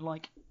knowing, and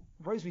like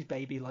Rosemary's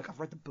Baby, like I've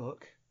read the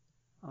book,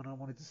 and I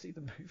wanted to see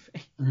the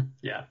movie.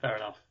 Yeah, fair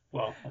enough.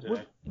 Well, I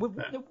don't know.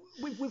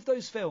 With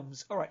those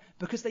films, all right,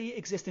 because they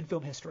exist in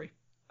film history.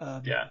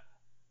 Yeah.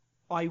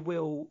 I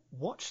will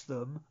watch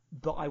them,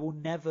 but I will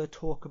never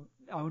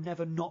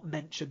not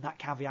mention that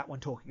caveat when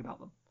talking about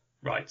them.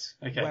 Right.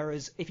 Okay.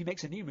 Whereas if he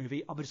makes a new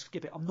movie, I'm going to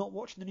skip it. I'm not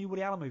watching the new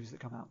Woody Allen movies that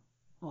come out.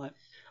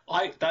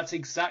 Like, that's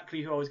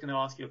exactly who I was going to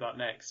ask you about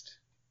next.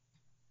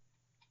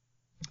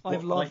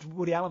 I've loved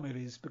Woody Allen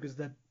movies because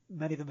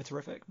many of them are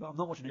terrific, but I'm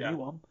not watching a new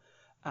one,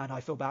 and I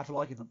feel bad for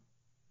liking them.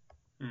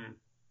 Hmm.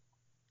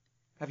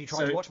 Have you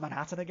tried to watch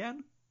Manhattan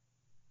again?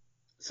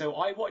 So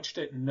I watched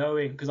it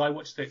because I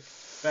watched it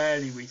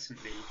fairly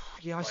recently.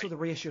 Yeah, I saw the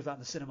reissue of that in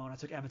the cinema, and I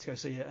took Emma to go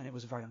see it, and it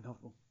was very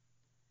uncomfortable.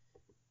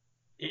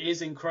 It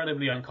is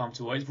incredibly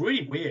uncomfortable. It's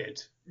really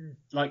weird.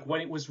 Like,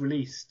 when it was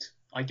released,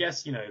 I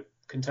guess,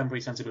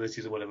 contemporary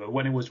sensibilities or whatever,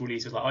 when it was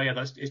released, it was like, oh yeah,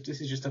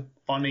 this is just a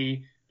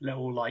funny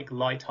little, like,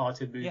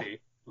 light-hearted movie. Yeah.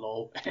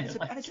 Lol.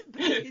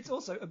 It's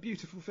also a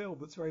beautiful film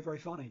that's very, very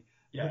funny.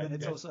 Yeah. But then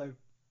it's also...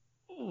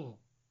 Ooh.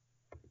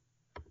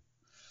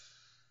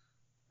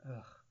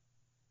 Ugh.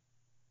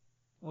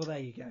 Well, there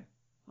you go.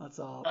 That's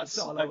a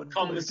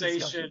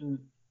conversation,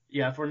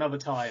 for another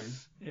time.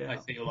 Yeah. I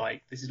feel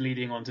like this is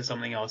leading on to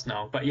something else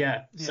now. But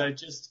so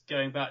just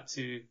going back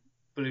to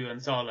Blue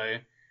and Salo,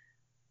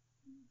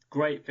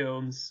 great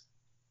films.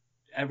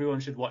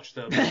 Everyone should watch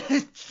them.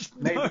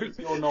 Maybe if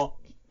you're not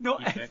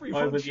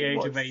everyone over the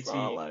age of 18,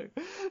 Salo.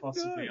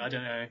 possibly. No. I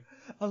don't know.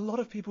 A lot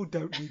of people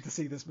don't need to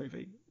see this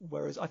movie,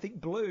 whereas I think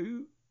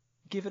Blue,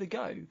 give it a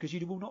go, because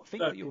you will not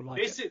think that you'll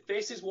like it.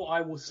 This is what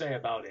I will say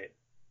about it.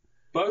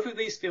 Both of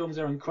these films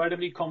are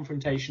incredibly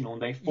confrontational,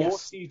 and they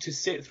force you to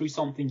sit through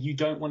something you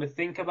don't want to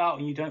think about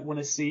and you don't want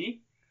to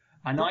see.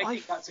 And I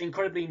think that's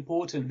incredibly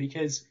important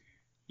because,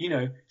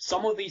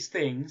 some of these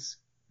things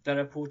that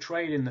are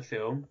portrayed in the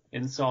film,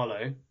 in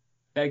Salo,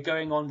 they're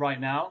going on right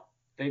now.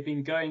 They've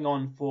been going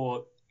on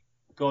for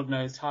God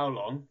knows how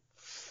long.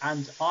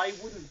 And I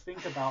wouldn't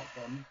think about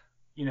them,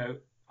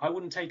 I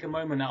wouldn't take a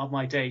moment out of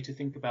my day to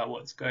think about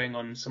what's going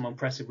on in some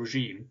oppressive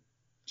regime.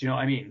 Do you know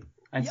what I mean?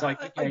 And it's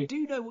like, okay, I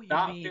do know what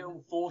you mean. That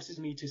film forces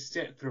me to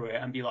sit through it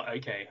and be like,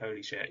 okay,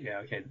 holy shit,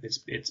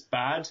 it's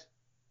bad.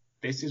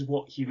 This is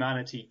what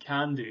humanity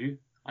can do,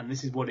 and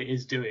this is what it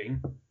is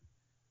doing.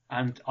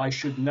 And I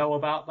should know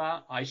about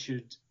that. I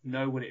should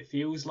know what it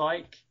feels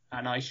like,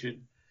 and I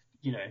should,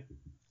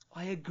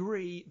 I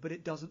agree, but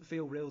it doesn't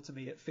feel real to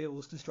me. It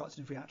feels constructed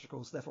in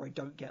theatrical, so therefore I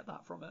don't get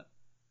that from it.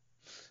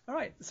 All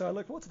right, so I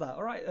look forward to that.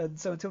 All right, and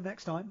so until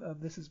next time,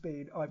 this has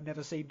been I've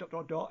Never Seen ...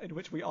 in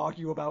which we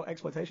argue about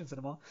exploitation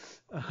cinema.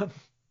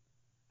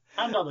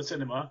 And other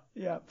cinema.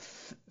 Yeah.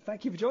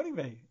 Thank you for joining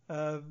me.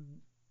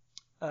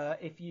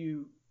 If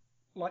you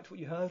liked what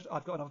you heard,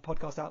 I've got another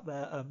podcast out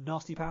there,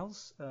 Nasty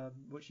Pals,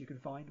 which you can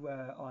find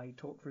where I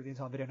talk through the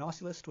entire Video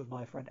Nasty List with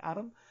my friend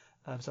Adam.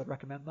 So I'd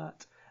recommend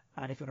that.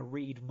 And if you want to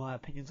read my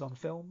opinions on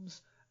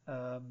films,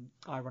 I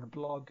run a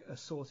blog,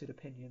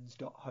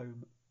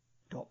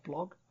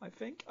 assortedopinions.home.blog, I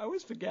think. I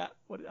always forget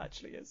what it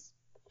actually is.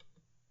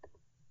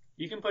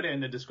 You can put it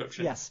in the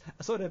description. Yes,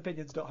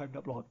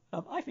 assortedopinions.home.blog.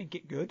 I think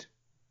it good.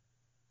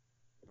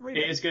 Really.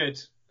 It is good.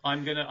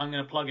 I'm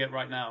gonna plug it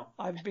right now.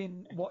 I've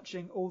been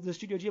watching all the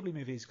Studio Ghibli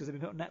movies because they've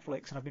been put on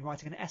Netflix, and I've been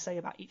writing an essay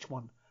about each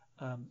one,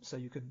 so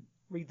you can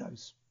read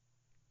those.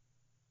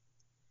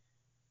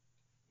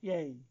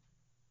 Yay!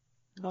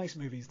 Nice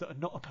movies that are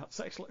not about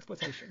sexual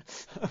exploitation.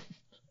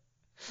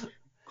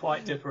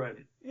 Quite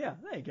different. Yeah,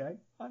 there you go.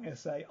 I'm going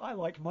to say I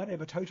like My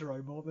Neighbor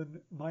Totoro more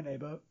than My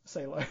Neighbor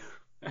Salo.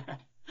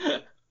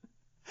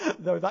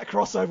 Though that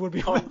crossover would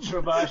be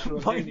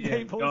controversial. My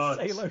name will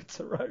say hello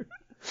to Ro.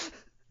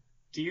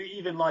 Do you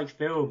even like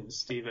films,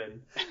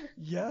 Stephen?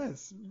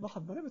 Yes.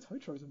 Mononoke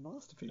Totoro is a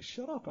masterpiece.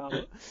 Shut up,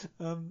 Albert.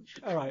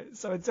 All right.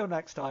 So until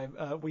next time,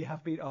 we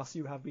have been us,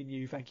 you have been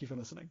you. Thank you for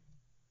listening.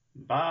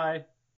 Bye.